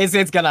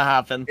 it's gonna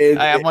happen.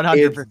 I am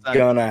 100%. It's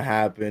gonna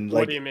happen. What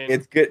Like, do you mean?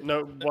 it's good.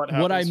 No,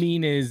 What I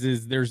mean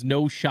is there's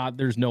no shot,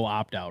 there's no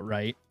opt out,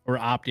 right? Or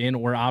opt in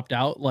or opt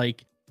out.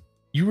 Like,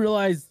 you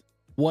realize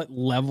what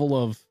level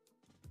of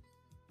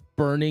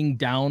burning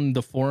down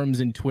the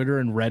forums and Twitter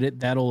and Reddit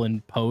that'll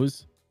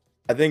impose?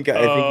 I think he's,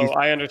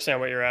 I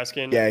understand what you're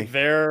asking. Yeah.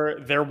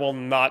 There will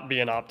not be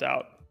an opt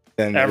out.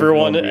 then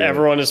Everyone there's no-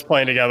 everyone is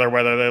playing together,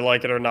 whether they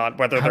like it or not.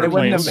 Whether They they're wouldn't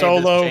playing have made this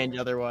solo, change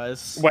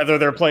otherwise. whether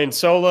they're playing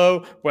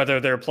solo, whether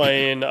they're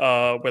playing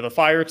with a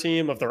fire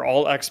team, if they're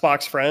all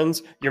Xbox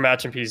friends, you're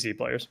matching PC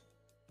players.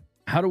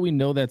 How do we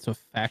know that's a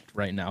fact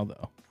right now,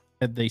 though?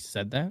 Had they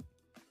said that?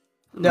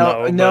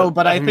 No,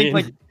 but I think mean,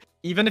 like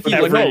even if you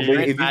Every- look at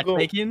if you current go-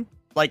 matchmaking,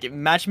 like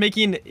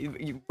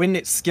matchmaking,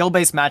 when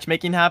skill-based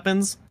matchmaking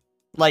happens,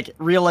 like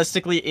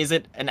realistically, is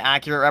it an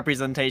accurate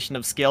representation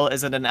of skill?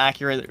 Is it an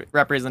accurate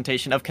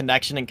representation of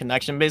connection and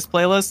connection-based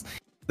playlists?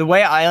 The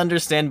way I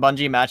understand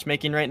Bungie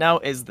matchmaking right now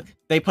is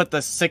they put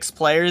the 6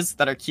 players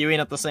that are queuing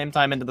at the same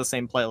time into the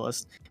same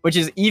playlist, which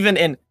is even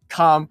in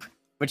comp,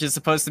 which is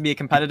supposed to be a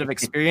competitive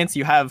experience.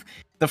 You have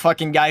the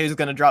fucking guy who's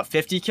going to drop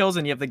 50 kills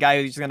and you have the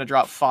guy who's going to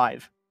drop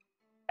 5.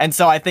 And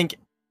so I think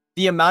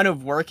the amount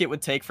of work it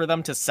would take for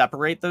them to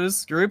separate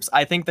those groups,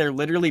 I think they're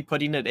literally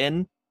putting it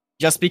in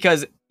just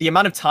because the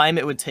amount of time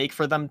it would take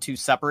for them to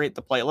separate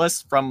the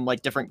playlists from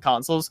like different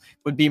consoles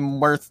would be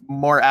worth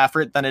more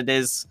effort than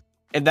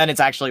it's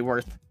actually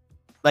worth,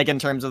 like in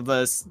terms of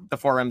the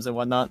forums and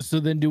whatnot. So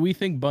then do we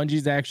think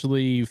Bungie's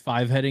actually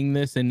 5-heading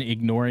this and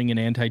ignoring an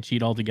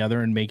anti-cheat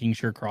altogether and making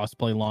sure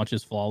crossplay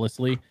launches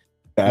flawlessly?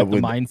 That With the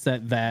would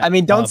mindset that I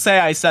mean, don't say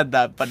I said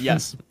that, but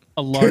yes.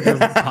 a larger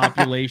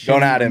population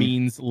Don't add him.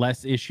 means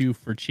less issue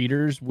for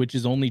cheaters, which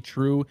is only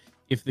true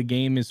if the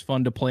game is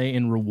fun to play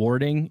and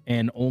rewarding,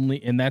 and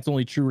that's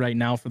only true right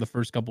now for the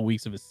first couple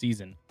weeks of a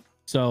season.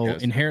 So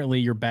Yes. inherently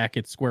you're back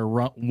at square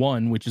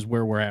one, which is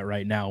where we're at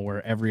right now,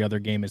 where every other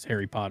game is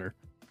Harry Potter.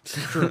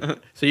 So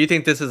you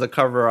think this is a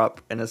cover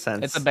up in a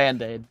sense? It's a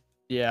band-aid.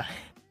 Yeah.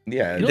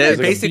 yeah. You know, They're it's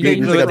like a basically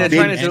big- what it's like they're a big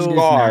trying to do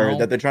scar now,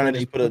 that they're trying where to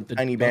they just put a put the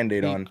tiny duct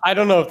band-aid tape- on. I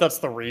don't know if that's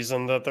the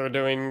reason that they're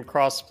doing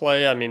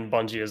crossplay. I mean,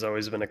 Bungie has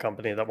always been a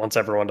company that wants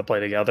everyone to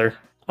play together.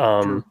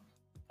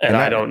 And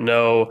I don't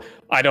know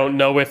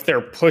if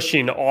they're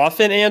pushing off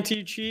an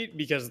anti-cheat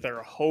because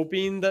they're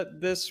hoping that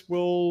this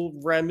will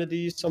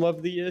remedy some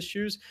of the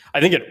issues.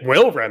 I think it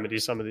will remedy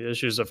some of the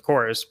issues, of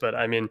course, but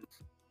I mean,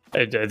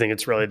 I think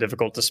it's really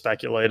difficult to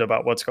speculate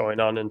about what's going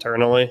on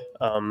internally,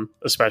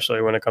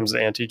 especially when it comes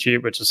to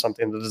anti-cheat, which is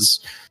something that has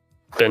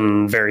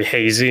been very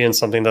hazy and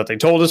something that they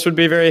told us would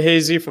be very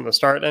hazy from the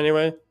start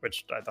anyway,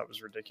 which I thought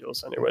was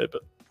ridiculous anyway,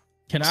 but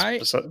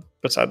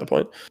beside the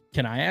point.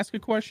 Can I ask a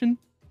question?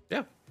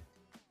 Yeah.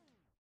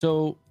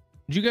 So,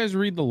 did you guys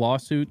read the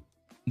lawsuit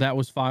that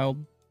was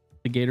filed?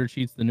 The Gator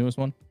Cheats, the newest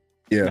one?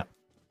 Yeah.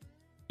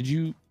 Did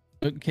you?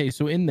 Okay,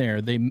 so in there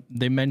they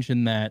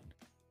mentioned that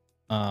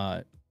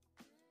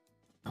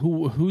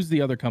who's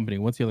the other company?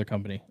 What's the other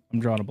company? I'm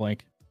drawing a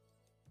blank.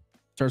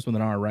 Starts with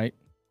an R, right?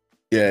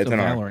 Yeah, it's an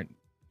Valorant. R.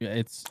 Yeah,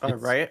 it's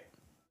Riot.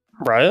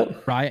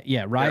 Riot.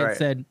 Yeah, Riot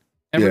said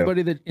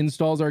everybody that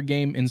installs our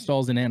game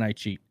installs an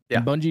anti-cheat. Yeah.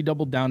 And Bungie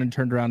doubled down and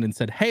turned around and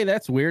said, "Hey,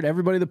 that's weird.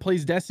 Everybody that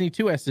plays Destiny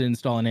 2 has to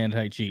install an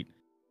anti-cheat."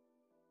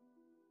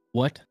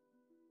 What?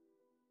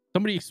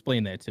 Somebody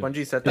explain that to me.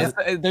 Bungie said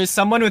that. There's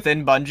someone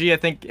within Bungie. I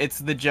think it's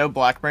the Joe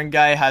Blackburn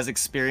guy. Has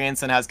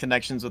experience and has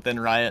connections within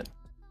Riot.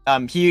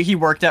 He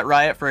worked at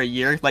Riot for a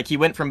year. Like he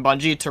went from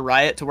Bungie to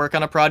Riot to work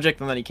on a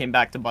project, and then he came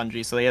back to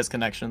Bungie. So he has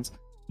connections.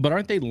 But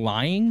aren't they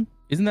lying?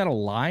 Isn't that a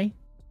lie?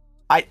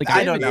 I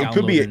don't know. It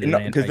could be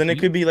because then it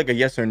could be like a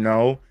yes or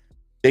no.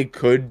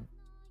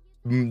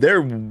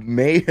 There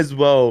may as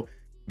well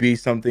be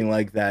something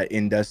like that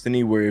in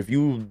Destiny, where if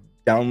you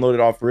download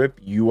it off rip,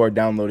 you are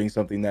downloading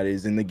something that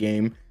is in the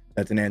game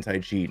that's an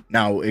anti-cheat.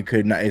 Now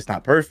it's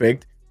not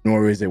perfect,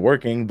 nor is it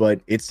working, but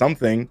it's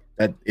something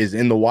that is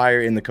in the wire,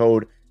 in the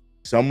code,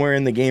 somewhere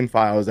in the game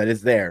files that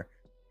is there.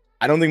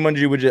 I don't think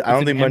Bungie would. I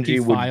don't think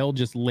Bungie would. File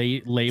just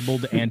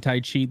labeled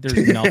anti-cheat.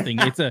 There's nothing.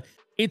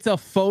 It's a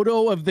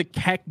photo of the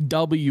Keck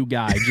W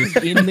guy just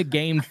in the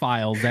game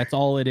files. That's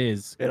all it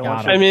is.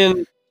 I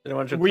mean,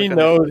 we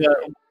know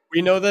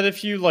that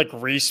if you like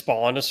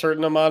respawn a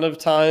certain amount of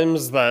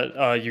times,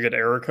 that you get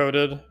error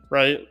coded,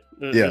 right?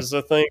 Is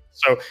the thing.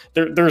 So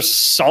there's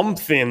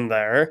something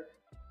there.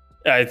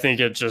 I think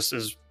it just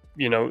is,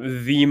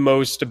 the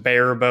most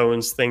bare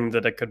bones thing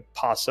that it could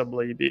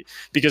possibly be,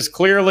 because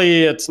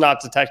clearly it's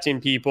not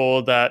detecting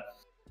people that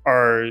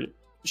are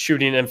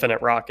shooting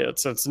infinite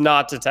rockets. It's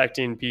not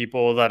detecting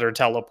people that are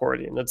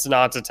teleporting. It's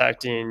not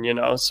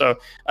detecting, so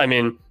I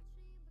mean,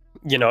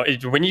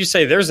 when you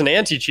say there's an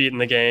anti-cheat in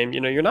the game,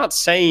 you're not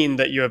saying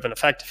that you have an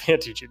effective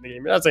anti-cheat in the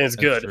game. You're not saying it's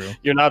good. True.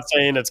 You're not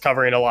saying it's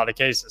covering a lot of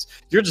cases.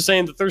 You're just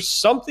saying that there's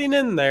something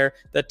in there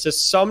that to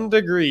some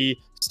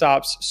degree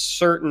stops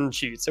certain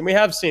cheats. And we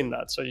have seen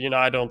that. So,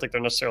 I don't think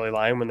they're necessarily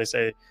lying when they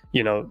say,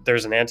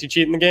 there's an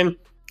anti-cheat in the game.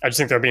 I just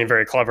think they're being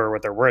very clever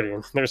with their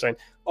wording. They're saying,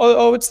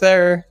 oh, it's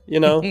there,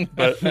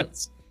 but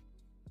it's,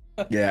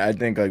 yeah, I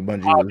think like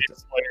Bungie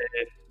obviously.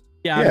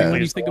 Yeah, I mean,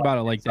 when you think about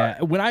it like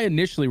that, when I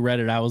initially read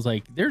it, I was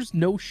like, there's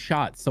no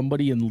shot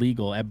somebody in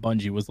legal at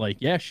Bungie was like,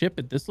 yeah, ship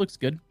it. This looks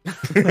good.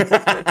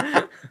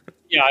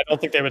 Yeah, I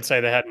don't think they would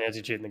say they had an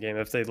anti-cheat in the game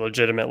if they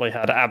legitimately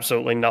had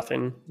absolutely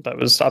nothing that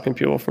was stopping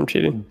people from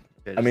cheating.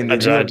 I mean,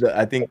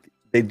 I think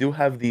they do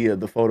have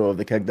the photo of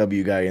the Keck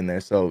W guy in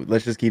there, so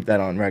let's just keep that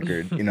on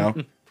record,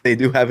 They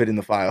do have it in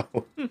the file.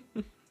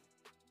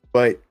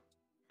 But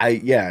I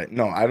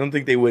don't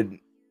think they would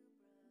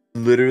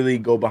literally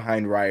go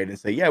behind Riot and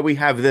say, yeah, we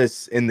have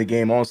this in the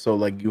game also,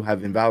 like you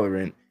have in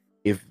Valorant,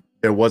 if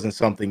there wasn't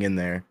something in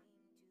there.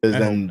 Because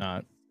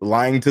then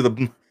lying to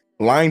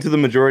the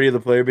majority of the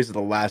player base is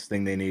the last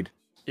thing they need.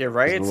 Yeah,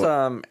 Riot's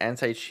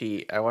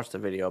anti-cheat. I watched a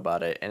video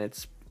about it, and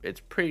it's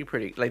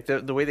pretty like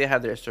the way they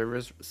have their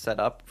servers set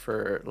up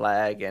for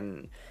lag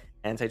and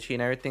anti-cheat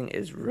and everything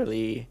is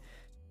really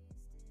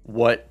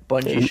what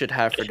Bungie should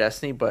have for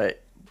Destiny,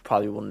 but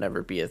probably will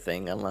never be a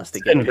thing unless they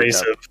get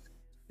invasive. Picked up.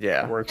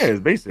 Yeah, it's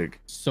basic.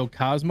 So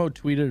Cosmo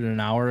tweeted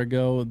an hour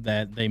ago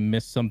that they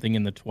missed something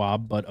in the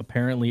TWAB, but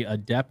apparently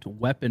adept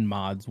weapon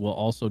mods will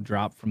also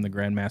drop from the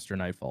Grandmaster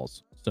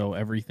Nightfalls. So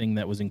everything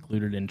that was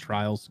included in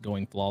Trials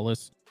going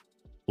flawless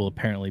will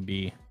apparently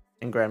be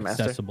in Grandmaster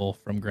accessible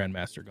from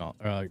Grandmaster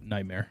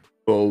Nightmare.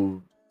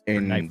 So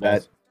in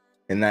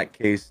that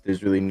case,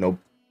 there's really no.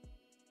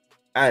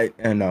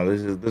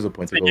 There's a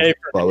point to go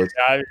flawless.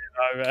 I'm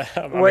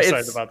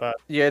excited about that.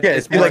 Yeah,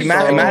 it's like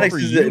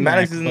Mactics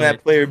is in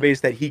that player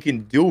base that he can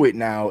do it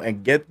now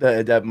and get the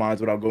adept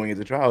mods without going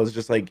into trials. It's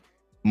just like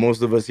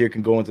most of us here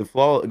can go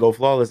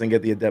flawless and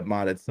get the adept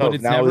mod itself. But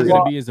it's never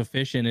going to be as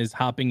efficient as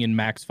hopping in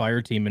Max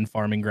Fireteam and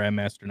farming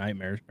Grandmaster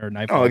Nightmare or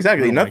Nightfall. Oh,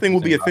 exactly. Nothing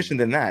will be efficient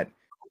than that.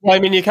 Well, I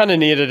mean, you kind of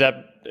need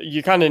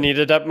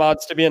adept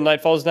mods to be in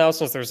Nightfalls now,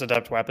 since there's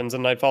adept weapons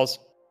in Nightfalls.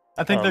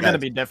 I think they're going to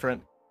be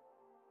different.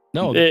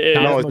 No,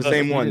 it's the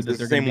same one. It's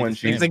the same one.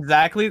 It's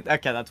exactly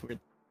okay. That's weird.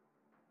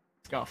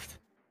 Scuffed.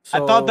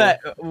 So, I thought that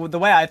the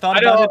way I thought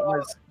about it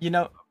was, you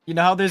know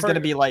how there's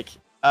gonna be like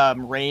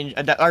range.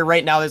 Or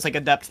right now there's like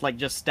adept like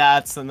just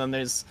stats, and then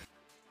there's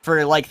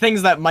for like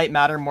things that might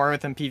matter more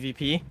within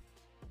PvP.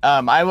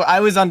 I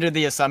was under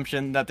the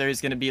assumption that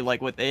there's gonna be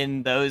like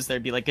within those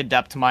there'd be like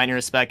adept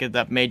minor spec,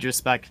 adept major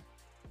spec,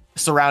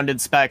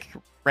 surrounded spec,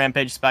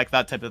 rampage spec,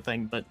 that type of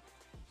thing. But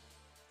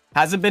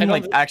has it been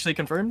like actually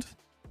confirmed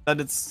that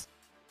it's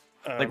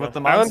like with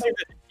the mods? I don't think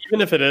that,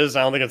 even if it is,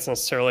 I don't think it's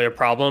necessarily a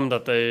problem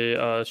that they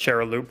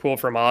share a loot pool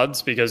for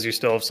mods, because you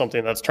still have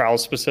something that's trial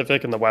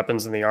specific and the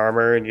weapons and the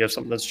armor, and you have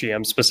something that's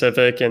GM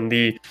specific and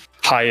the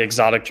high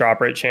exotic drop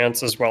rate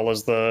chance, as well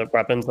as the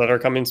weapons that are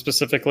coming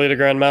specifically to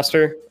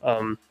Grandmaster.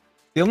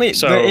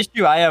 The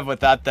issue I have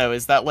with that though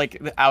is that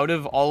like out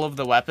of all of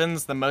the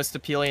weapons, the most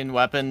appealing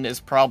weapon is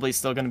probably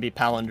still going to be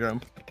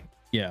Palindrome.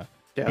 Yeah.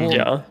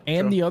 Yeah.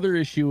 And the other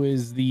issue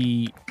is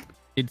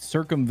it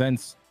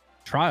circumvents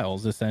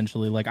trials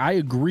essentially. Like I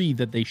agree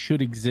that they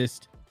should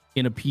exist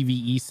in a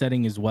PvE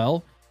setting as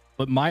well,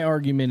 but my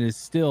argument is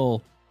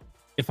still,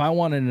 if I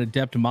want an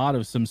adept mod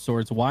of some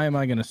sorts, why am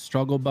I going to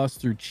struggle bust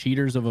through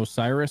cheaters of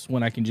Osiris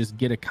when I can just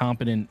get a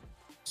competent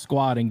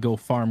squad and go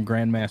farm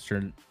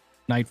Grandmaster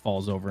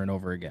Nightfalls over and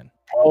over again?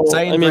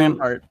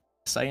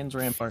 Saiyan's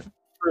Rampart.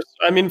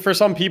 For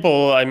some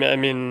people,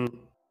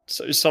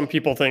 some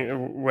people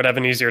would have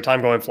an easier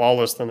time going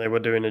flawless than they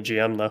would doing a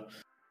GM though.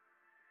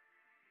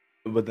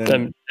 But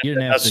then you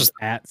didn't have to just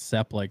at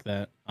Sep like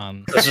that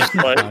on the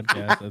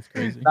podcast. That's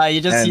crazy. You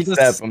just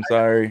Sep, I'm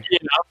sorry.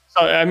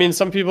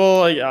 Some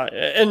people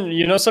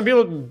and some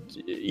people,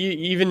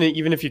 even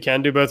if you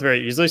can do both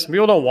very easily, some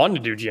people don't want to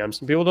do GM.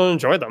 Some people don't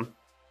enjoy them.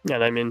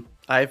 And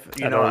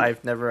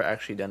I've never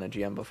actually done a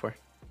GM before.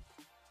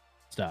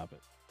 Stop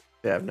it.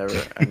 Yeah, I've never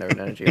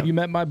done a GM. Have you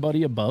met my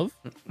buddy above?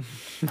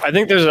 I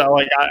think there's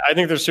I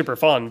think they're super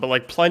fun, but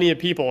like plenty of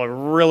people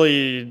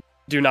really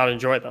do not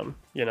enjoy them.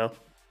 Yep.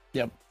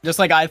 Just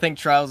like I think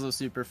Trials is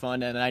super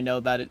fun, and I know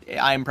that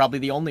I'm probably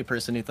the only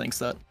person who thinks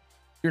that.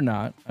 You're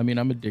not. I'm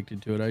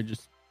addicted to it. I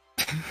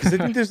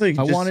think there's like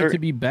I want it to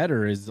be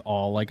better is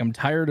all. Like I'm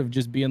tired of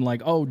just being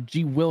like, oh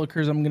gee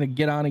willikers, I'm gonna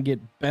get on and get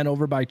bent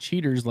over by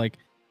cheaters. Like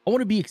I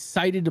want to be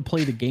excited to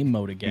play the game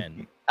mode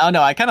again. Oh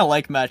no, I kind of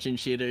like matching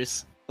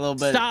cheaters a little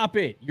bit. Stop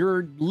it!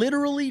 You're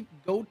literally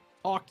go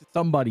talk to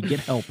somebody, get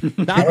help.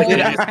 Not all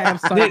just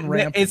have Titan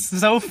rampant. It's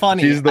so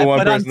funny. She's the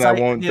one person that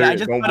won't. I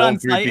just put on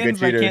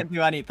Titans. I can't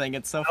do anything.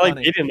 It's so funny. I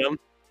like beating them.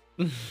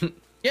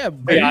 Yeah,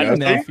 beating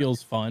them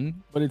feels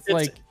fun, but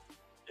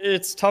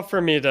it's tough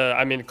for me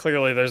to.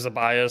 Clearly there's a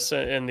bias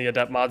in the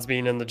adept mods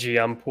being in the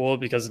GM pool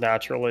because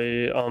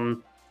naturally, as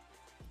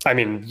I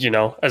do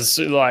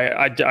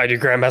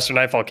Grandmaster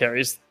Nightfall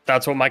carries.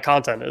 That's what my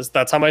content is.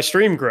 That's how my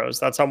stream grows.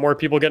 That's how more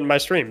people get in my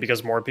stream,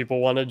 because more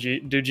people want to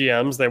do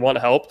GMs. They want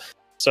help.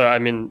 So,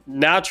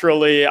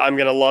 naturally, I'm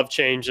going to love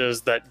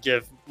changes that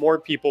give more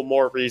people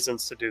more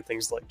reasons to do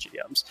things like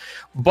GMs.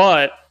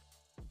 But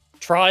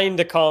trying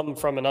to come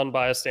from an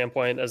unbiased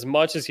standpoint as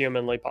much as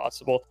humanly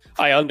possible,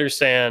 I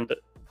understand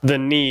the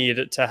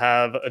need to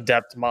have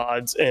adept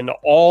mods in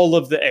all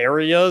of the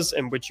areas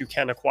in which you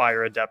can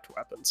acquire adept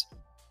weapons.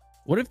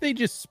 What if they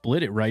just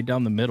split it right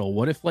down the middle?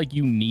 What if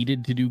you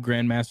needed to do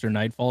Grandmaster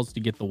Nightfalls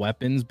to get the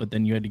weapons, but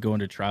then you had to go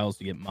into trials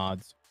to get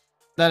mods?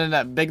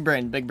 No. Big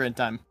brain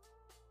time.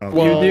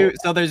 Okay.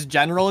 So there's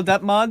general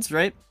adept mods,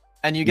 right?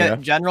 And you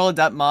get general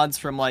adept mods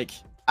from I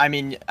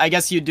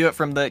guess you do it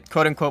from the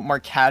quote unquote more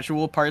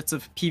casual parts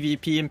of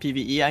PvP and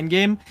PvE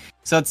endgame.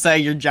 So let's say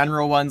your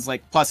general ones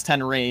like plus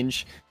 10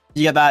 range.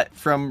 You get that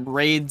from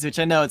raids, which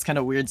I know it's kind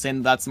of weird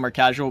saying that's more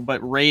casual,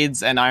 but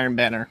raids and Iron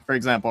Banner, for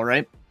example,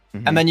 right?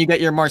 Mm-hmm. And then you get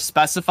your more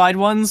specified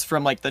ones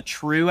from the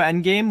true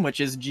endgame,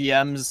 which is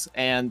GMs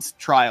and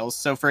trials.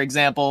 So for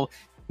example,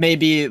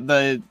 maybe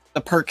the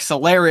perk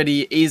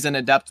Celerity is an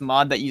adept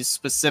mod that you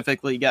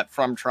specifically get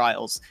from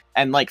trials.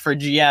 And for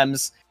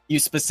GMs, you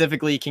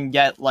specifically can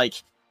get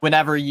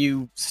whenever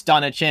you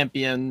stun a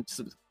champion,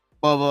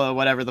 blah blah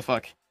whatever the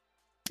fuck.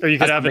 Or you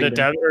could have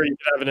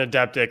an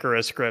adept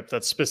Icarus script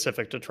that's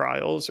specific to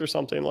trials or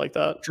something like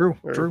that. True.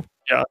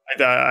 Yeah,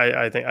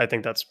 I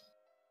think that's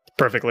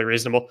perfectly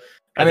reasonable.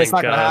 It's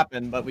not gonna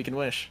happen, but we can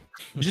wish.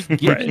 Just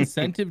give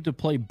incentive to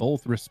play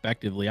both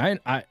respectively.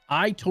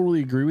 I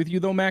totally agree with you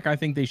though, Mac. I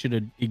think they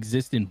should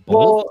exist in both.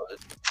 Well,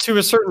 to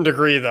a certain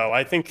degree though,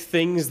 I think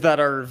things that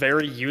are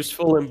very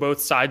useful in both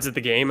sides of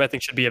the game, I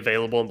think should be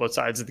available in both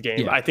sides of the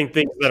game. Yeah. I think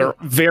things that are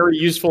very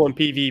useful in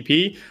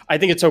PvP, I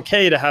think it's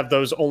okay to have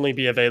those only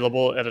be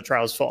available at a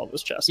Trials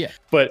Flawless chest. Yeah.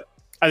 But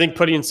I think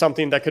putting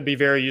something that could be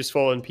very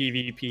useful in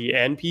PvP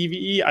and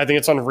PvE, I think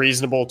it's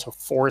unreasonable to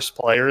force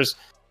players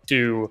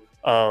to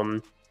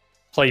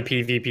play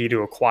PvP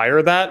to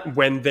acquire that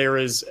when there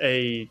is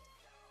a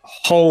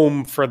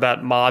home for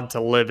that mod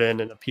to live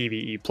in a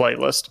PvE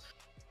playlist.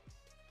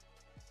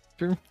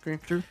 True.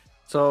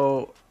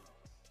 So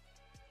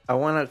I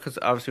want to, because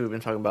obviously we've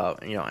been talking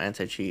about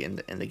anti-cheat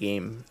in the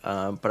game,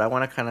 but I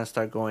want to kind of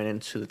start going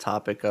into the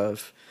topic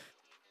of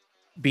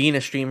being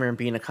a streamer and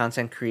being a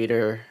content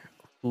creator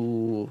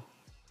who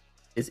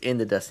is in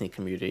the Destiny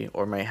community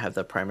or might have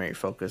the primary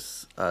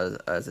focus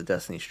as a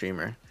Destiny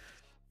streamer.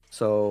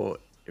 So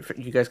if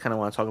you guys kind of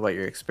want to talk about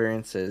your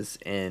experiences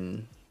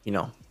in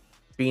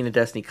being a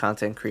Destiny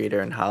content creator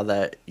and how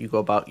that you go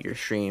about your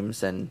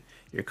streams and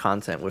your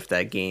content with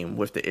that game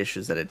with the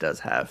issues that it does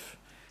have.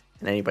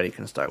 And anybody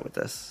can start with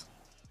this.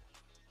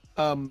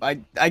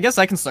 I guess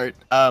I can start.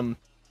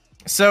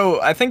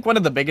 So I think one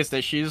of the biggest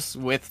issues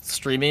with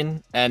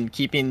streaming and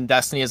keeping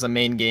Destiny as a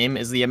main game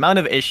is the amount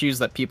of issues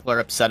that people are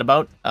upset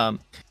about.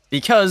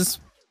 Because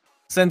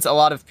since a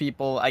lot of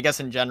people, I guess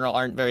in general,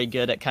 aren't very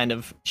good at kind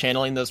of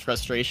channeling those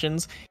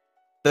frustrations,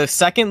 the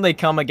second they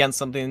come against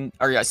something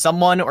or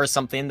someone or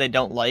something they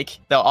don't like,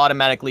 they'll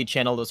automatically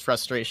channel those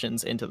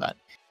frustrations into that.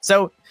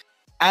 So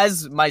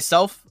as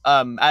myself,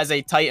 as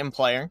a Titan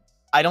player,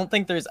 I don't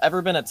think there's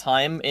ever been a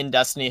time in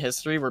Destiny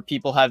history where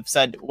people have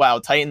said, wow,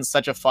 Titan's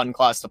such a fun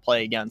class to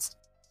play against.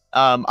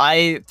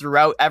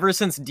 Throughout, ever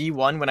since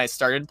D1, when I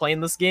started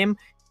playing this game,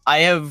 I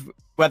have,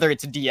 whether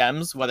it's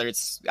DMs, whether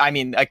it's,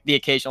 the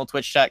occasional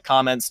Twitch chat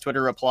comments,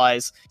 Twitter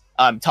replies,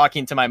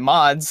 talking to my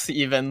mods,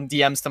 even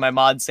DMs to my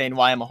mods saying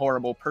why I'm a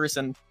horrible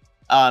person,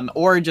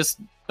 or just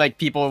like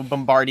people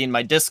bombarding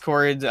my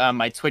Discord,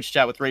 my Twitch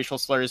chat with racial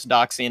slurs,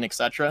 doxing,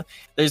 etc.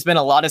 There's been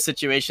a lot of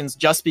situations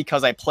just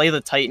because I play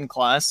the Titan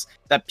class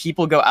that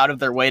people go out of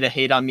their way to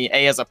hate on me,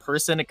 as a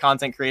person, a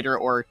content creator,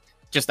 or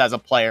just as a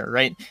player,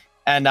 right?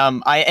 And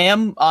I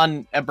am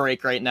on a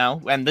break right now,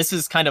 and this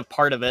is kind of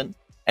part of it.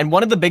 And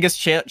one of the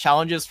biggest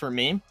challenges for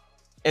me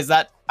is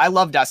that I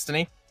love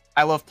Destiny.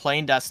 I love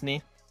playing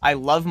Destiny. I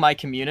love my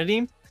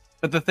community.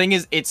 But the thing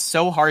is, it's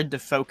so hard to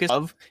focus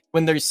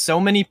when there's so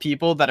many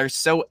people that are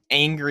so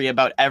angry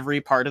about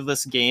every part of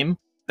this game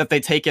that they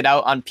take it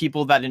out on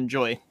people that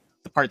enjoy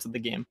the parts of the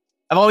game.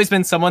 I've always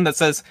been someone that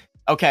says,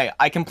 okay,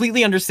 I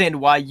completely understand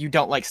why you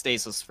don't like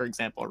stasis, for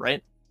example,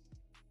 right?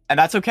 And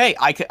that's okay.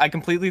 I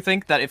completely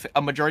think that if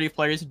a majority of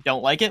players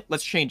don't like it,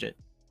 let's change it.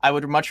 I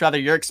would much rather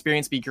your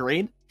experience be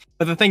great.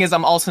 But the thing is,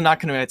 I'm also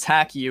not going to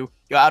attack you,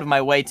 go out of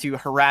my way to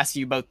harass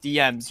you, both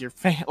DMs, your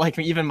like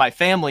even my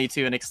family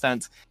to an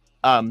extent.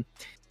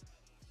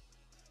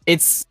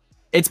 It's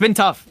been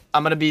tough.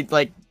 I'm gonna be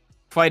like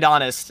quite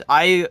honest.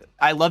 I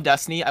love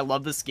Destiny. I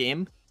love this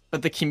game,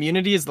 but the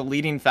community is the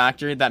leading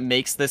factor that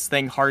makes this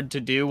thing hard to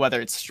do.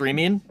 Whether it's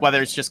streaming,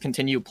 whether it's just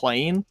continue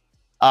playing,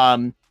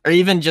 or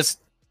even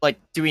just like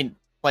doing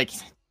like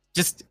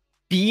just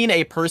being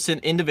a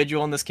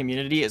individual in this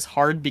community is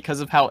hard because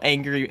of how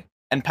angry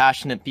and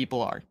passionate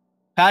people are.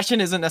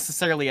 Passion isn't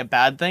necessarily a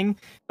bad thing,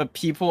 but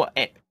people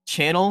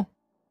channel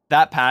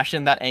that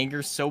passion, that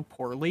anger so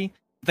poorly,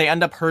 they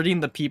end up hurting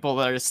the people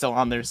that are still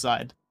on their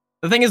side.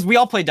 The thing is, we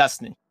all play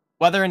Destiny.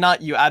 Whether or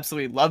not you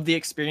absolutely love the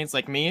experience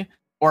like me,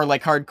 or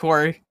like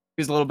Hardcore,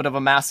 who's a little bit of a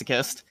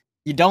masochist,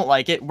 you don't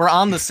like it, we're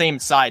on the same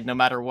side no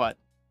matter what,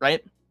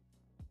 right?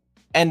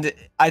 And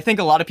I think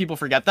a lot of people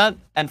forget that,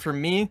 and for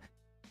me,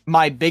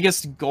 my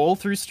biggest goal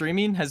through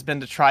streaming has been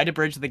to try to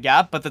bridge the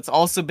gap, but that's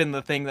also been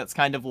the thing that's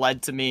kind of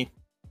led to me,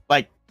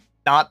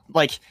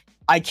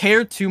 I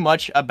care too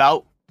much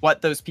about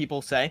what those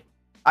people say.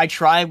 I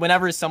try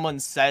whenever someone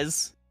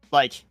says,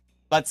 like,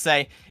 let's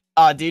say,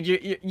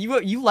 dude,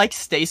 you like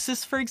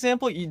stasis, for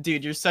example?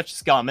 Dude, you're such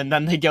scum. And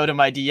then they go to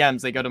my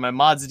DMs, they go to my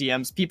mods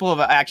DMs. People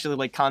have actually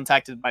like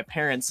contacted my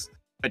parents,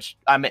 which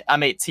I'm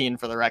 18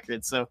 for the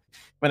record. So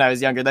when I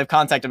was younger, they've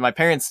contacted my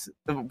parents,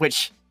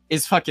 which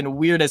is fucking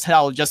weird as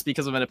hell just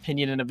because of an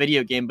opinion in a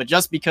video game. But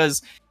just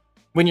because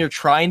when you're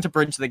trying to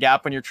bridge the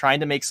gap, when you're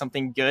trying to make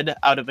something good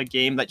out of a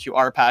game that you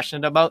are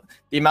passionate about,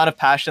 the amount of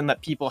passion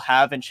that people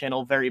have and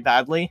channel very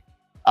badly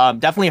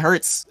definitely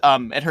hurts.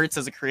 It hurts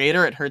as a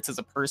creator. It hurts as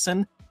a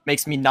person.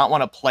 Makes me not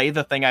want to play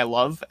the thing I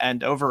love.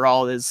 And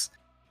overall is,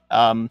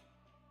 I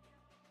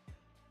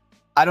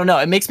don't know.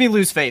 It makes me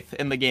lose faith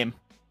in the game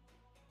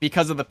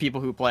because of the people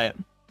who play it.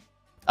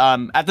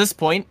 At this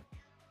point,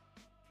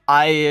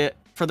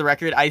 for the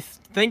record, I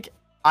think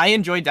I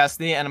enjoy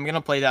Destiny and I'm going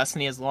to play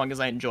Destiny as long as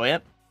I enjoy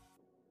it.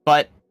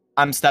 But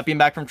I'm stepping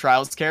back from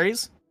trials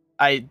carries.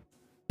 I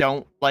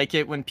don't like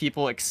it when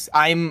people it's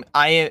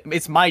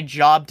my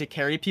job to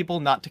carry people,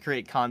 not to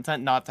create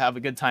content, not to have a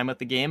good time with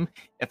the game.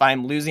 If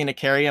I'm losing a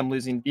carry, I'm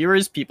losing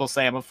viewers. People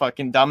say I'm a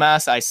fucking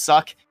dumbass, I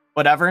suck,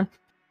 whatever.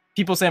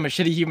 People say I'm a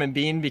shitty human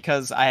being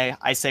because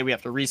I say we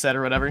have to reset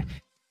or whatever.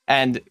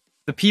 And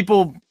the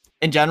people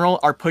in general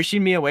are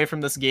pushing me away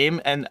from this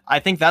game, and I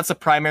think that's a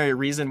primary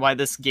reason why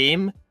this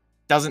game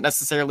doesn't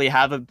necessarily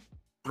have a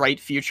bright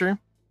future.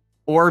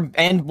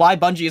 And why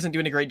Bungie isn't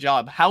doing a great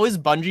job. How is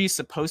Bungie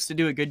supposed to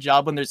do a good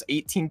job when there's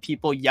 18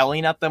 people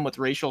yelling at them with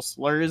racial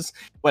slurs,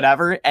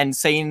 whatever, and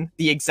saying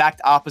the exact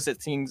opposite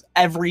things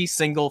every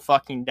single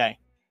fucking day?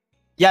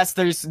 Yes,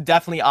 there's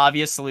definitely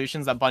obvious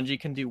solutions that Bungie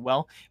can do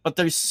well, but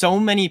there's so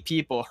many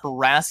people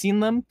harassing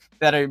them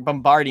that are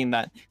bombarding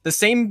that. The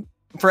same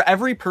for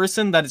every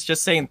person that is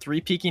just saying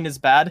 3-peaking is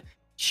bad,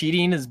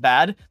 cheating is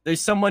bad,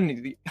 there's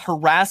someone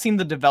harassing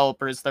the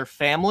developers, their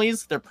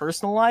families, their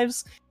personal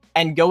lives,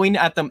 and going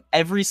at them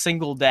every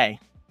single day.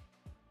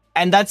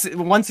 And that's,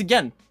 once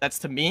again, that's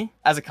to me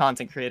as a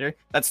content creator.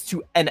 That's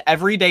to an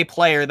everyday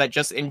player that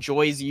just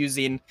enjoys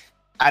using,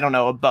 I don't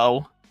know, a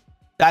bow.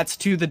 That's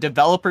to the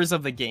developers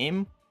of the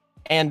game.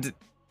 And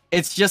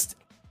it's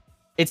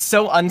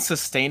so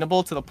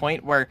unsustainable to the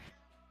point where,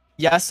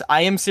 yes,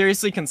 I am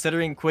seriously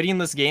considering quitting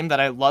this game that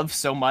I love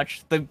so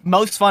much. The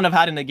most fun I've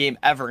had in a game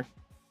ever.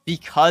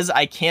 Because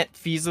I can't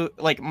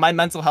like, my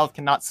mental health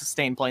cannot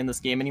sustain playing this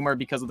game anymore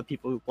because of the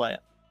people who play it.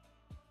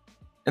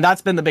 And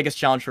that's been the biggest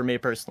challenge for me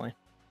personally.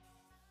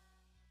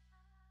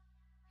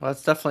 Well,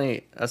 that's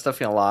definitely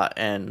a lot.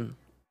 And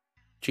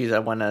geez, I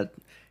want to,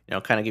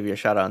 kind of give you a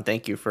shout out and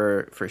thank you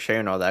for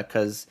sharing all that,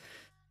 because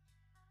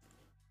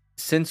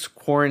since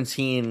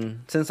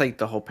quarantine, since like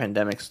the whole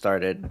pandemic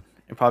started,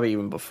 and probably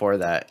even before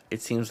that,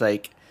 it seems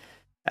like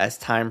as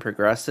time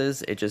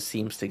progresses, it just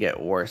seems to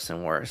get worse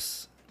and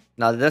worse.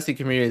 Now, the Destiny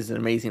community is an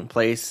amazing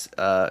place.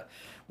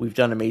 We've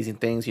done amazing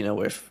things,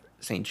 with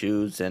St.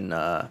 Jude's and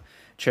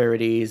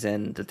charities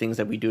and the things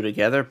that we do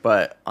together.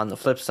 But on the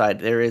flip side,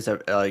 there is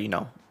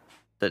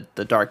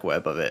the dark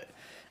web of it,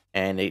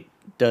 and it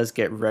does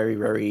get very,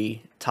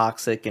 very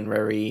toxic and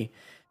very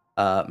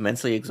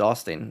mentally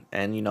exhausting.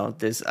 And I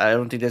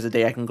don't think there's a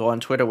day I can go on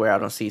Twitter where I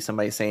don't see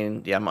somebody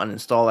saying, "Yeah, I'm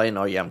uninstalling,"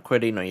 or "Yeah, I'm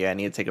quitting," or "Yeah, I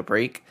need to take a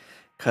break,"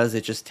 because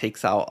it just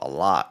takes out a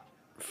lot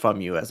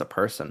from you as a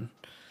person.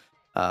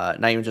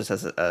 Not even just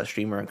as a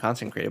streamer and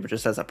content creator, but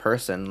just as a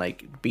person.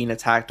 Like, being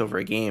attacked over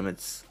a game,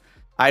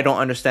 I don't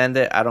understand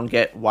it. I don't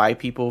get why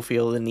people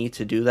feel the need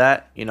to do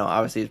that.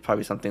 Obviously it's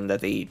probably something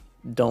that they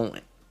don't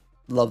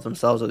love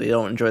themselves or they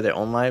don't enjoy their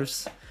own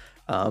lives.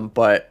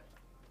 But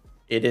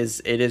it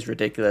is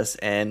ridiculous,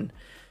 and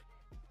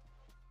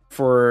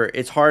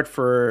it's hard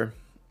for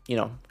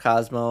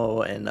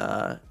Cosmo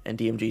and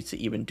DMG to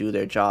even do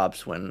their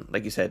jobs when,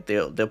 like you said,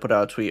 they'll put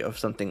out a tweet of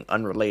something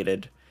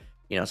unrelated,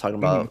 talking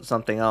about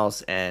something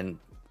else, and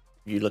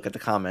you look at the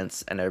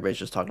comments and everybody's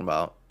just talking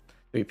about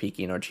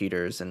repeaking or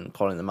cheaters and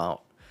calling them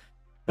out.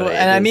 Well,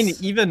 and I mean,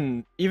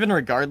 even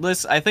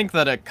regardless, I think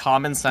that a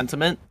common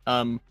sentiment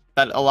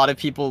that a lot of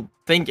people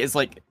think is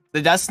like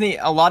the Destiny.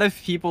 A lot of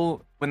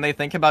people, when they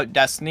think about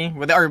Destiny,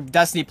 or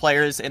Destiny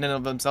players in and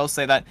of themselves,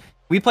 say that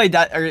we play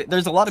or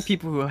there's a lot of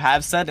people who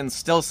have said and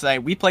still say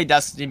we play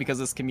Destiny because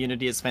this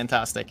community is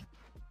fantastic.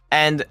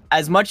 And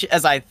as much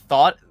as I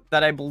thought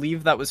that I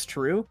believe that was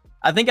true,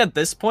 I think at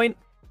this point,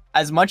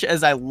 as much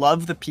as I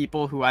love the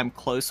people who I'm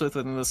close with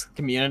within this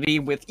community,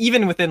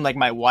 even within like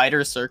my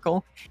wider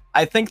circle,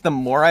 I think the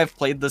more I've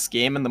played this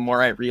game and the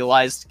more I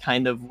realized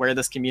kind of where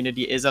this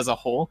community is as a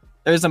whole,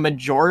 there's a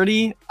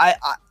majority.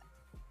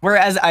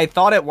 Whereas I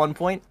thought at one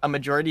point a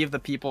majority of the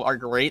people are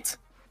great,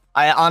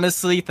 I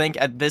honestly think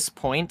at this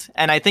point,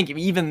 and I think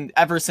even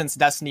ever since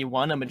Destiny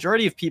 1, a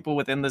majority of people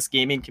within this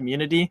gaming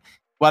community,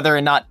 whether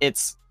or not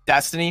it's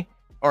Destiny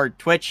or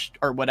Twitch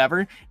or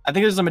whatever, I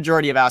think there's a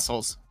majority of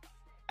assholes.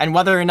 And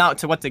whether or not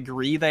to what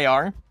degree they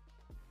are,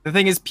 the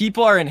thing is,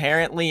 people are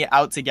inherently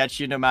out to get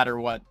you no matter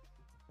what.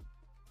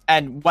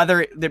 And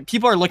whether the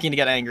people are looking to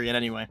get angry in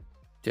any way.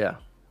 Yeah.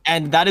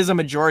 And that is a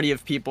majority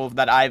of people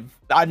that I've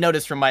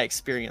noticed from my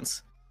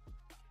experience.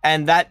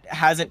 And that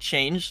hasn't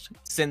changed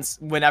since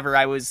whenever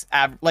I was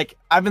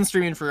I've been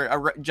streaming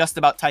for just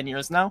about 10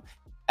 years now.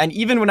 And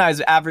even when I was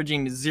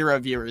averaging 0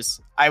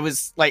 viewers, I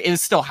was like, it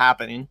was still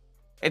happening.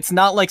 It's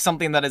not like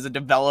something that is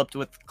developed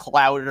with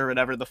cloud or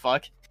whatever the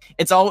fuck.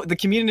 It's all the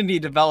community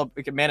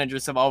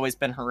managers have always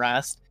been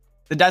harassed.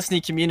 The Destiny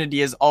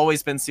community has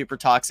always been super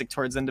toxic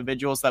towards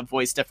individuals that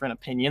voice different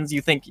opinions.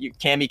 You think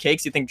Cammy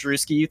Cakes, you think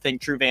Drewski, you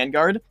think True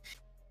Vanguard.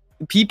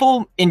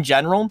 People in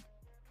general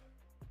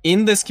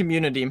in this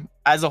community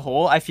as a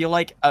whole, I feel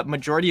like a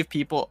majority of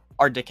people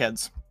are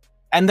dickheads.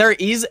 And there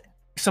is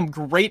some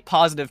great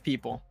positive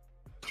people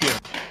here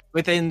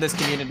within this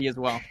community as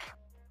well.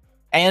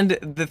 And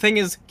the thing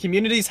is,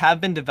 communities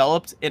have been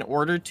developed in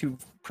order to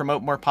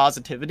promote more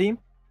positivity,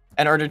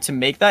 in order to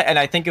make that. And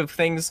I think of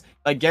things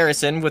like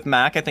Garrison with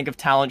Mac. I think of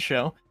Talent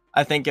Show.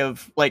 I think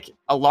of like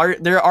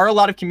there are a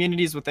lot of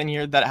communities within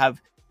here that have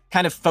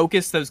kind of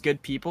focused those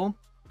good people.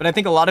 But I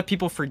think a lot of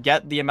people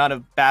forget the amount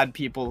of bad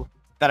people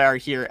that are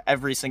here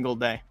every single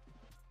day.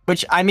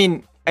 Which, I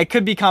mean, it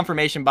could be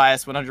confirmation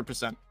bias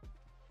 100%.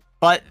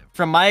 But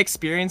from my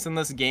experience in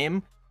this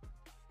game,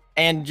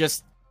 and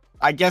just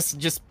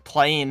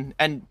playing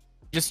and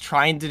just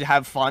trying to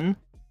have fun,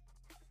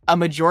 a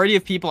majority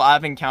of people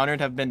I've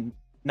encountered have been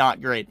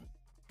not great.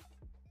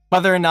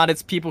 Whether or not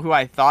it's people who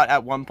I thought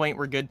at one point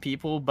were good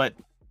people, but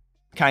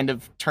kind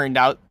of turned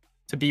out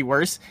to be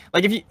worse.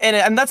 Like if you,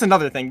 and that's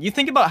another thing. You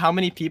think about how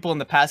many people in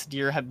the past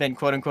year have been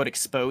quote unquote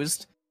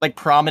exposed, like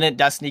prominent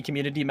Destiny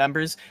community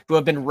members who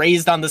have been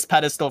raised on this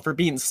pedestal for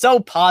being so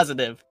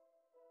positive,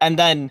 and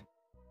then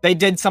they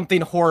did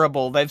something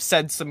horrible. They've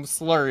said some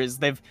slurs.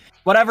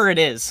 Whatever it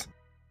is.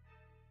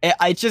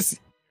 It's just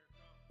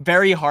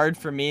very hard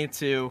for me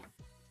to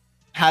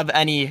have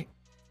any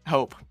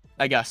hope,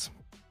 I guess.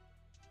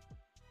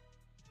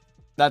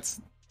 Where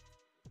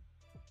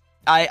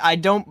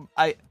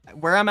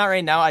I'm at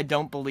right now, I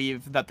don't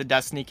believe that the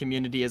Destiny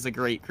community is a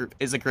great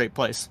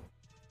place.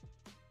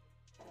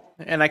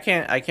 And I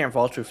can't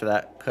fault you for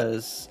that,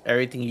 because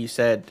everything you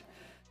said,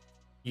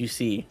 you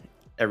see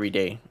every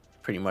day,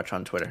 pretty much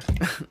on Twitter.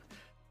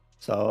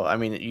 So I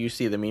mean, you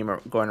see the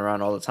meme going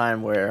around all the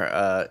time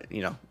where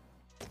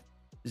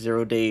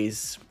 0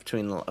 days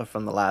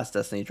from the last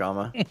Destiny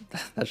drama.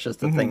 That's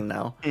just a thing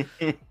now,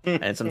 and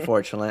it's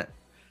unfortunate.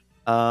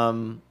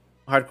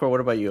 Hardcore,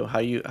 what about you? How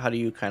do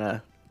you kind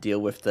of deal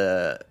with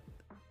the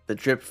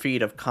drip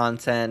feed of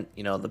content?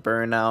 You know, the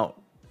burnout,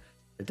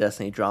 the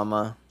Destiny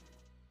drama.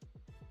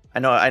 I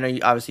know.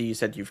 You, obviously, you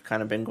said you've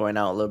kind of been going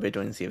out a little bit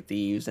doing Sea of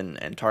Thieves and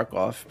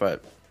Tarkov,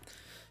 but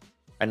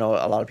I know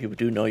a lot of people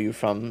do know you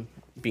from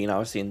being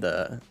obviously in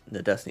the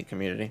Destiny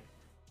community.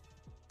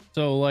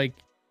 So like,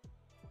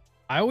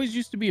 I always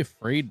used to be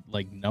afraid,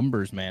 like,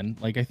 numbers, man.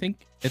 Like, I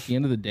think at the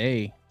end of the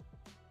day,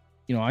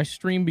 you know, I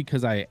stream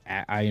because I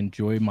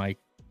enjoy my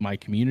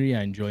community.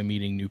 I enjoy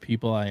meeting new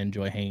people. I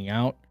enjoy hanging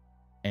out,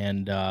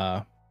 and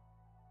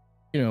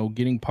you know,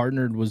 getting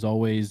partnered was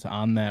always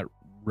on that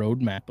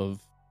roadmap of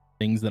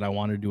things that I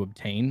wanted to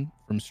obtain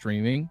from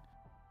streaming.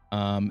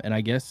 And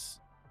I guess,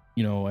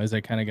 you know, as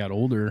I kind of got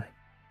older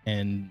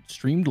and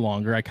streamed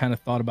longer, I kind of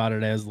thought about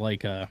it as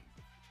like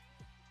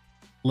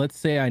let's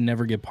say I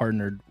never get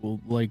partnered. Well,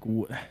 like,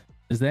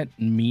 does that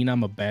mean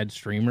I'm a bad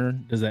streamer?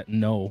 Does that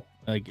no?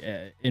 Like,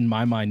 in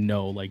my mind,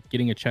 no. Like,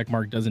 getting a check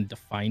mark doesn't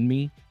define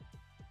me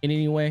in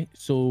any way.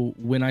 So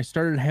when I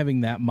started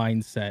having that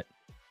mindset,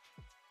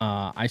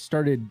 I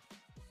started,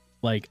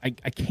 like, I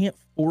can't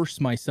force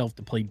myself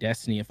to play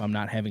Destiny if I'm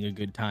not having a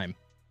good time.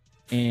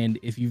 And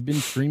if you've been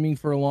streaming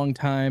for a long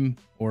time,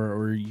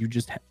 or you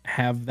just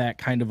have that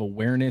kind of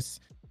awareness,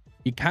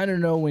 you kind of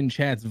know when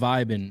chat's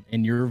vibing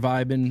and you're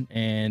vibing,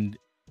 and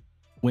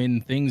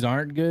when things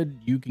aren't good,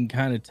 you can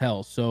kind of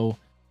tell. So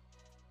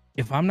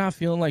if I'm not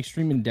feeling like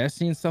streaming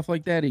Destiny and stuff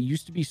like that, it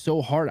used to be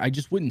so hard. I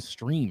just wouldn't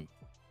stream.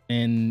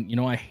 And, you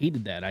know, I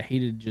hated that. I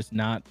hated just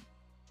not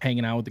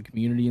hanging out with the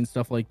community and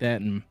stuff like that.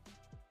 And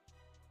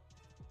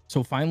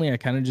so finally, I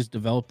kind of just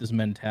developed this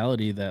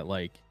mentality that,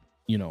 like,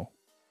 you know,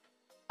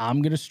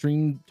 I'm going to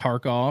stream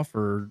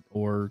Tarkov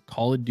or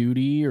Call of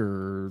Duty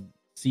or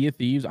Sea of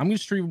Thieves. I'm going to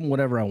stream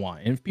whatever I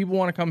want. And if people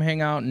want to come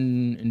hang out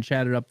and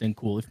chat it up, then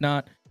cool. If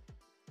not,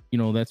 you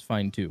know, that's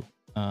fine too.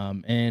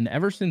 And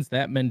ever since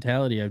that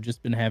mentality, I've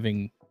just been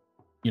having,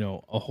 you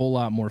know, a whole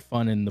lot more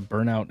fun, and the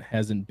burnout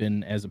hasn't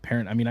been as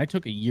apparent. I mean, I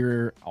took a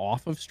year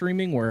off of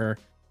streaming where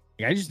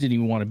I just didn't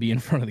even want to be in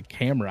front of the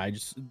camera.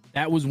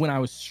 That was when I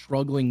was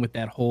struggling with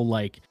that whole,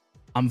 like,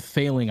 I'm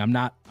failing. I'm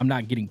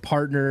not getting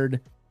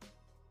partnered.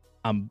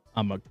 I'm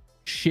a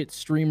shit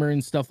streamer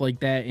and stuff like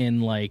that.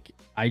 And like,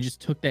 I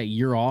just took that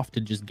year off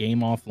to just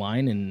game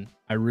offline, and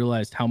I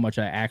realized how much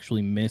I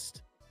actually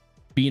missed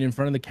being in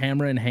front of the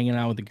camera and hanging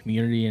out with the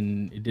community,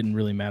 and it didn't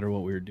really matter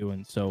what we were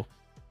doing. So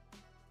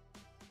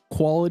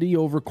quality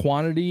over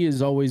quantity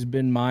has always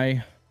been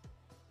my,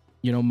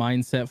 you know,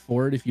 mindset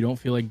for it. If you don't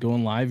feel like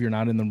going live, you're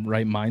not in the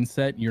right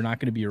mindset, you're not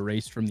going to be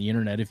erased from the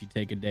internet if you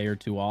take a day or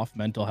two off.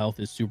 Mental health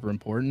is super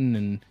important.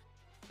 And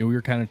you know, we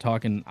were kind of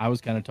talking, I was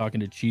kind of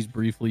talking to Cheese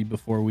briefly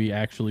before we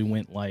actually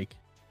went, like,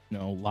 you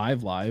know,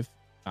 live.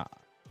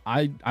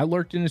 I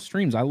lurked in his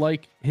streams. I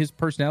like his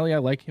personality. I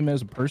like him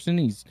as a person.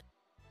 He's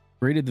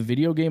rated the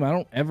video game. I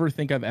don't ever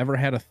think I've ever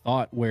had a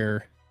thought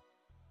where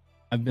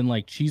I've been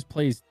like, Cheese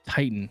plays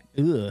Titan.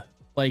 Ugh.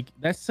 Like,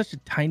 that's such a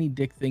tiny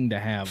dick thing to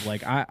have.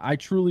 Like, I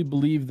truly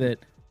believe that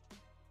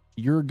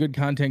you're a good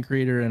content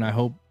creator, and I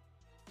hope,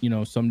 you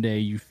know, someday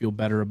you feel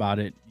better about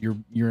it.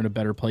 You're in a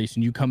better place,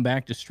 and you come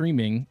back to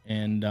streaming,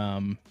 and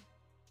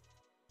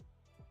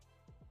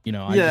you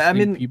know, I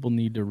mean, people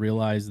need to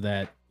realize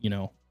that, you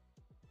know,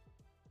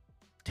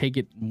 take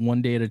it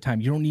one day at a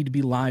time. You don't need to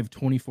be live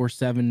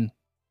 24/7,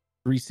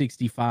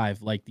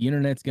 365. Like, the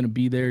internet's going to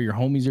be there. Your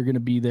homies are going to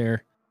be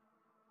there.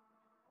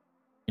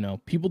 You know,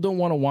 people don't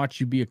want to watch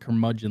you be a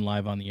curmudgeon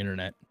live on the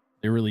internet.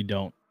 They really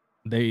don't.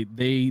 They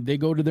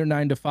go to their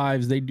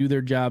 9-to-5s. They do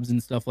their jobs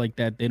and stuff like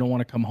that. They don't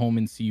want to come home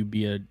and see you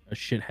be a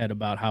shithead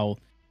about how,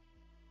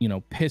 you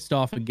know, pissed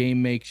off a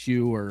game makes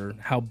you or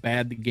how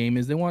bad the game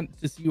is. They want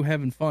to see you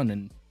having fun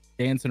and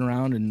dancing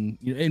around, and,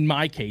 in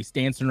my case,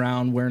 dancing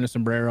around, wearing a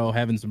sombrero,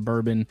 having some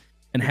bourbon,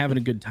 and having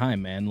a good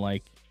time, man.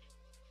 Like,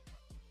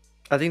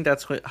 I think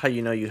that's how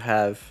you know you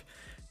have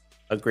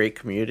a great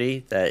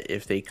community, that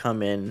if they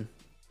come in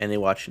and they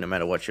watch you no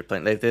matter what you're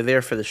playing, like, they're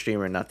there for the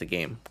streamer, not the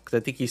game. Because I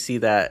think you see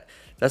that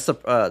that's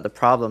the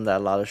problem that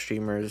a lot of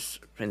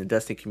streamers in the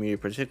Destiny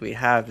community particularly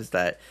have, is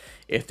that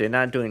if they're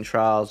not doing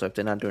trials, or if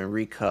they're not doing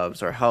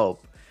recubs or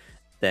help,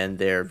 then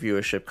their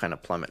viewership kind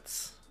of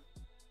plummets.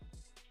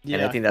 Yeah,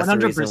 and I think that's 100%.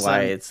 The reason why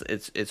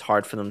it's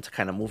hard for them to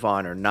kind of move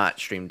on or not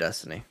stream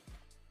Destiny.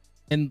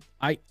 And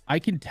I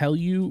can tell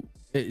you,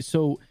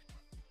 so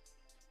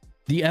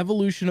the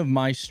evolution of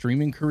my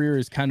streaming career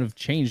has kind of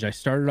changed. I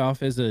started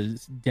off as a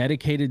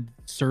dedicated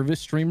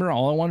service streamer.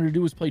 All I wanted to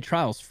do was play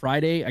trials.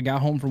 Friday, I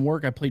got home from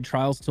work. I played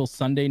trials till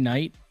Sunday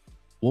night.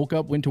 Woke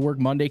up, went to work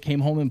Monday, came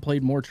home and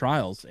played more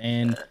trials.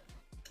 And,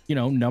 you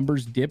know,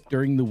 numbers dipped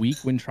during the week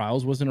when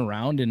trials wasn't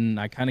around, and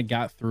I kind of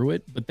got through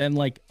it. But then,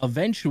 like,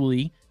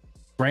 eventually,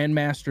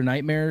 Grandmaster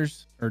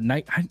Nightmares, or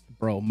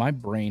my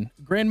brain.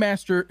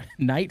 Grandmaster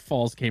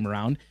Nightfalls came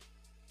around.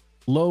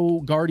 low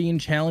guardian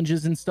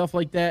challenges and stuff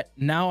like that.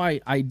 Now I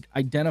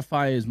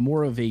identify as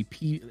more of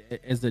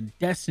as a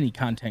Destiny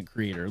content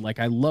creator. Like,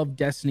 I love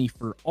Destiny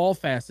for all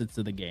facets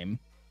of the game.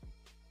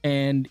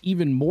 And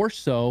even more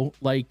so,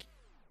 like,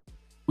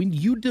 when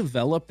you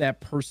develop that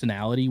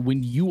personality,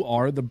 when you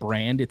are the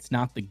brand, it's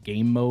not the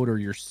game mode or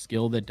your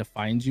skill that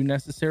defines you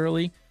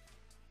necessarily.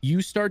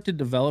 You start to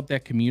develop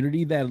that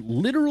community that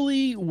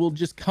literally will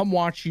just come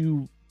watch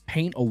you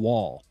paint a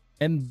wall.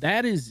 And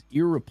that is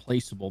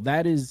irreplaceable.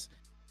 That is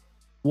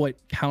what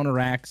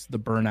counteracts the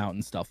burnout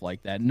and stuff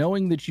like that.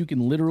 Knowing that you can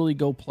literally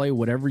go play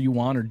whatever you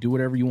want or do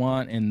whatever you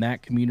want, and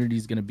that community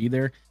is going to be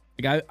there.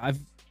 Like, I've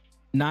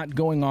not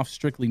going off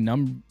strictly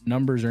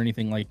numbers or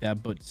anything like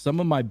that, but some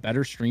of my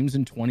better streams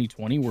in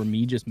 2020 were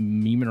me just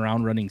memeing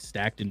around running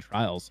stacked in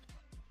trials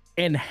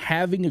and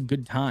having a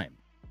good time.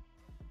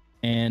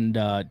 And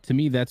to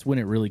me, that's when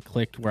it really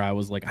clicked, where I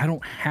was like, I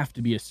don't have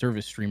to be a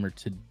service streamer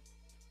to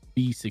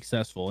be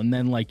successful. And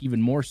then, like,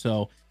 even more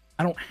so,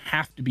 I don't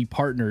have to be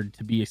partnered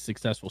to be a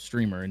successful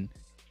streamer. And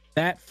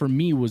that for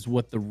me was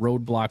what the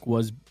roadblock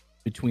was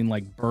between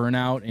like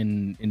burnout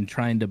and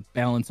trying to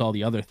balance all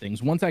the other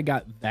things. Once I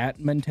got that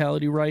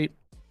mentality right,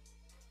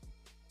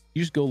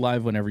 you just go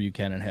live whenever you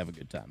can and have a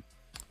good time,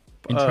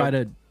 and try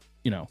to,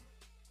 you know,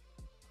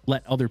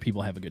 let other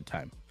people have a good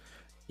time.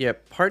 Yeah,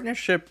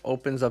 partnership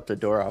opens up the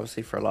door,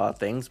 obviously, for a lot of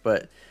things,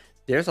 but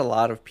there's a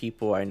lot of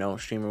people I know,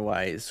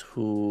 streamer-wise,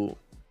 who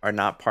are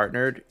not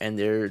partnered, and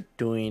they're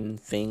doing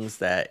things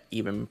that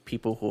even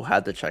people who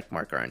had the check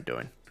mark aren't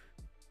doing,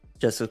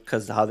 just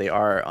because of how they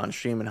are on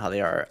stream and how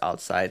they are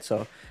outside.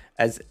 So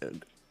as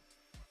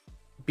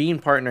being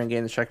partner and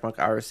getting the check mark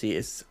obviously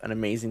is an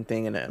amazing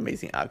thing and an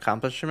amazing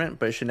accomplishment,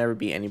 but it should never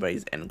be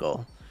anybody's end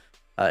goal.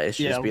 It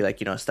should just be like,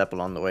 you know, a step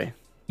along the way.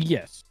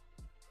 Yes.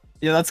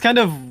 Yeah, that's kind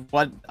of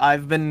what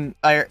I've been,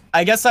 I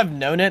guess I've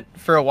known it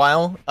for a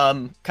while.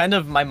 Kind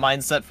of my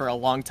mindset for a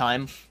long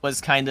time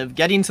was kind of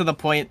getting to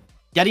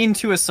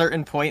a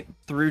certain point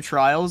through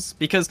trials,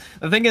 because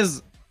the thing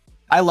is,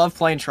 I love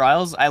playing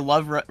trials. I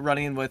love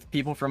running with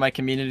people from my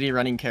community,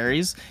 running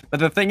carries. But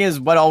the thing is,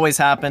 what always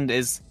happened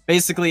is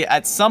basically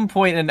at some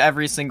point in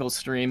every single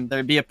stream,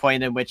 there'd be a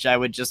point in which I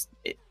would just,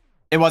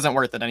 it wasn't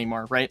worth it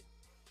anymore, right?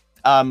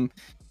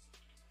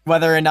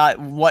 Whether or not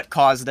what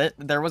caused it,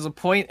 there was a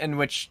point in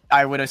which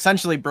I would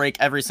essentially break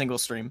every single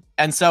stream.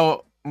 And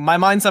so my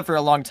mindset for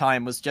a long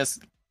time was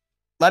just,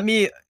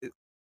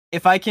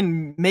 if I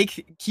can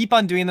keep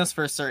on doing this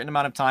for a certain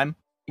amount of time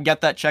and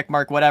get that check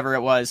mark, whatever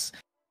it was,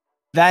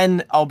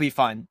 then I'll be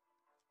fine.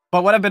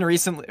 But what I've been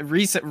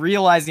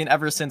realizing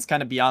ever since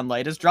kind of Beyond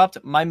Light has dropped,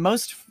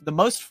 the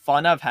most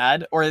fun I've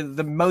had, or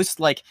the most,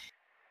 like,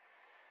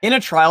 in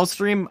a trial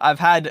stream, I've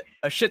had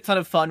a shit ton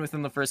of fun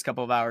within the first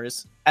couple of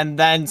hours, and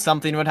then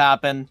something would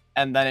happen,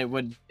 and then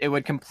it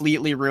would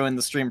completely ruin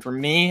the stream for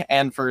me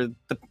and for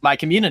my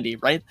community,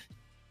 right?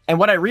 And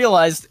what I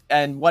realized,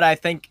 and what I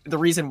think the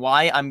reason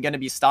why I'm going to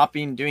be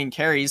stopping doing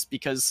carries,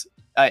 because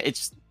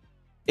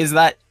is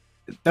that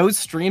those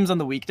streams on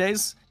the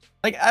weekdays,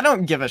 like, I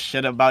don't give a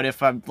shit about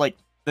if I'm, like,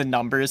 the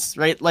numbers,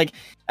 right? Like,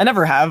 I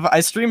never have. I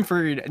streamed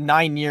for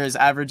 9 years,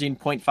 averaging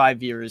 0.5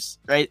 viewers,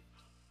 right?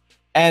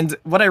 And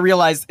what I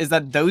realized is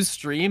that those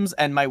streams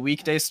and my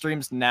weekday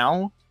streams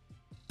now,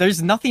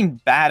 there's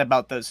nothing bad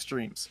about those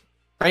streams,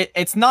 right?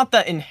 It's not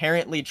that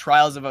inherently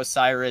Trials of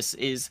Osiris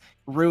is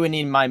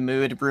ruining my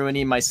mood,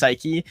 ruining my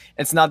psyche.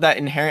 It's not that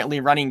inherently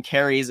running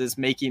carries is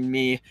making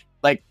me,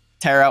 like,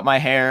 tear out my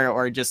hair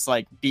or just,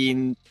 like,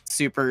 being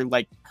super,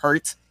 like,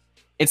 hurt.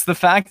 It's the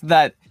fact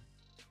that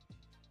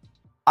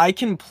I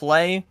can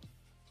play,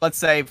 let's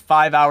say,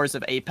 5 hours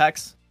of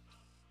Apex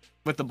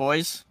with the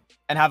boys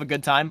and have a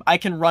good time. I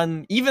can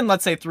run even,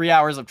 let's say, 3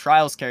 hours of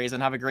Trials carries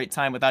and have a great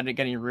time without it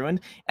getting ruined.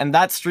 And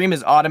that stream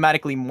is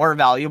automatically more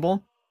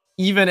valuable,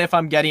 even if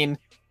I'm getting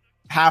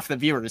half the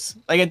viewers.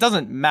 Like, it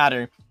doesn't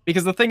matter,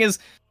 because the thing is,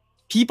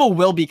 people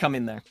will be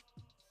coming there.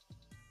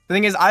 The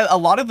thing is, a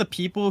lot of the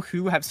people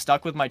who have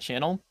stuck with my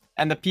channel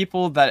and the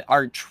people that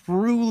are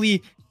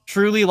truly,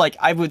 like,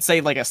 I would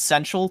say, like,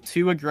 essential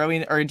to a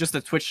growing, or just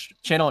a Twitch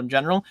channel in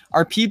general,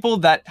 are people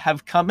that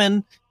have come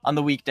in on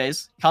the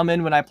weekdays, come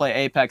in when I play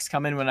Apex,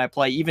 come in when I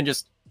play, even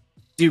just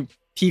do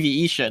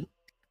PvE shit,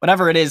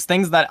 whatever it is,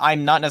 things that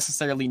I'm not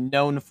necessarily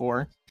known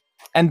for.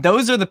 And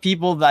those are the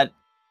people that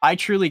I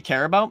truly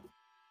care about,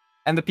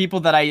 and the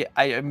people that I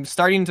am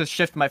starting to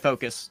shift my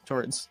focus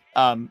towards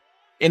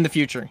in the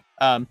future.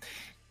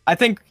 I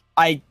think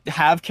I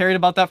have cared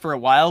about that for a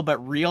while, but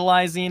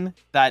realizing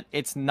that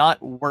it's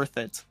not worth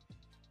it.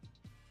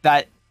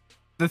 That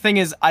the thing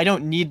is, I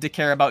don't need to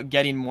care about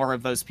getting more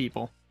of those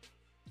people.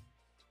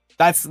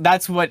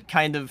 That's what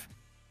kind of,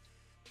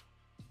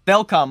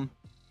 they'll come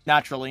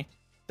naturally.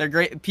 They're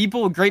great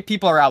people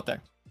are out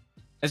there.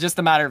 It's just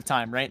a matter of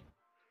time, right?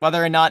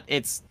 Whether or not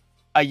it's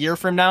a year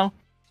from now,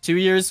 2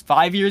 years,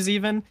 5 years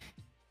even.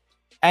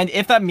 And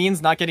if that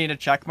means not getting a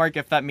check mark,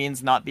 if that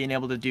means not being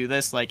able to do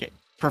this, like,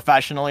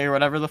 professionally or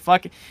whatever the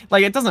fuck,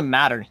 like, it doesn't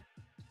matter.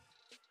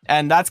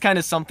 And that's kind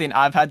of something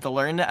I've had to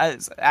learn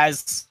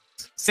as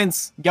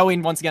since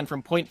going once again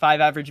from 0.5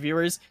 average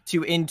viewers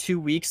to in 2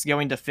 weeks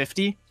going to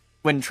 50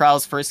 when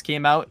Trials first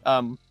came out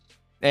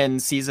in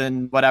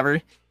season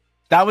whatever,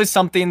 that was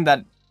something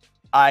that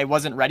I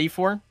wasn't ready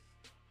for.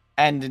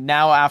 And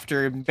now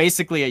after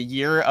basically a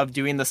year of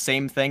doing the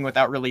same thing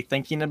without really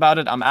thinking about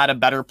it, I'm at a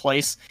better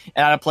place,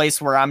 and at a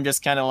place where I'm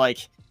just kind of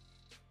like,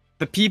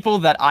 the people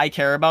that I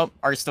care about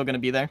are still going to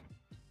be there.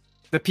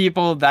 The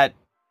people that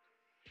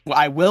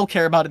I will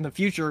care about in the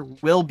future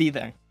will be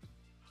there.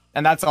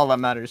 And that's all that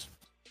matters.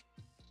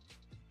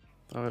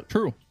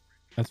 True.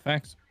 That's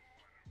facts.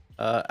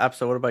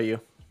 Abso, what about you?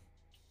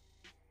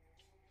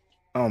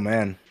 Oh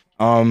man.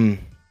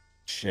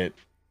 Shit.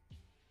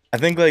 I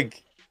think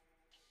like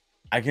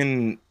I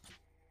can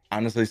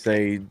honestly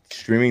say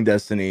streaming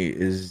Destiny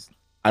is,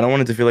 I don't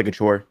want it to feel like a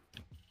chore,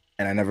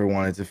 and I never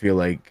want it to feel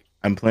like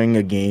I'm playing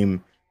a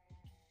game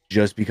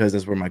just because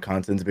that's where my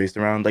content's based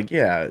around. Like,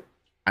 yeah,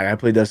 I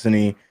play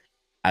Destiny,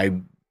 I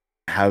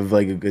have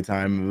like a good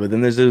time, but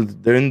then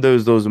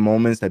those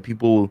moments that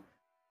people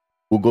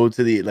will go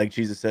to the, like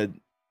Jesus said,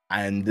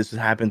 and this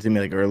happened to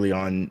me like early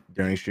on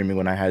during streaming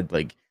when I had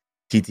like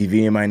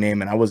TTV in my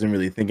name and I wasn't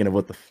really thinking of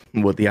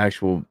what the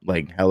actual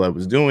like hell I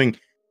was doing,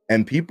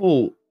 and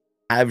people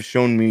have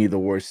shown me the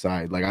worst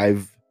side. Like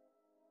I've,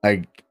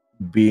 like,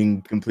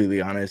 being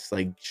completely honest,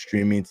 like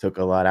streaming took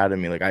a lot out of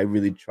me. Like I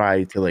really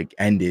tried to like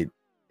end it,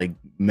 like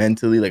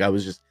mentally, like I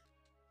was just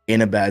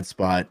in a bad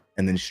spot,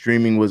 and then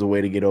streaming was a way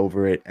to get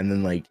over it. And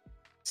then like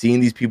seeing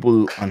these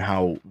people on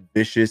how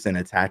vicious and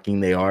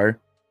attacking they are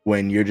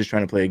when you're just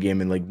trying to play a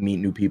game and like meet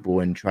new people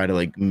and try to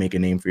like make a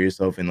name for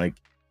yourself, and like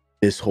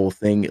this whole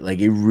thing, like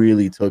it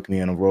really took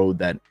me on a road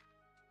that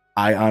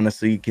I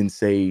honestly can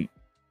say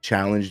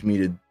challenged me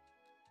to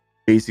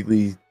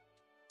basically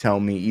tell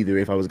me either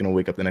if I was gonna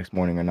wake up the next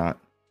morning or not.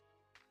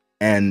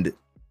 And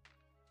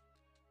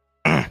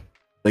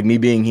like me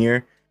being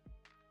here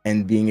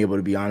and being able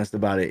to be honest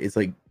about it, it's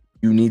like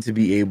you need to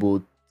be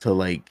able to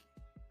like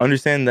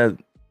understand that,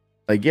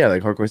 like, yeah,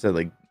 like Hardcore said,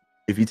 like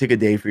if you take a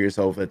day for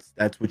yourself,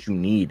 that's what you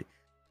need.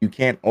 You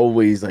can't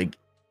always like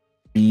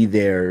be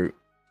there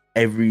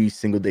every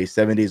single day,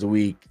 7 days a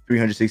week,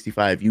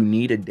 365. You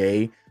need a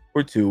day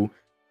or two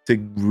to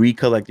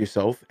recollect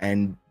yourself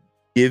and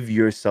give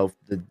yourself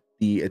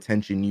the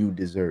attention you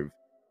deserve.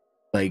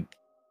 Like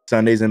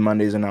Sundays and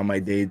Mondays are not my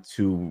day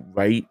to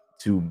write,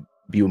 to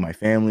be with my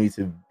family,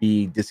 to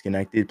be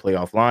disconnected, play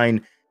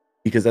offline,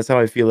 because that's how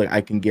I feel like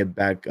I can get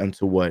back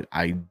onto what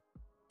I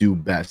do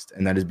best,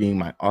 and that is being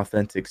my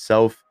authentic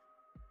self,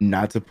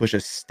 not to push a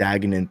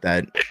stagnant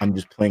that I'm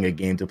just playing a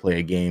game to play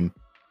a game.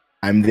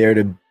 I'm there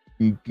to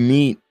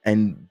meet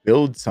and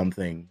build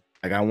something.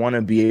 Like I want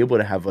to be able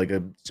to have like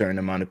a certain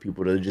amount of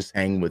people to just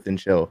hang with and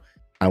chill.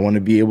 I want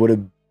to be able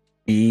to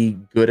be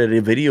good at a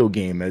video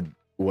game at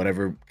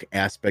whatever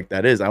aspect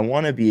that is. I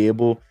want to be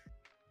able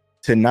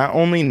to not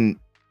only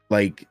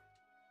like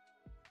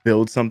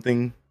build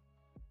something,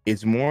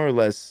 it's more or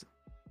less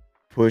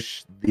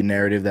push the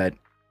narrative that,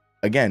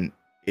 again,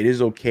 it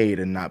is okay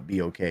to not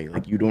be okay.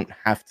 Like you don't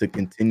have to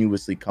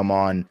continuously come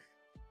on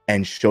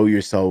and show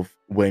yourself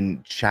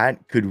when chat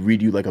could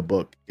read you like a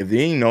book. If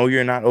they know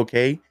you're not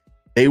okay,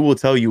 they will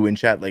tell you in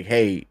chat like,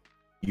 hey,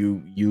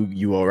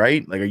 you all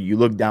right? Like you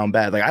look down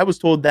bad. Like I was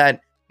told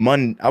that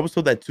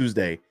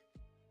Tuesday,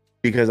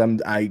 because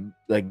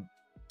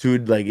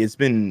it's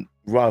been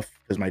rough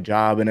because my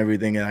job and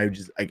everything, and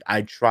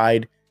I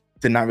tried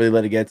to not really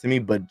let it get to me,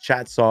 but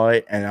chat saw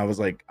it and I was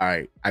like, all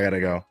right, I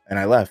gotta go, and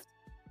I left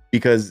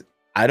because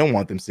I don't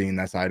want them seeing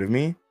that side of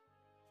me.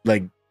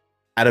 Like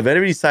out of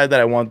every side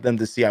that I want them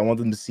to see, I want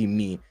them to see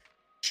me.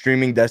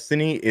 Streaming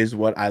Destiny is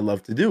what I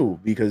love to do,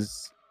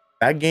 because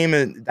the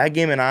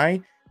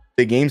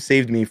game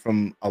saved me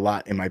from a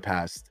lot in my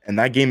past, and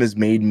that game has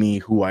made me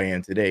who I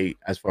am today,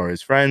 as far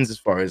as friends, as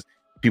far as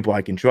people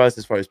I can trust,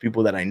 as far as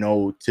people that I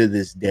know to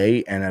this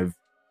day and have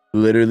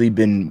literally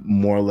been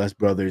more or less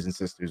brothers and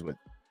sisters with.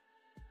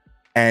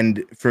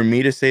 And for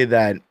me to say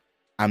that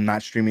I'm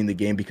not streaming the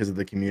game because of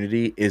the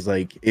community is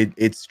like,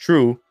 it's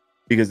true,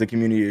 because the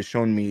community has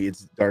shown me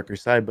its darker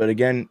side, but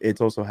again, it's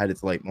also had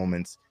its light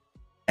moments.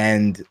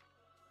 And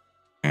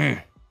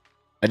I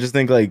just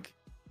think like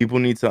people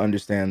need to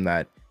understand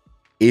that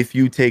if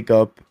you take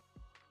up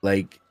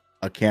like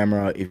a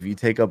camera, if you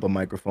take up a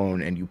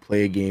microphone and you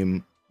play a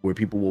game where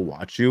people will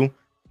watch you,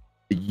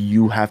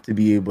 you have to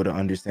be able to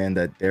understand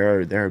that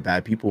there are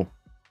bad people.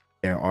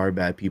 There are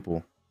bad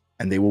people,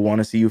 and they will want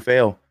to see you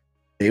fail.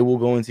 They will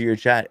go into your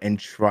chat and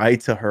try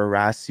to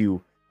harass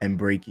you and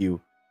break you.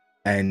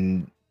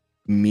 And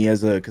me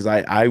because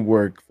I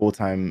work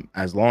full-time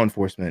as law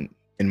enforcement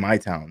in my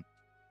town.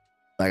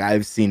 Like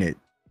I've seen it,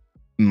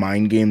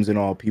 mind games and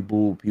all.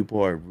 People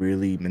are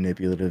really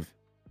manipulative,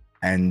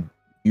 and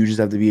you just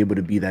have to be able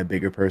to be that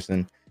bigger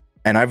person.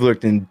 And I've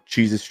looked in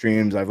Cheese's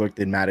streams, I've looked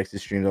in Mactics'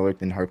 streams, I've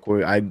looked in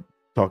Hardcore. I'm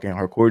talking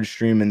Hardcore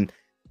stream, and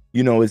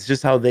you know, it's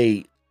just how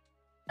they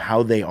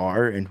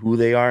are and who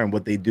they are and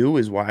what they do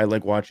is why I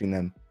like watching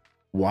them.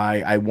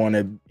 Why I want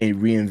to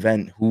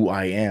reinvent who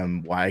I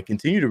am. Why I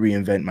continue to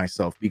reinvent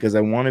myself, because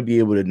I want to be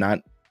able to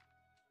not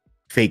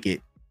fake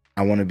it.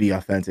 I want to be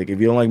authentic. If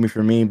you don't like me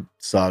for me,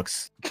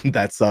 sucks.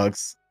 That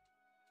sucks.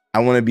 I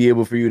want to be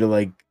able for you to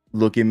like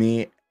look at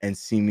me and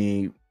see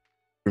me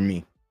for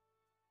me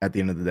at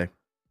the end of the day.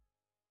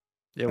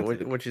 Yeah,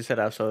 what you said,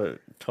 absolutely,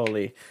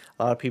 totally.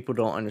 A lot of people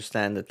don't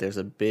understand that there's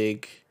a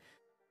big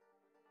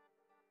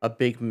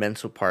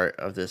mental part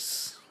of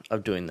this,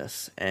 of doing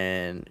this,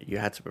 and you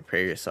have to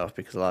prepare yourself,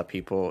 because a lot of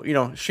people,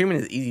 streaming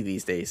is easy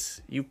these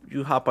days.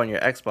 You hop on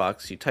your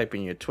Xbox, you type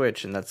in your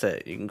Twitch, and that's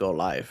it. You can go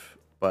live.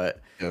 But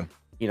Yeah.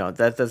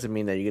 that doesn't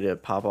mean that you're gonna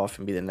pop off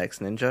and be the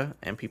next ninja.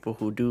 And people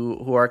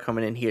who are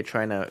coming in here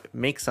trying to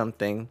make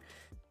something,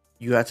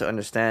 you have to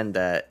understand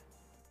that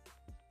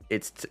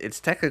it's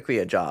technically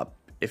a job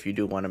if you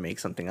do want to make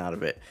something out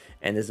of it.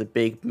 And there's a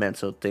big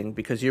mental thing,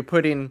 because you're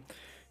putting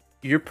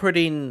your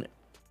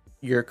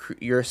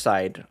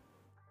side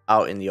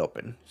out in the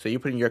open. So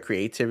you're putting your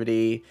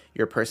creativity,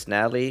 your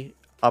personality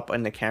up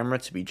on the camera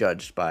to be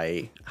judged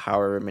by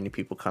however many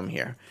people come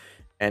here.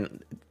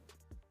 And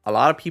a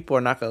lot of people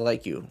are not going to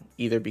like you,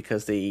 either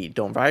because they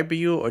don't vibe with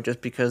you or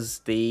just because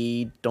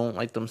they don't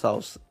like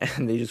themselves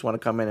and they just want to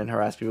come in and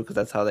harass people because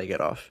that's how they get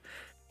off.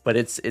 But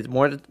it's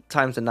more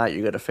times than not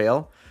you're going to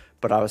fail.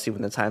 But obviously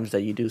when the times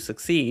that you do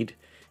succeed,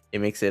 it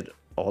makes it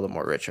all the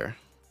more richer.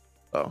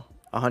 So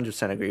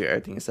 100% agree with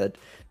everything you said.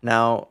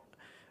 Now,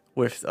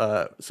 with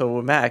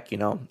Mac,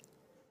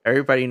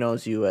 everybody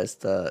knows you as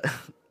the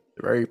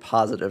very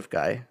positive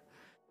guy.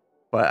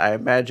 But I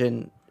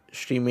imagine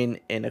streaming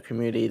in a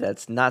community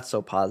that's not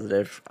so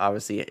positive,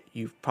 obviously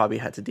you've probably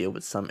had to deal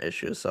with some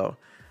issues. So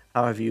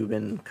how have you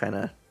been kind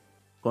of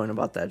going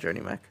about that journey,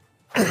 Mac?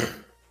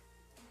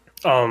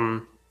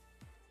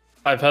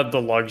 I've had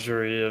the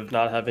luxury of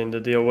not having to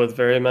deal with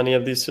very many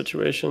of these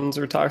situations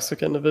or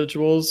toxic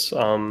individuals,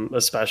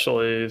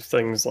 especially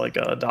things like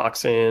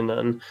doxing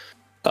and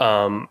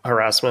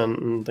harassment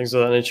and things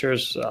of that nature.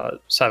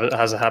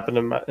 Hasn't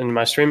happened in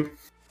my stream.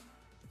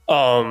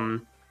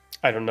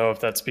 I don't know if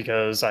that's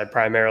because I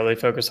primarily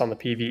focus on the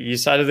PvE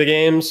side of the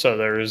game, so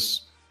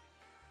there's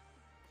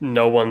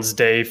no one's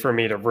day for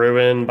me to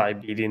ruin by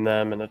beating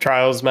them in a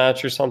trials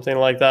match or something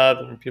like that.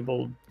 And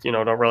people,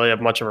 don't really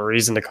have much of a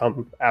reason to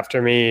come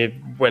after me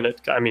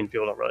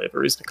people don't really have a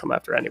reason to come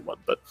after anyone,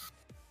 but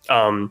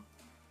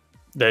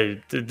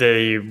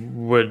they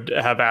would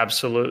have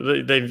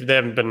absolutely, they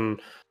haven't been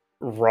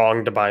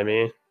wronged by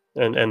me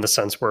in the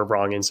sense where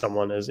wronging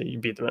someone is that you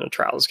beat them in a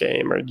trials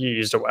game or you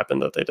used a weapon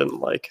that they didn't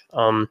like.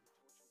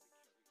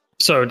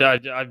 So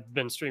I've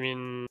been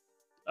streaming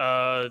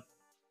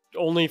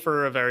only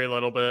for a very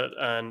little bit,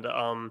 and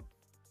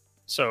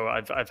so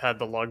I've had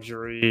the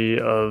luxury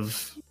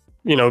of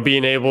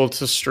being able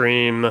to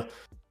stream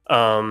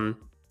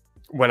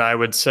when I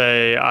would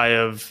say I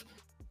have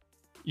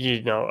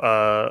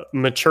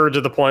matured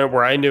to the point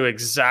where I knew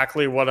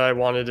exactly what I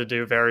wanted to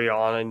do very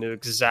on. I knew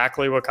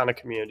exactly what kind of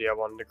community I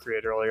wanted to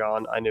create early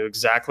on. I knew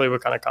exactly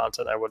what kind of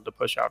content I wanted to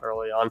push out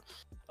early on,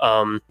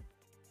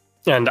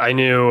 and I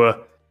knew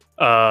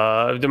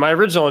my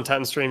original intent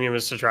in streaming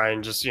was to try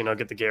and just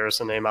get the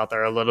Garrison name out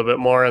there a little bit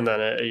more, and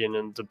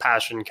then the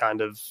passion kind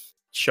of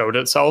showed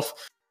itself,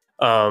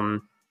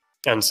 and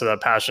so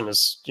that passion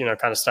is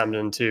kind of stemmed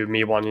into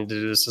me wanting to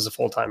do this as a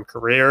full-time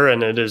career,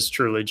 and it is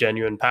truly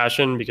genuine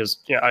passion because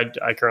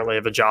I currently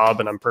have a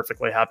job and I'm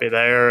perfectly happy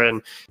there,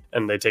 and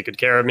they take good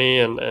care of me,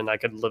 and I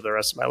could live the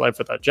rest of my life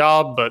with that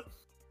job, but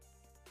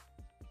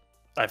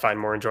I find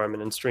more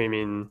enjoyment in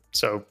streaming.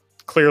 So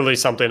clearly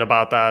something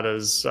about that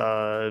is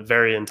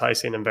very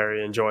enticing and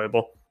very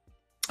enjoyable.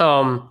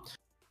 And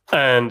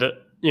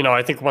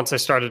I think once I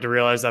started to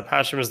realize that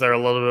passion was there a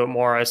little bit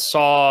more, I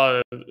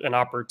saw an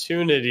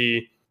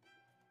opportunity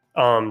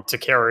to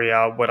carry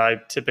out what I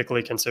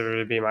typically consider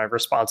to be my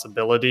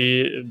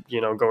responsibility,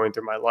 going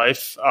through my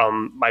life.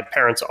 My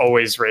parents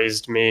always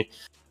raised me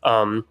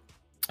to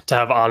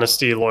have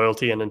honesty,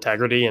 loyalty, and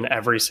integrity in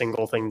every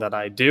single thing that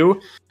I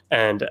do.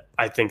 And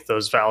I think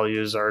those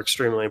values are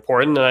extremely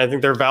important. And I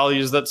think they're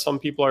values that some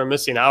people are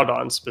missing out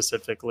on,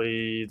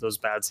 specifically those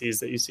bad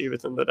seeds that you see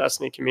within the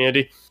Destiny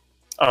community.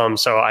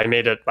 So I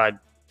made it my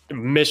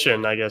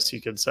mission, I guess you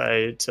could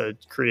say, to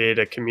create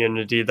a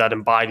community that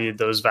embodied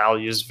those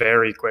values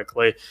very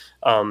quickly,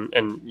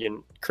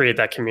 and create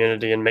that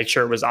community and make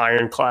sure it was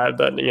ironclad,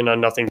 that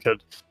nothing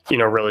could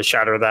really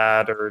shatter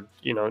that or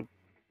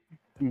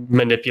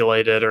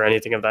manipulate it or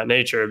anything of that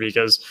nature,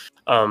 because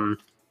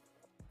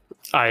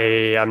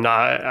I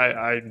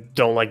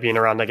don't like being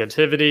around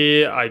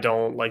negativity. I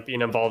don't like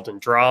being involved in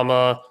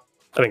drama.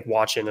 I think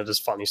watching it is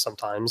funny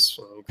sometimes,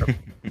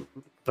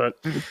 but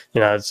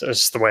it's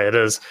just the way it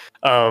is.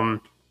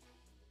 But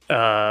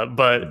A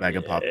bag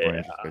of popcorn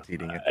and just start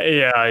eating it.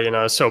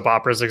 Yeah, soap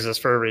operas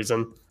exist for a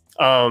reason.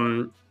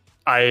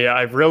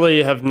 I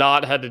really have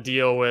not had to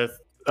deal with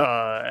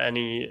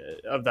any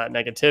of that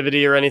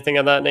negativity or anything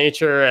of that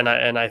nature, and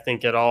I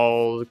think it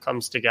all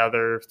comes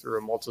together through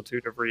a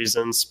multitude of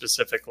reasons,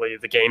 specifically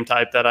the game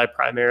type that I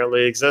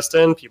primarily exist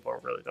in. People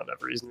really don't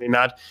have a reason to be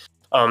mad.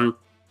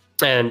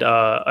 And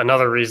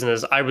another reason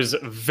is I was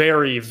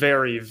very,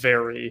 very,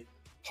 very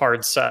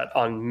hard set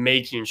on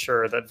making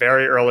sure that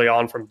very early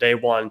on from day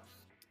one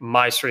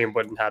my stream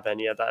wouldn't have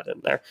any of that in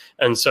there.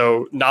 And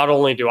so not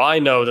only do I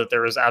know that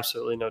there is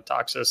absolutely no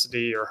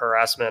toxicity or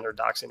harassment or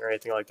doxing or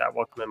anything like that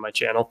welcome in my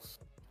channel,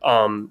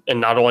 and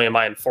not only am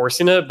I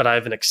enforcing it, but I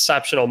have an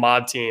exceptional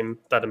mod team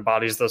that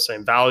embodies those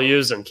same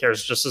values and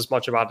cares just as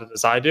much about it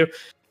as I do.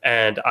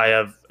 And I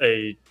have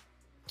a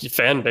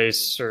fan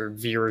base or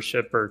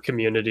viewership or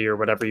community or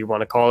whatever you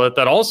want to call it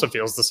that also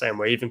feels the same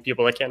way. Even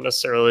people that can't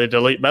necessarily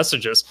delete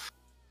messages,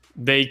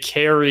 they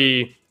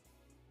carry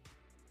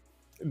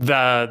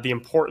the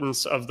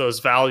importance of those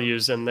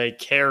values, and they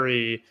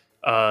carry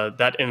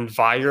that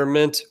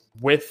environment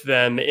with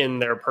them in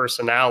their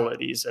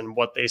personalities and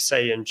what they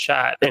say in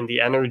chat and the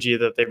energy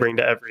that they bring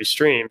to every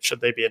stream.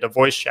 Should they be in a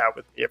voice chat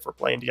with me if we're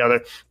playing together,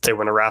 if they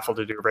win a raffle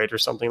to do a raid or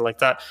something like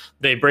that,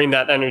 they bring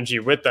that energy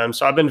with them.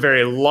 So I've been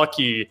very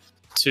lucky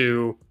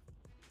to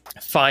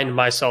find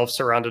myself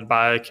surrounded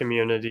by a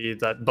community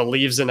that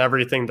believes in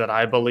everything that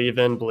I believe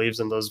in, believes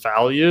in those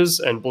values,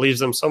 and believes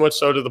them so much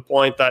so to the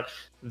point that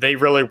they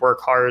really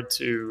work hard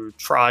to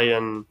try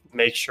and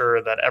make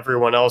sure that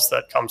everyone else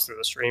that comes through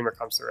the stream or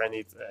comes through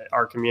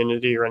our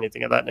community or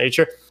anything of that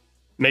nature,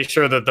 make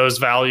sure that those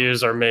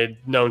values are made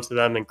known to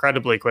them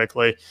incredibly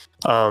quickly.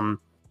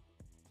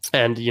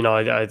 And, you know,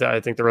 I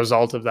think the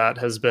result of that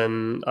has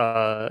been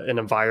an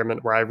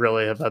environment where I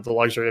really have had the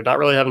luxury of not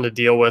really having to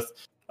deal with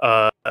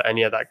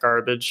any of that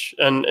garbage.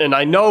 And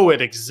I know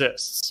it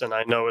exists, and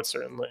I know it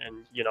certainly,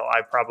 and, you know,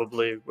 I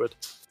probably would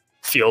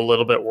feel a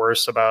little bit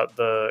worse about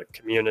the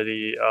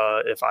community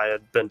if I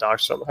had been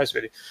doxxed. Hi,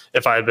 sweetie.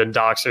 If I had been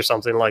doxxed or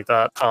something like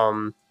that.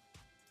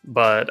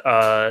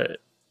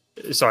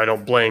 So I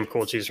don't blame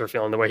Cool Cheese for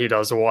feeling the way he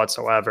does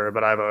whatsoever,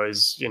 but I've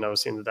always, you know,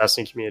 seen the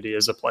Destiny community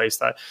as a place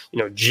that, you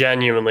know,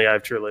 genuinely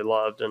I've truly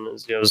loved and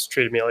has, you know, has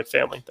treated me like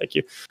family. Thank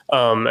you.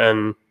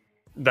 And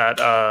that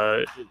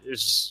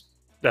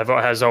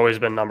has always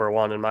been number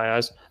one in my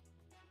eyes.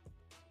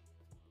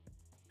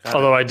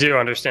 Although I do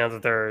understand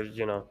that there are,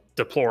 you know,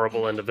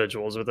 deplorable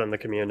individuals within the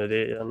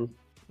community, and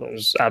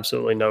there's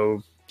absolutely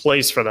no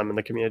place for them in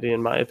the community,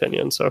 in my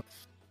opinion. So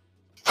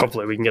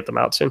hopefully we can get them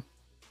out soon,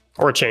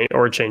 or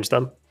change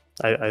them.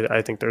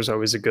 I think there's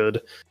always a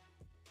good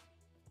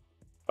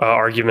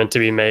argument to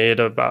be made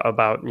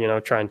about, you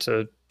know, trying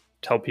to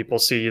help people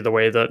see the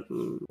way that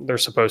they're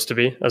supposed to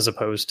be, as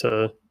opposed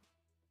to,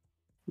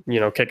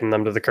 you know, kicking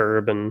them to the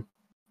curb and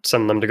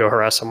sending them to go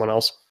harass someone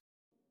else.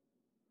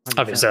 100%.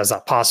 Obviously, that's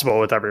not possible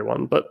with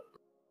everyone, but,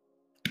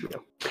 you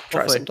know,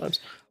 try sometimes.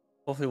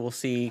 Hopefully we'll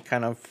see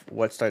kind of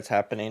what starts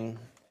happening.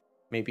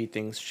 Maybe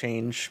things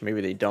change,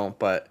 maybe they don't,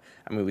 but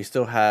I mean, we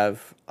still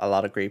have a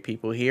lot of great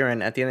people here,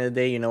 and at the end of the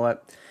day, you know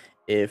what?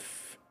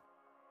 If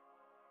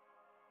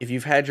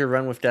you've had your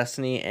run with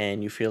Destiny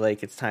and you feel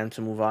like it's time to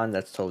move on,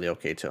 that's totally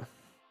okay too.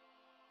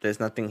 There's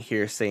nothing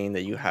here saying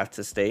that you have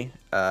to stay,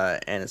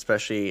 and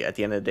especially at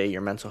the end of the day,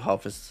 your mental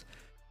health is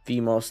the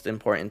most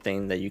important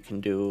thing that you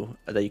can do,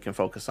 that you can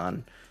focus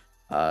on.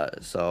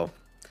 So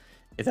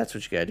if that's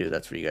what you gotta do,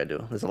 that's what you gotta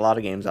do. There's a lot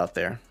of games out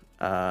there,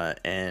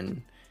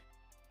 and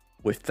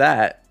with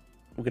that,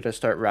 we're gonna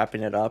start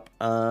wrapping it up.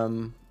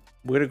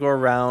 We're gonna go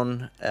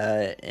around,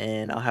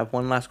 and I'll have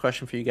one last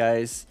question for you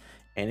guys.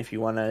 And if you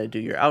want to do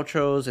your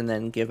outros and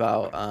then give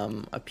out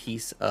a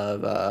piece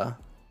of a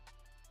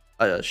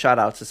shout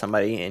out to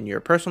somebody in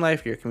your personal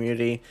life, your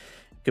community, it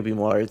could be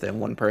more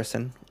than one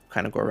person.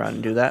 Kind of go around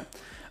and do that.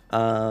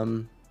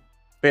 But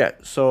yeah,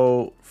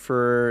 so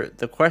for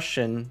the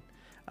question,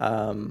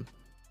 the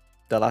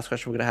last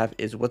question we're gonna have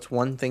is, what's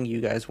one thing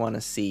you guys want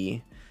to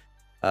see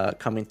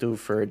coming through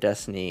for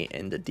Destiny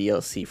in the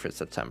DLC for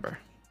September?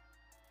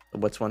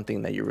 What's one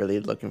thing that you're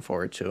really looking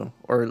forward to,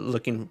 or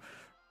looking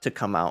to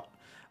come out,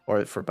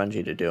 or for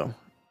Bungie to do?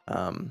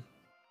 And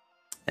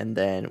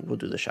then we'll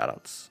do the shout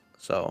outs.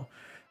 So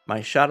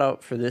my shout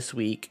out for this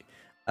week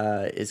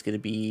is going to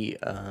be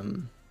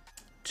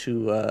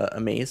to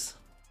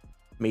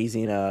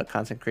amazing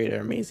content creator,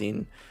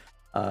 amazing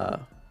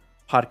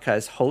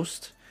podcast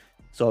host.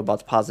 So about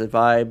the positive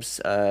vibes,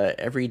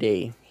 every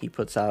day he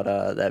puts out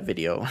that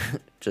video,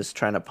 just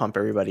trying to pump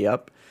everybody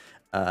up.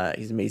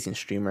 He's an amazing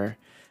streamer.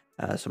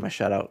 So my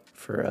shout out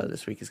for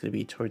this week is going to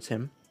be towards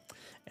him.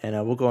 And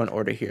we'll go in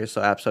order here. So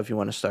Abso, if you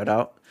want to start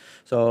out.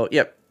 So,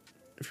 yep.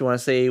 If you want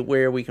to say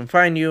where we can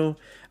find you,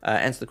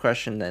 answer the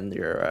question, then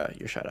your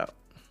shout out.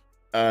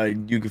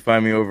 You can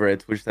find me over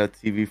at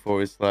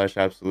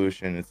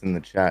twitch.tv/Absolution. It's in the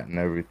chat and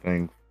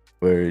everything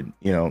where,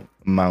 you know,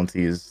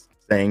 Mounty is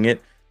saying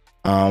it.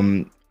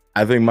 I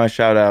think my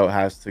shout out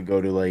has to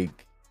go to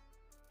like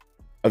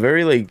a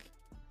very like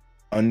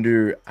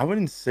I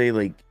wouldn't say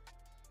like,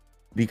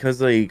 because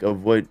like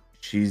of what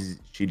she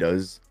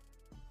does.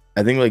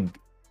 I think like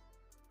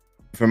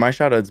for my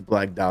shout out, it's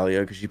Black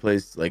Dahlia, because she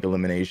plays like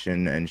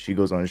elimination and she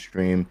goes on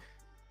stream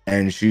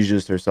and she's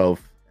just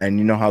herself. And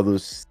you know how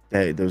those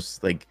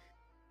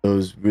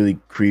really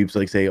creeps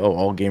like say, oh,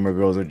 all gamer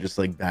girls are just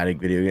like bad at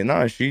video games.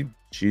 No,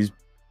 she's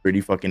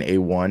pretty fucking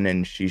A1,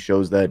 and she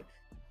shows that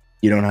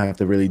you don't have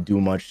to really do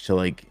much to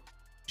like.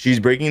 She's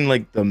breaking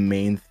like the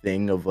main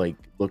thing of like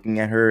looking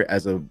at her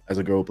as a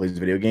girl who plays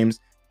video games,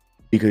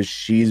 because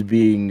she's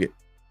being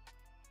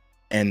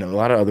and a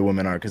lot of other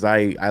women are, because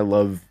I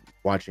love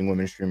watching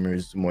women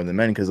streamers more than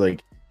men, because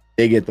like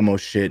they get the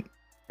most shit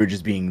for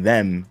just being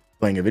them.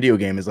 Playing a video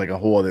game is like a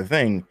whole other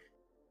thing.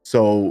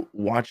 So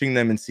watching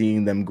them and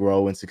seeing them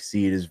grow and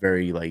succeed is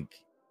very like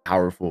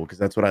powerful, because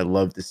that's what I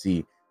love to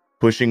see.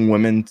 Pushing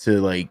women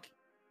to like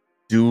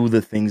do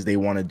the things they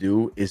want to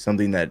do is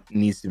something that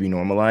needs to be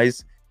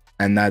normalized,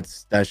 and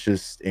that's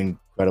just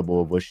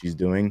incredible of what she's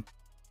doing.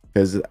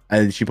 Because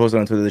she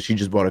posted on Twitter that she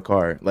just bought a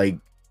car, like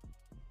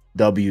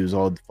W's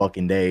all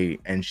fucking day,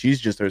 and she's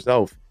just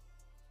herself,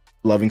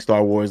 loving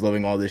Star Wars,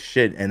 loving all this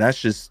shit, and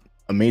that's just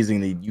amazing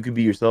that you could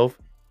be yourself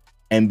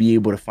and be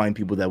able to find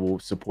people that will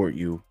support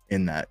you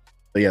in that.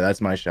 So yeah,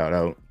 that's my shout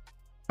out,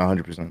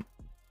 100%.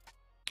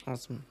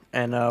 Awesome.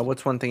 And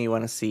what's one thing you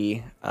want to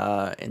see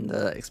in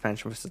the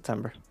expansion for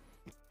September?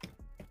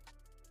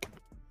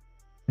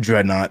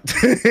 Dreadnought.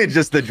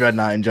 Just the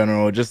Dreadnought in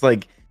general, just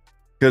like,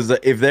 because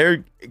if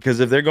they're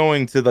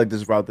going to like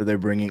this route that they're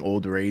bringing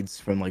old raids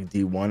from like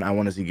D1, I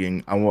want to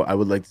see I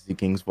would like to see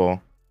King's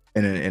Fall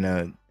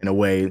in a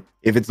way.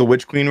 If it's the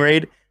Witch Queen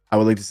raid, I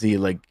would like to see it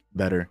like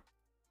better.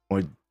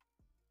 Or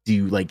do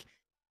you like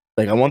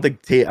I want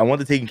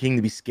the Taken King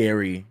to be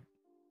scary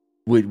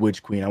with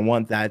Witch Queen. I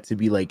want that to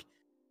be like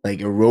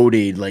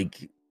eroded,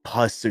 like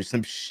pus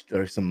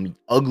or some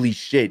ugly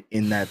shit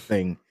in that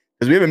thing,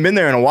 because we haven't been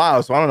there in a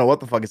while, so I don't know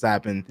what the fuck has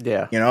happened.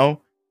 Yeah, you know.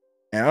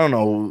 And I don't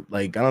know,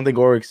 like, I don't think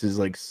Oryx is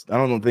like, I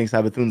don't think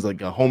Sabathun's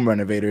like a home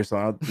renovator, so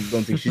I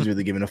don't think she's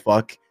really giving a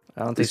fuck.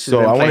 I don't think she's so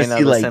been I playing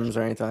see, The like, Sims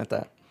or anything like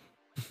that.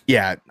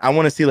 Yeah, I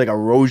want to see like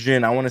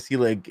erosion. I want to see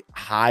like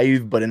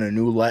Hive, but in a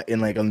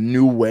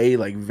new way,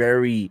 like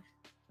very,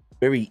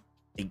 very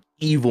like,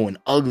 evil and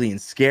ugly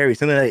and scary.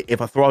 Something that if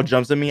a thrall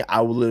jumps at me,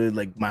 I will literally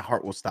like my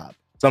heart will stop.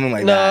 Something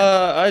like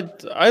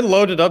that. I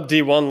loaded up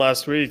D1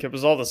 last week. It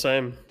was all the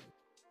same.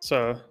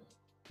 So.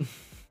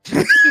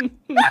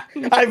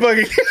 I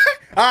fucking.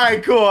 All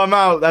right, cool. I'm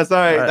out. That's all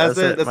right. That's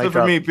it. That's it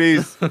for me.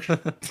 Peace. Well,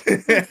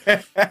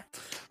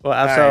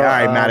 all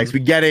right, Maddox.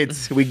 We get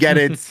it. We get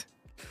it.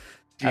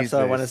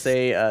 So I want to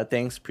say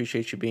thanks.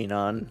 Appreciate you being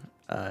on.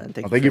 And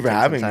thank you for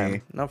having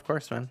me. No, of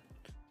course, man.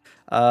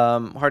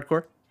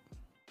 Hardcore.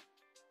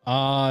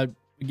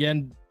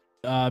 Again,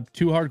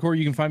 T00Hardcore.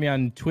 You can find me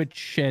on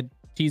Twitch at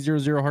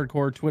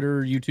T00Hardcore,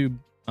 Twitter, YouTube,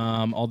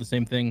 all the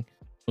same thing.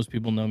 Most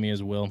people know me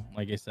as Will,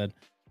 like I said.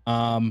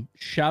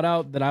 Shout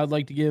out that I would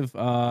like to give.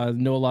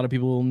 Know a lot of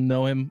people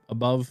know him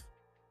above.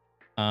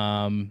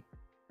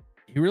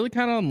 He really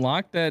kind of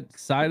unlocked that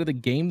side of the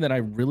game that I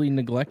really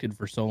neglected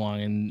for so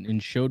long,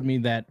 and showed me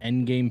that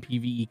end game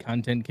PvE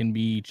content can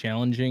be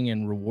challenging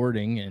and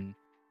rewarding. And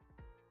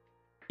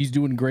he's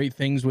doing great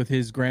things with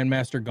his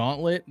Grandmaster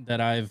Gauntlet that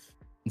I've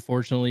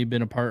unfortunately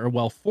been a part of.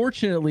 Well,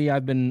 fortunately,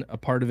 I've been a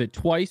part of it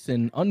twice,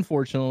 and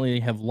unfortunately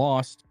have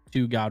lost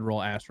to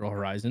Godroll Astral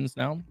Horizons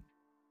now.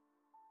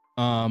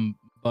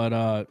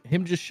 But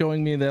him just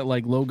showing me that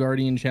like low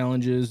Guardian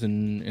challenges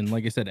and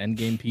like I said, end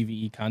game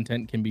PvE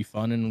content can be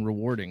fun and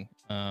rewarding.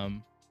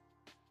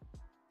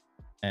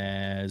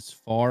 As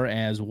far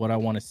as what I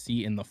want to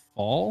see in the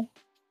fall,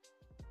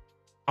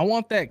 I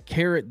want that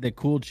carrot that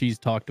Cool Cheese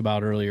talked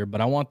about earlier,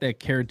 but I want that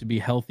carrot to be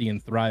healthy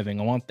and thriving.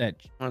 I want that.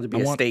 I want it to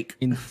be a steak.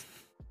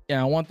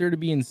 Yeah, I want there to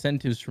be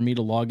incentives for me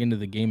to log into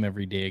the game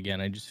every day again.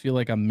 I just feel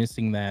like I'm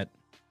missing that.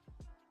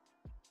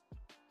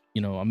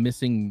 You know, I'm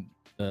missing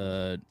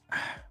the.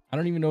 I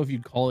don't even know if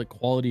you'd call it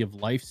quality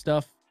of life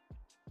stuff,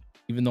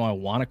 even though I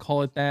want to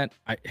call it that.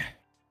 I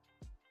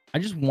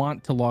just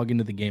want to log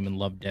into the game and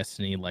love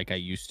Destiny like I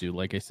used to.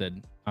 Like I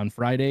said, on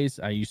Fridays,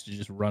 I used to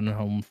just run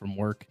home from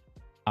work,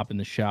 hop in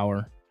the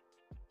shower,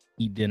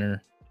 eat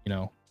dinner, you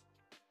know,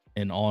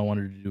 and all I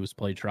wanted to do was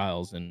play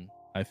Trials. And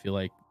I feel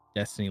like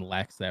Destiny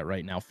lacks that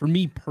right now. For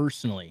me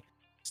personally,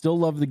 still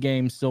love the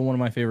game, still one of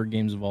my favorite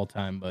games of all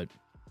time, but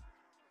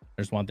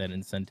I just want that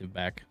incentive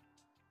back.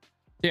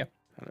 Yeah.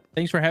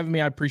 Thanks for having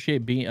me. I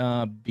appreciate being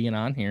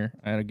on here.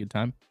 I had a good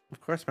time. Of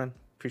course, man.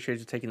 Appreciate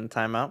you taking the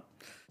time out.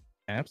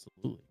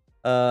 Absolutely.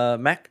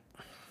 Mac.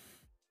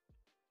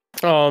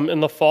 In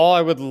the fall,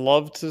 I would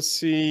love to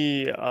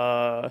see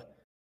a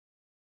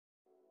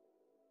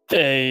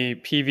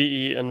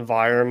PvE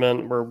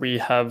environment where we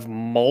have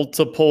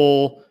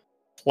multiple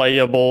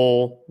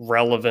playable,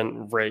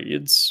 relevant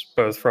raids,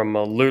 both from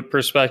a loot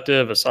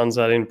perspective, a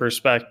sunsetting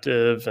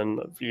perspective,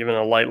 and even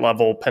a light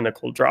level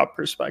pinnacle drop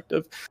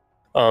perspective.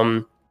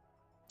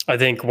 I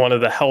think one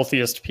of the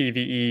healthiest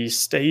PvE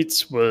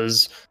states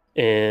was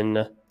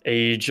in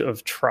Age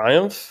of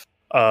Triumph,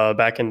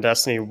 back in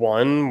Destiny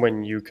 1,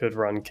 when you could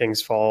run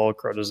King's Fall,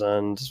 Crota's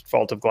End,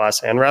 Vault of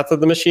Glass, and Wrath of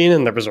the Machine,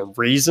 and there was a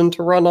reason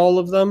to run all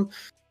of them.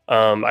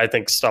 I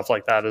think stuff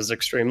like that is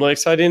extremely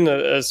exciting,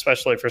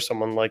 especially for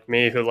someone like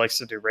me who likes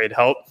to do raid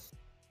help.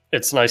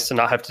 It's nice to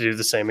not have to do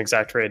the same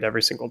exact raid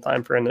every single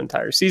time for an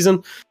entire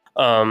season.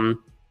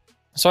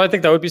 So I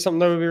think that would be something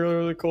that would be really,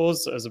 really cool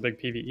as a big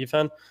PvE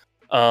fan.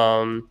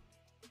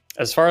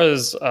 As far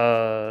as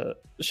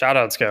shout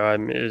outs go, I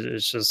mean,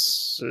 it's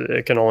just,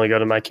 it can only go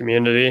to my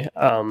community.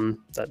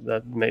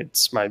 That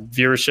makes my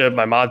viewership,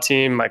 my mod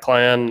team, my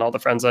clan, all the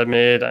friends I've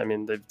made. I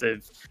mean,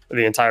 they've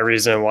the entire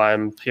reason why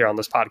I'm here on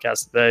this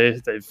podcast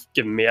today. They've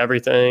given me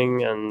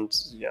everything, and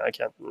I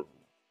can't.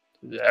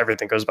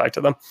 Everything goes back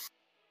to them.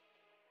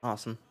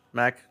 Awesome,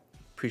 Mac.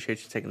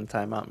 Appreciate you taking the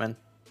time out, man.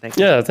 Thank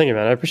you. Yeah, thank you,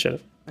 man. I appreciate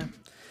it. Yeah.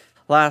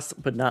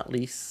 Last but not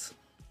least,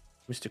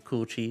 Mr.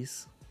 Cool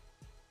Cheese.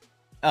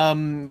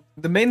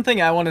 The main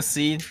thing I want to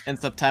see in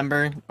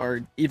September,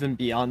 or even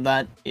beyond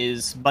that,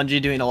 is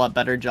Bungie doing a lot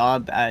better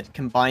job at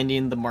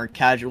combining the more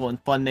casual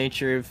and fun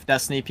nature of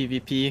Destiny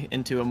PvP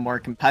into a more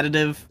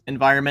competitive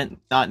environment.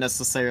 Not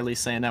necessarily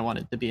saying I want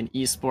it to be an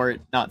esport,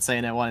 not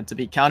saying I want it to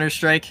be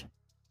Counter-Strike.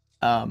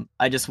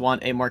 I just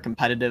want a more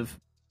competitive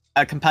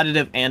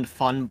and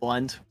fun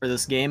blend for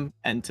this game,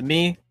 and to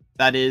me,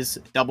 that is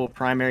double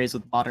primaries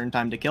with modern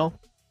time to kill.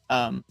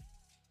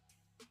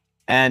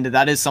 And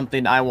that is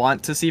something I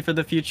want to see for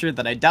the future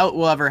that I doubt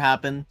will ever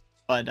happen,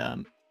 but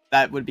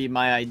that would be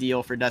my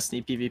ideal for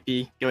Destiny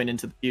PvP going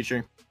into the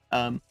future.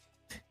 That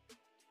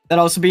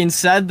also being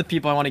said, the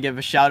people I want to give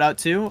a shout out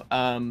to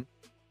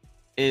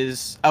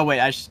is... Oh, wait,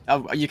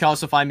 you can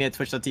also find me at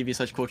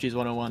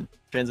twitch.tv/coolcheese101.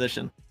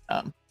 Transition.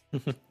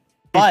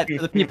 But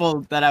for the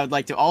people that I would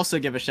like to also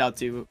give a shout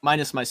to,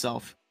 minus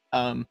myself,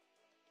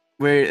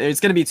 where it's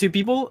going to be two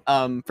people.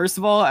 First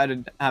of all,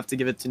 I'd have to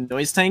give it to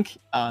Noise Tank.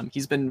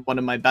 He's been one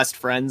of my best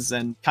friends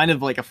and kind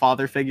of like a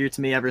father figure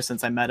to me ever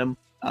since I met him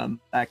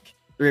back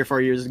 3 or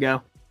 4 years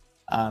ago.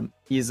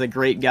 He's a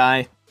great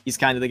guy. He's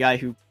kind of the guy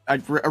who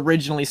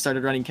originally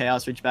started running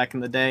Chaos Reach back in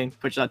the day,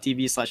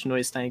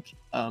 twitch.tv/Noise Tank.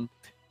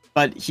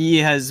 But he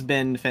has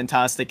been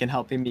fantastic in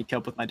helping me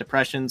cope with my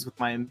depressions, with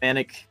my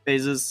manic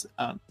phases.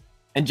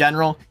 In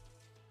general,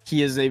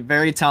 he is a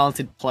very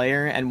talented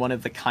player and one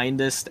of the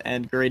kindest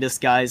and greatest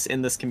guys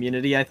in this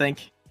community, I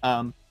think.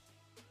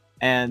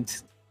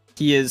 And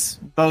he is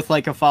both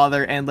like a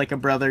father and like a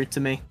brother to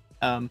me.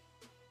 And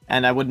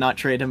I would not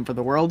trade him for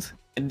the world.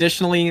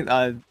 Additionally,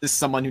 this is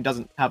someone who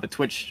doesn't have a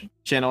Twitch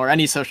channel or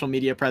any social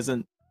media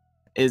present,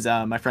 is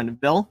my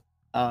friend Bill.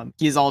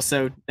 He's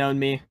also known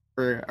me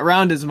for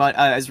around as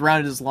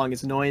long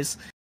as Noise,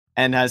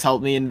 and has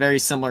helped me in very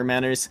similar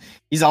manners.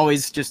 He's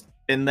always just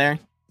been there.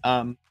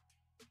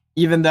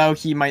 Even though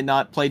he might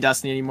not play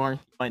Destiny anymore,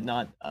 he might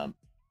not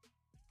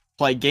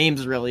play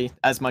games really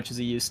as much as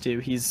he used to,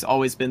 he's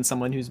always been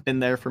someone who's been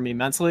there for me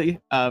mentally,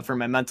 for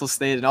my mental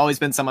state, and always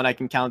been someone I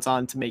can count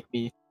on to make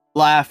me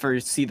laugh or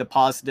see the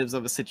positives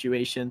of a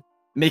situation,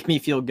 make me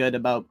feel good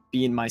about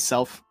being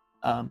myself.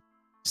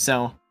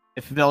 So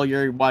if Bill,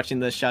 you're watching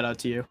this, shout out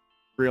to you,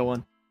 real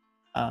one.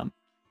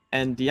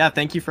 And yeah,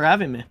 thank you for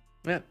having me.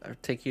 Yeah,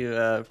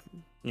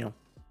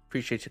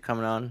 appreciate you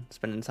coming on,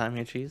 spending time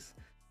here, Cheese.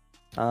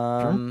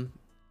 Sure.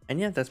 And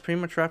yeah, that's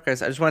pretty much wrap,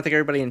 guys. I just want to thank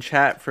everybody in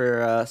chat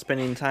for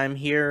spending time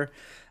here.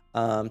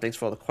 Thanks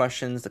for all the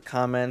questions, the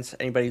comments.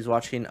 Anybody who's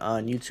watching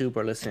on YouTube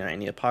or listening on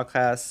any of the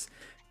podcasts,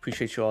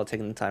 appreciate you all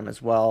taking the time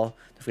as well.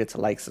 Don't forget to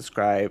like,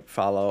 subscribe,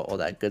 follow, all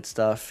that good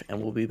stuff.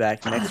 And we'll be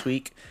back next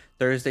week,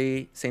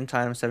 Thursday, same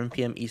time, 7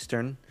 p.m.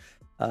 Eastern.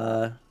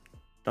 Don't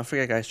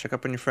forget, guys, check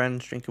up on your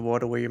friends, drink your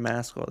water, wear your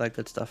mask, all that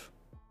good stuff.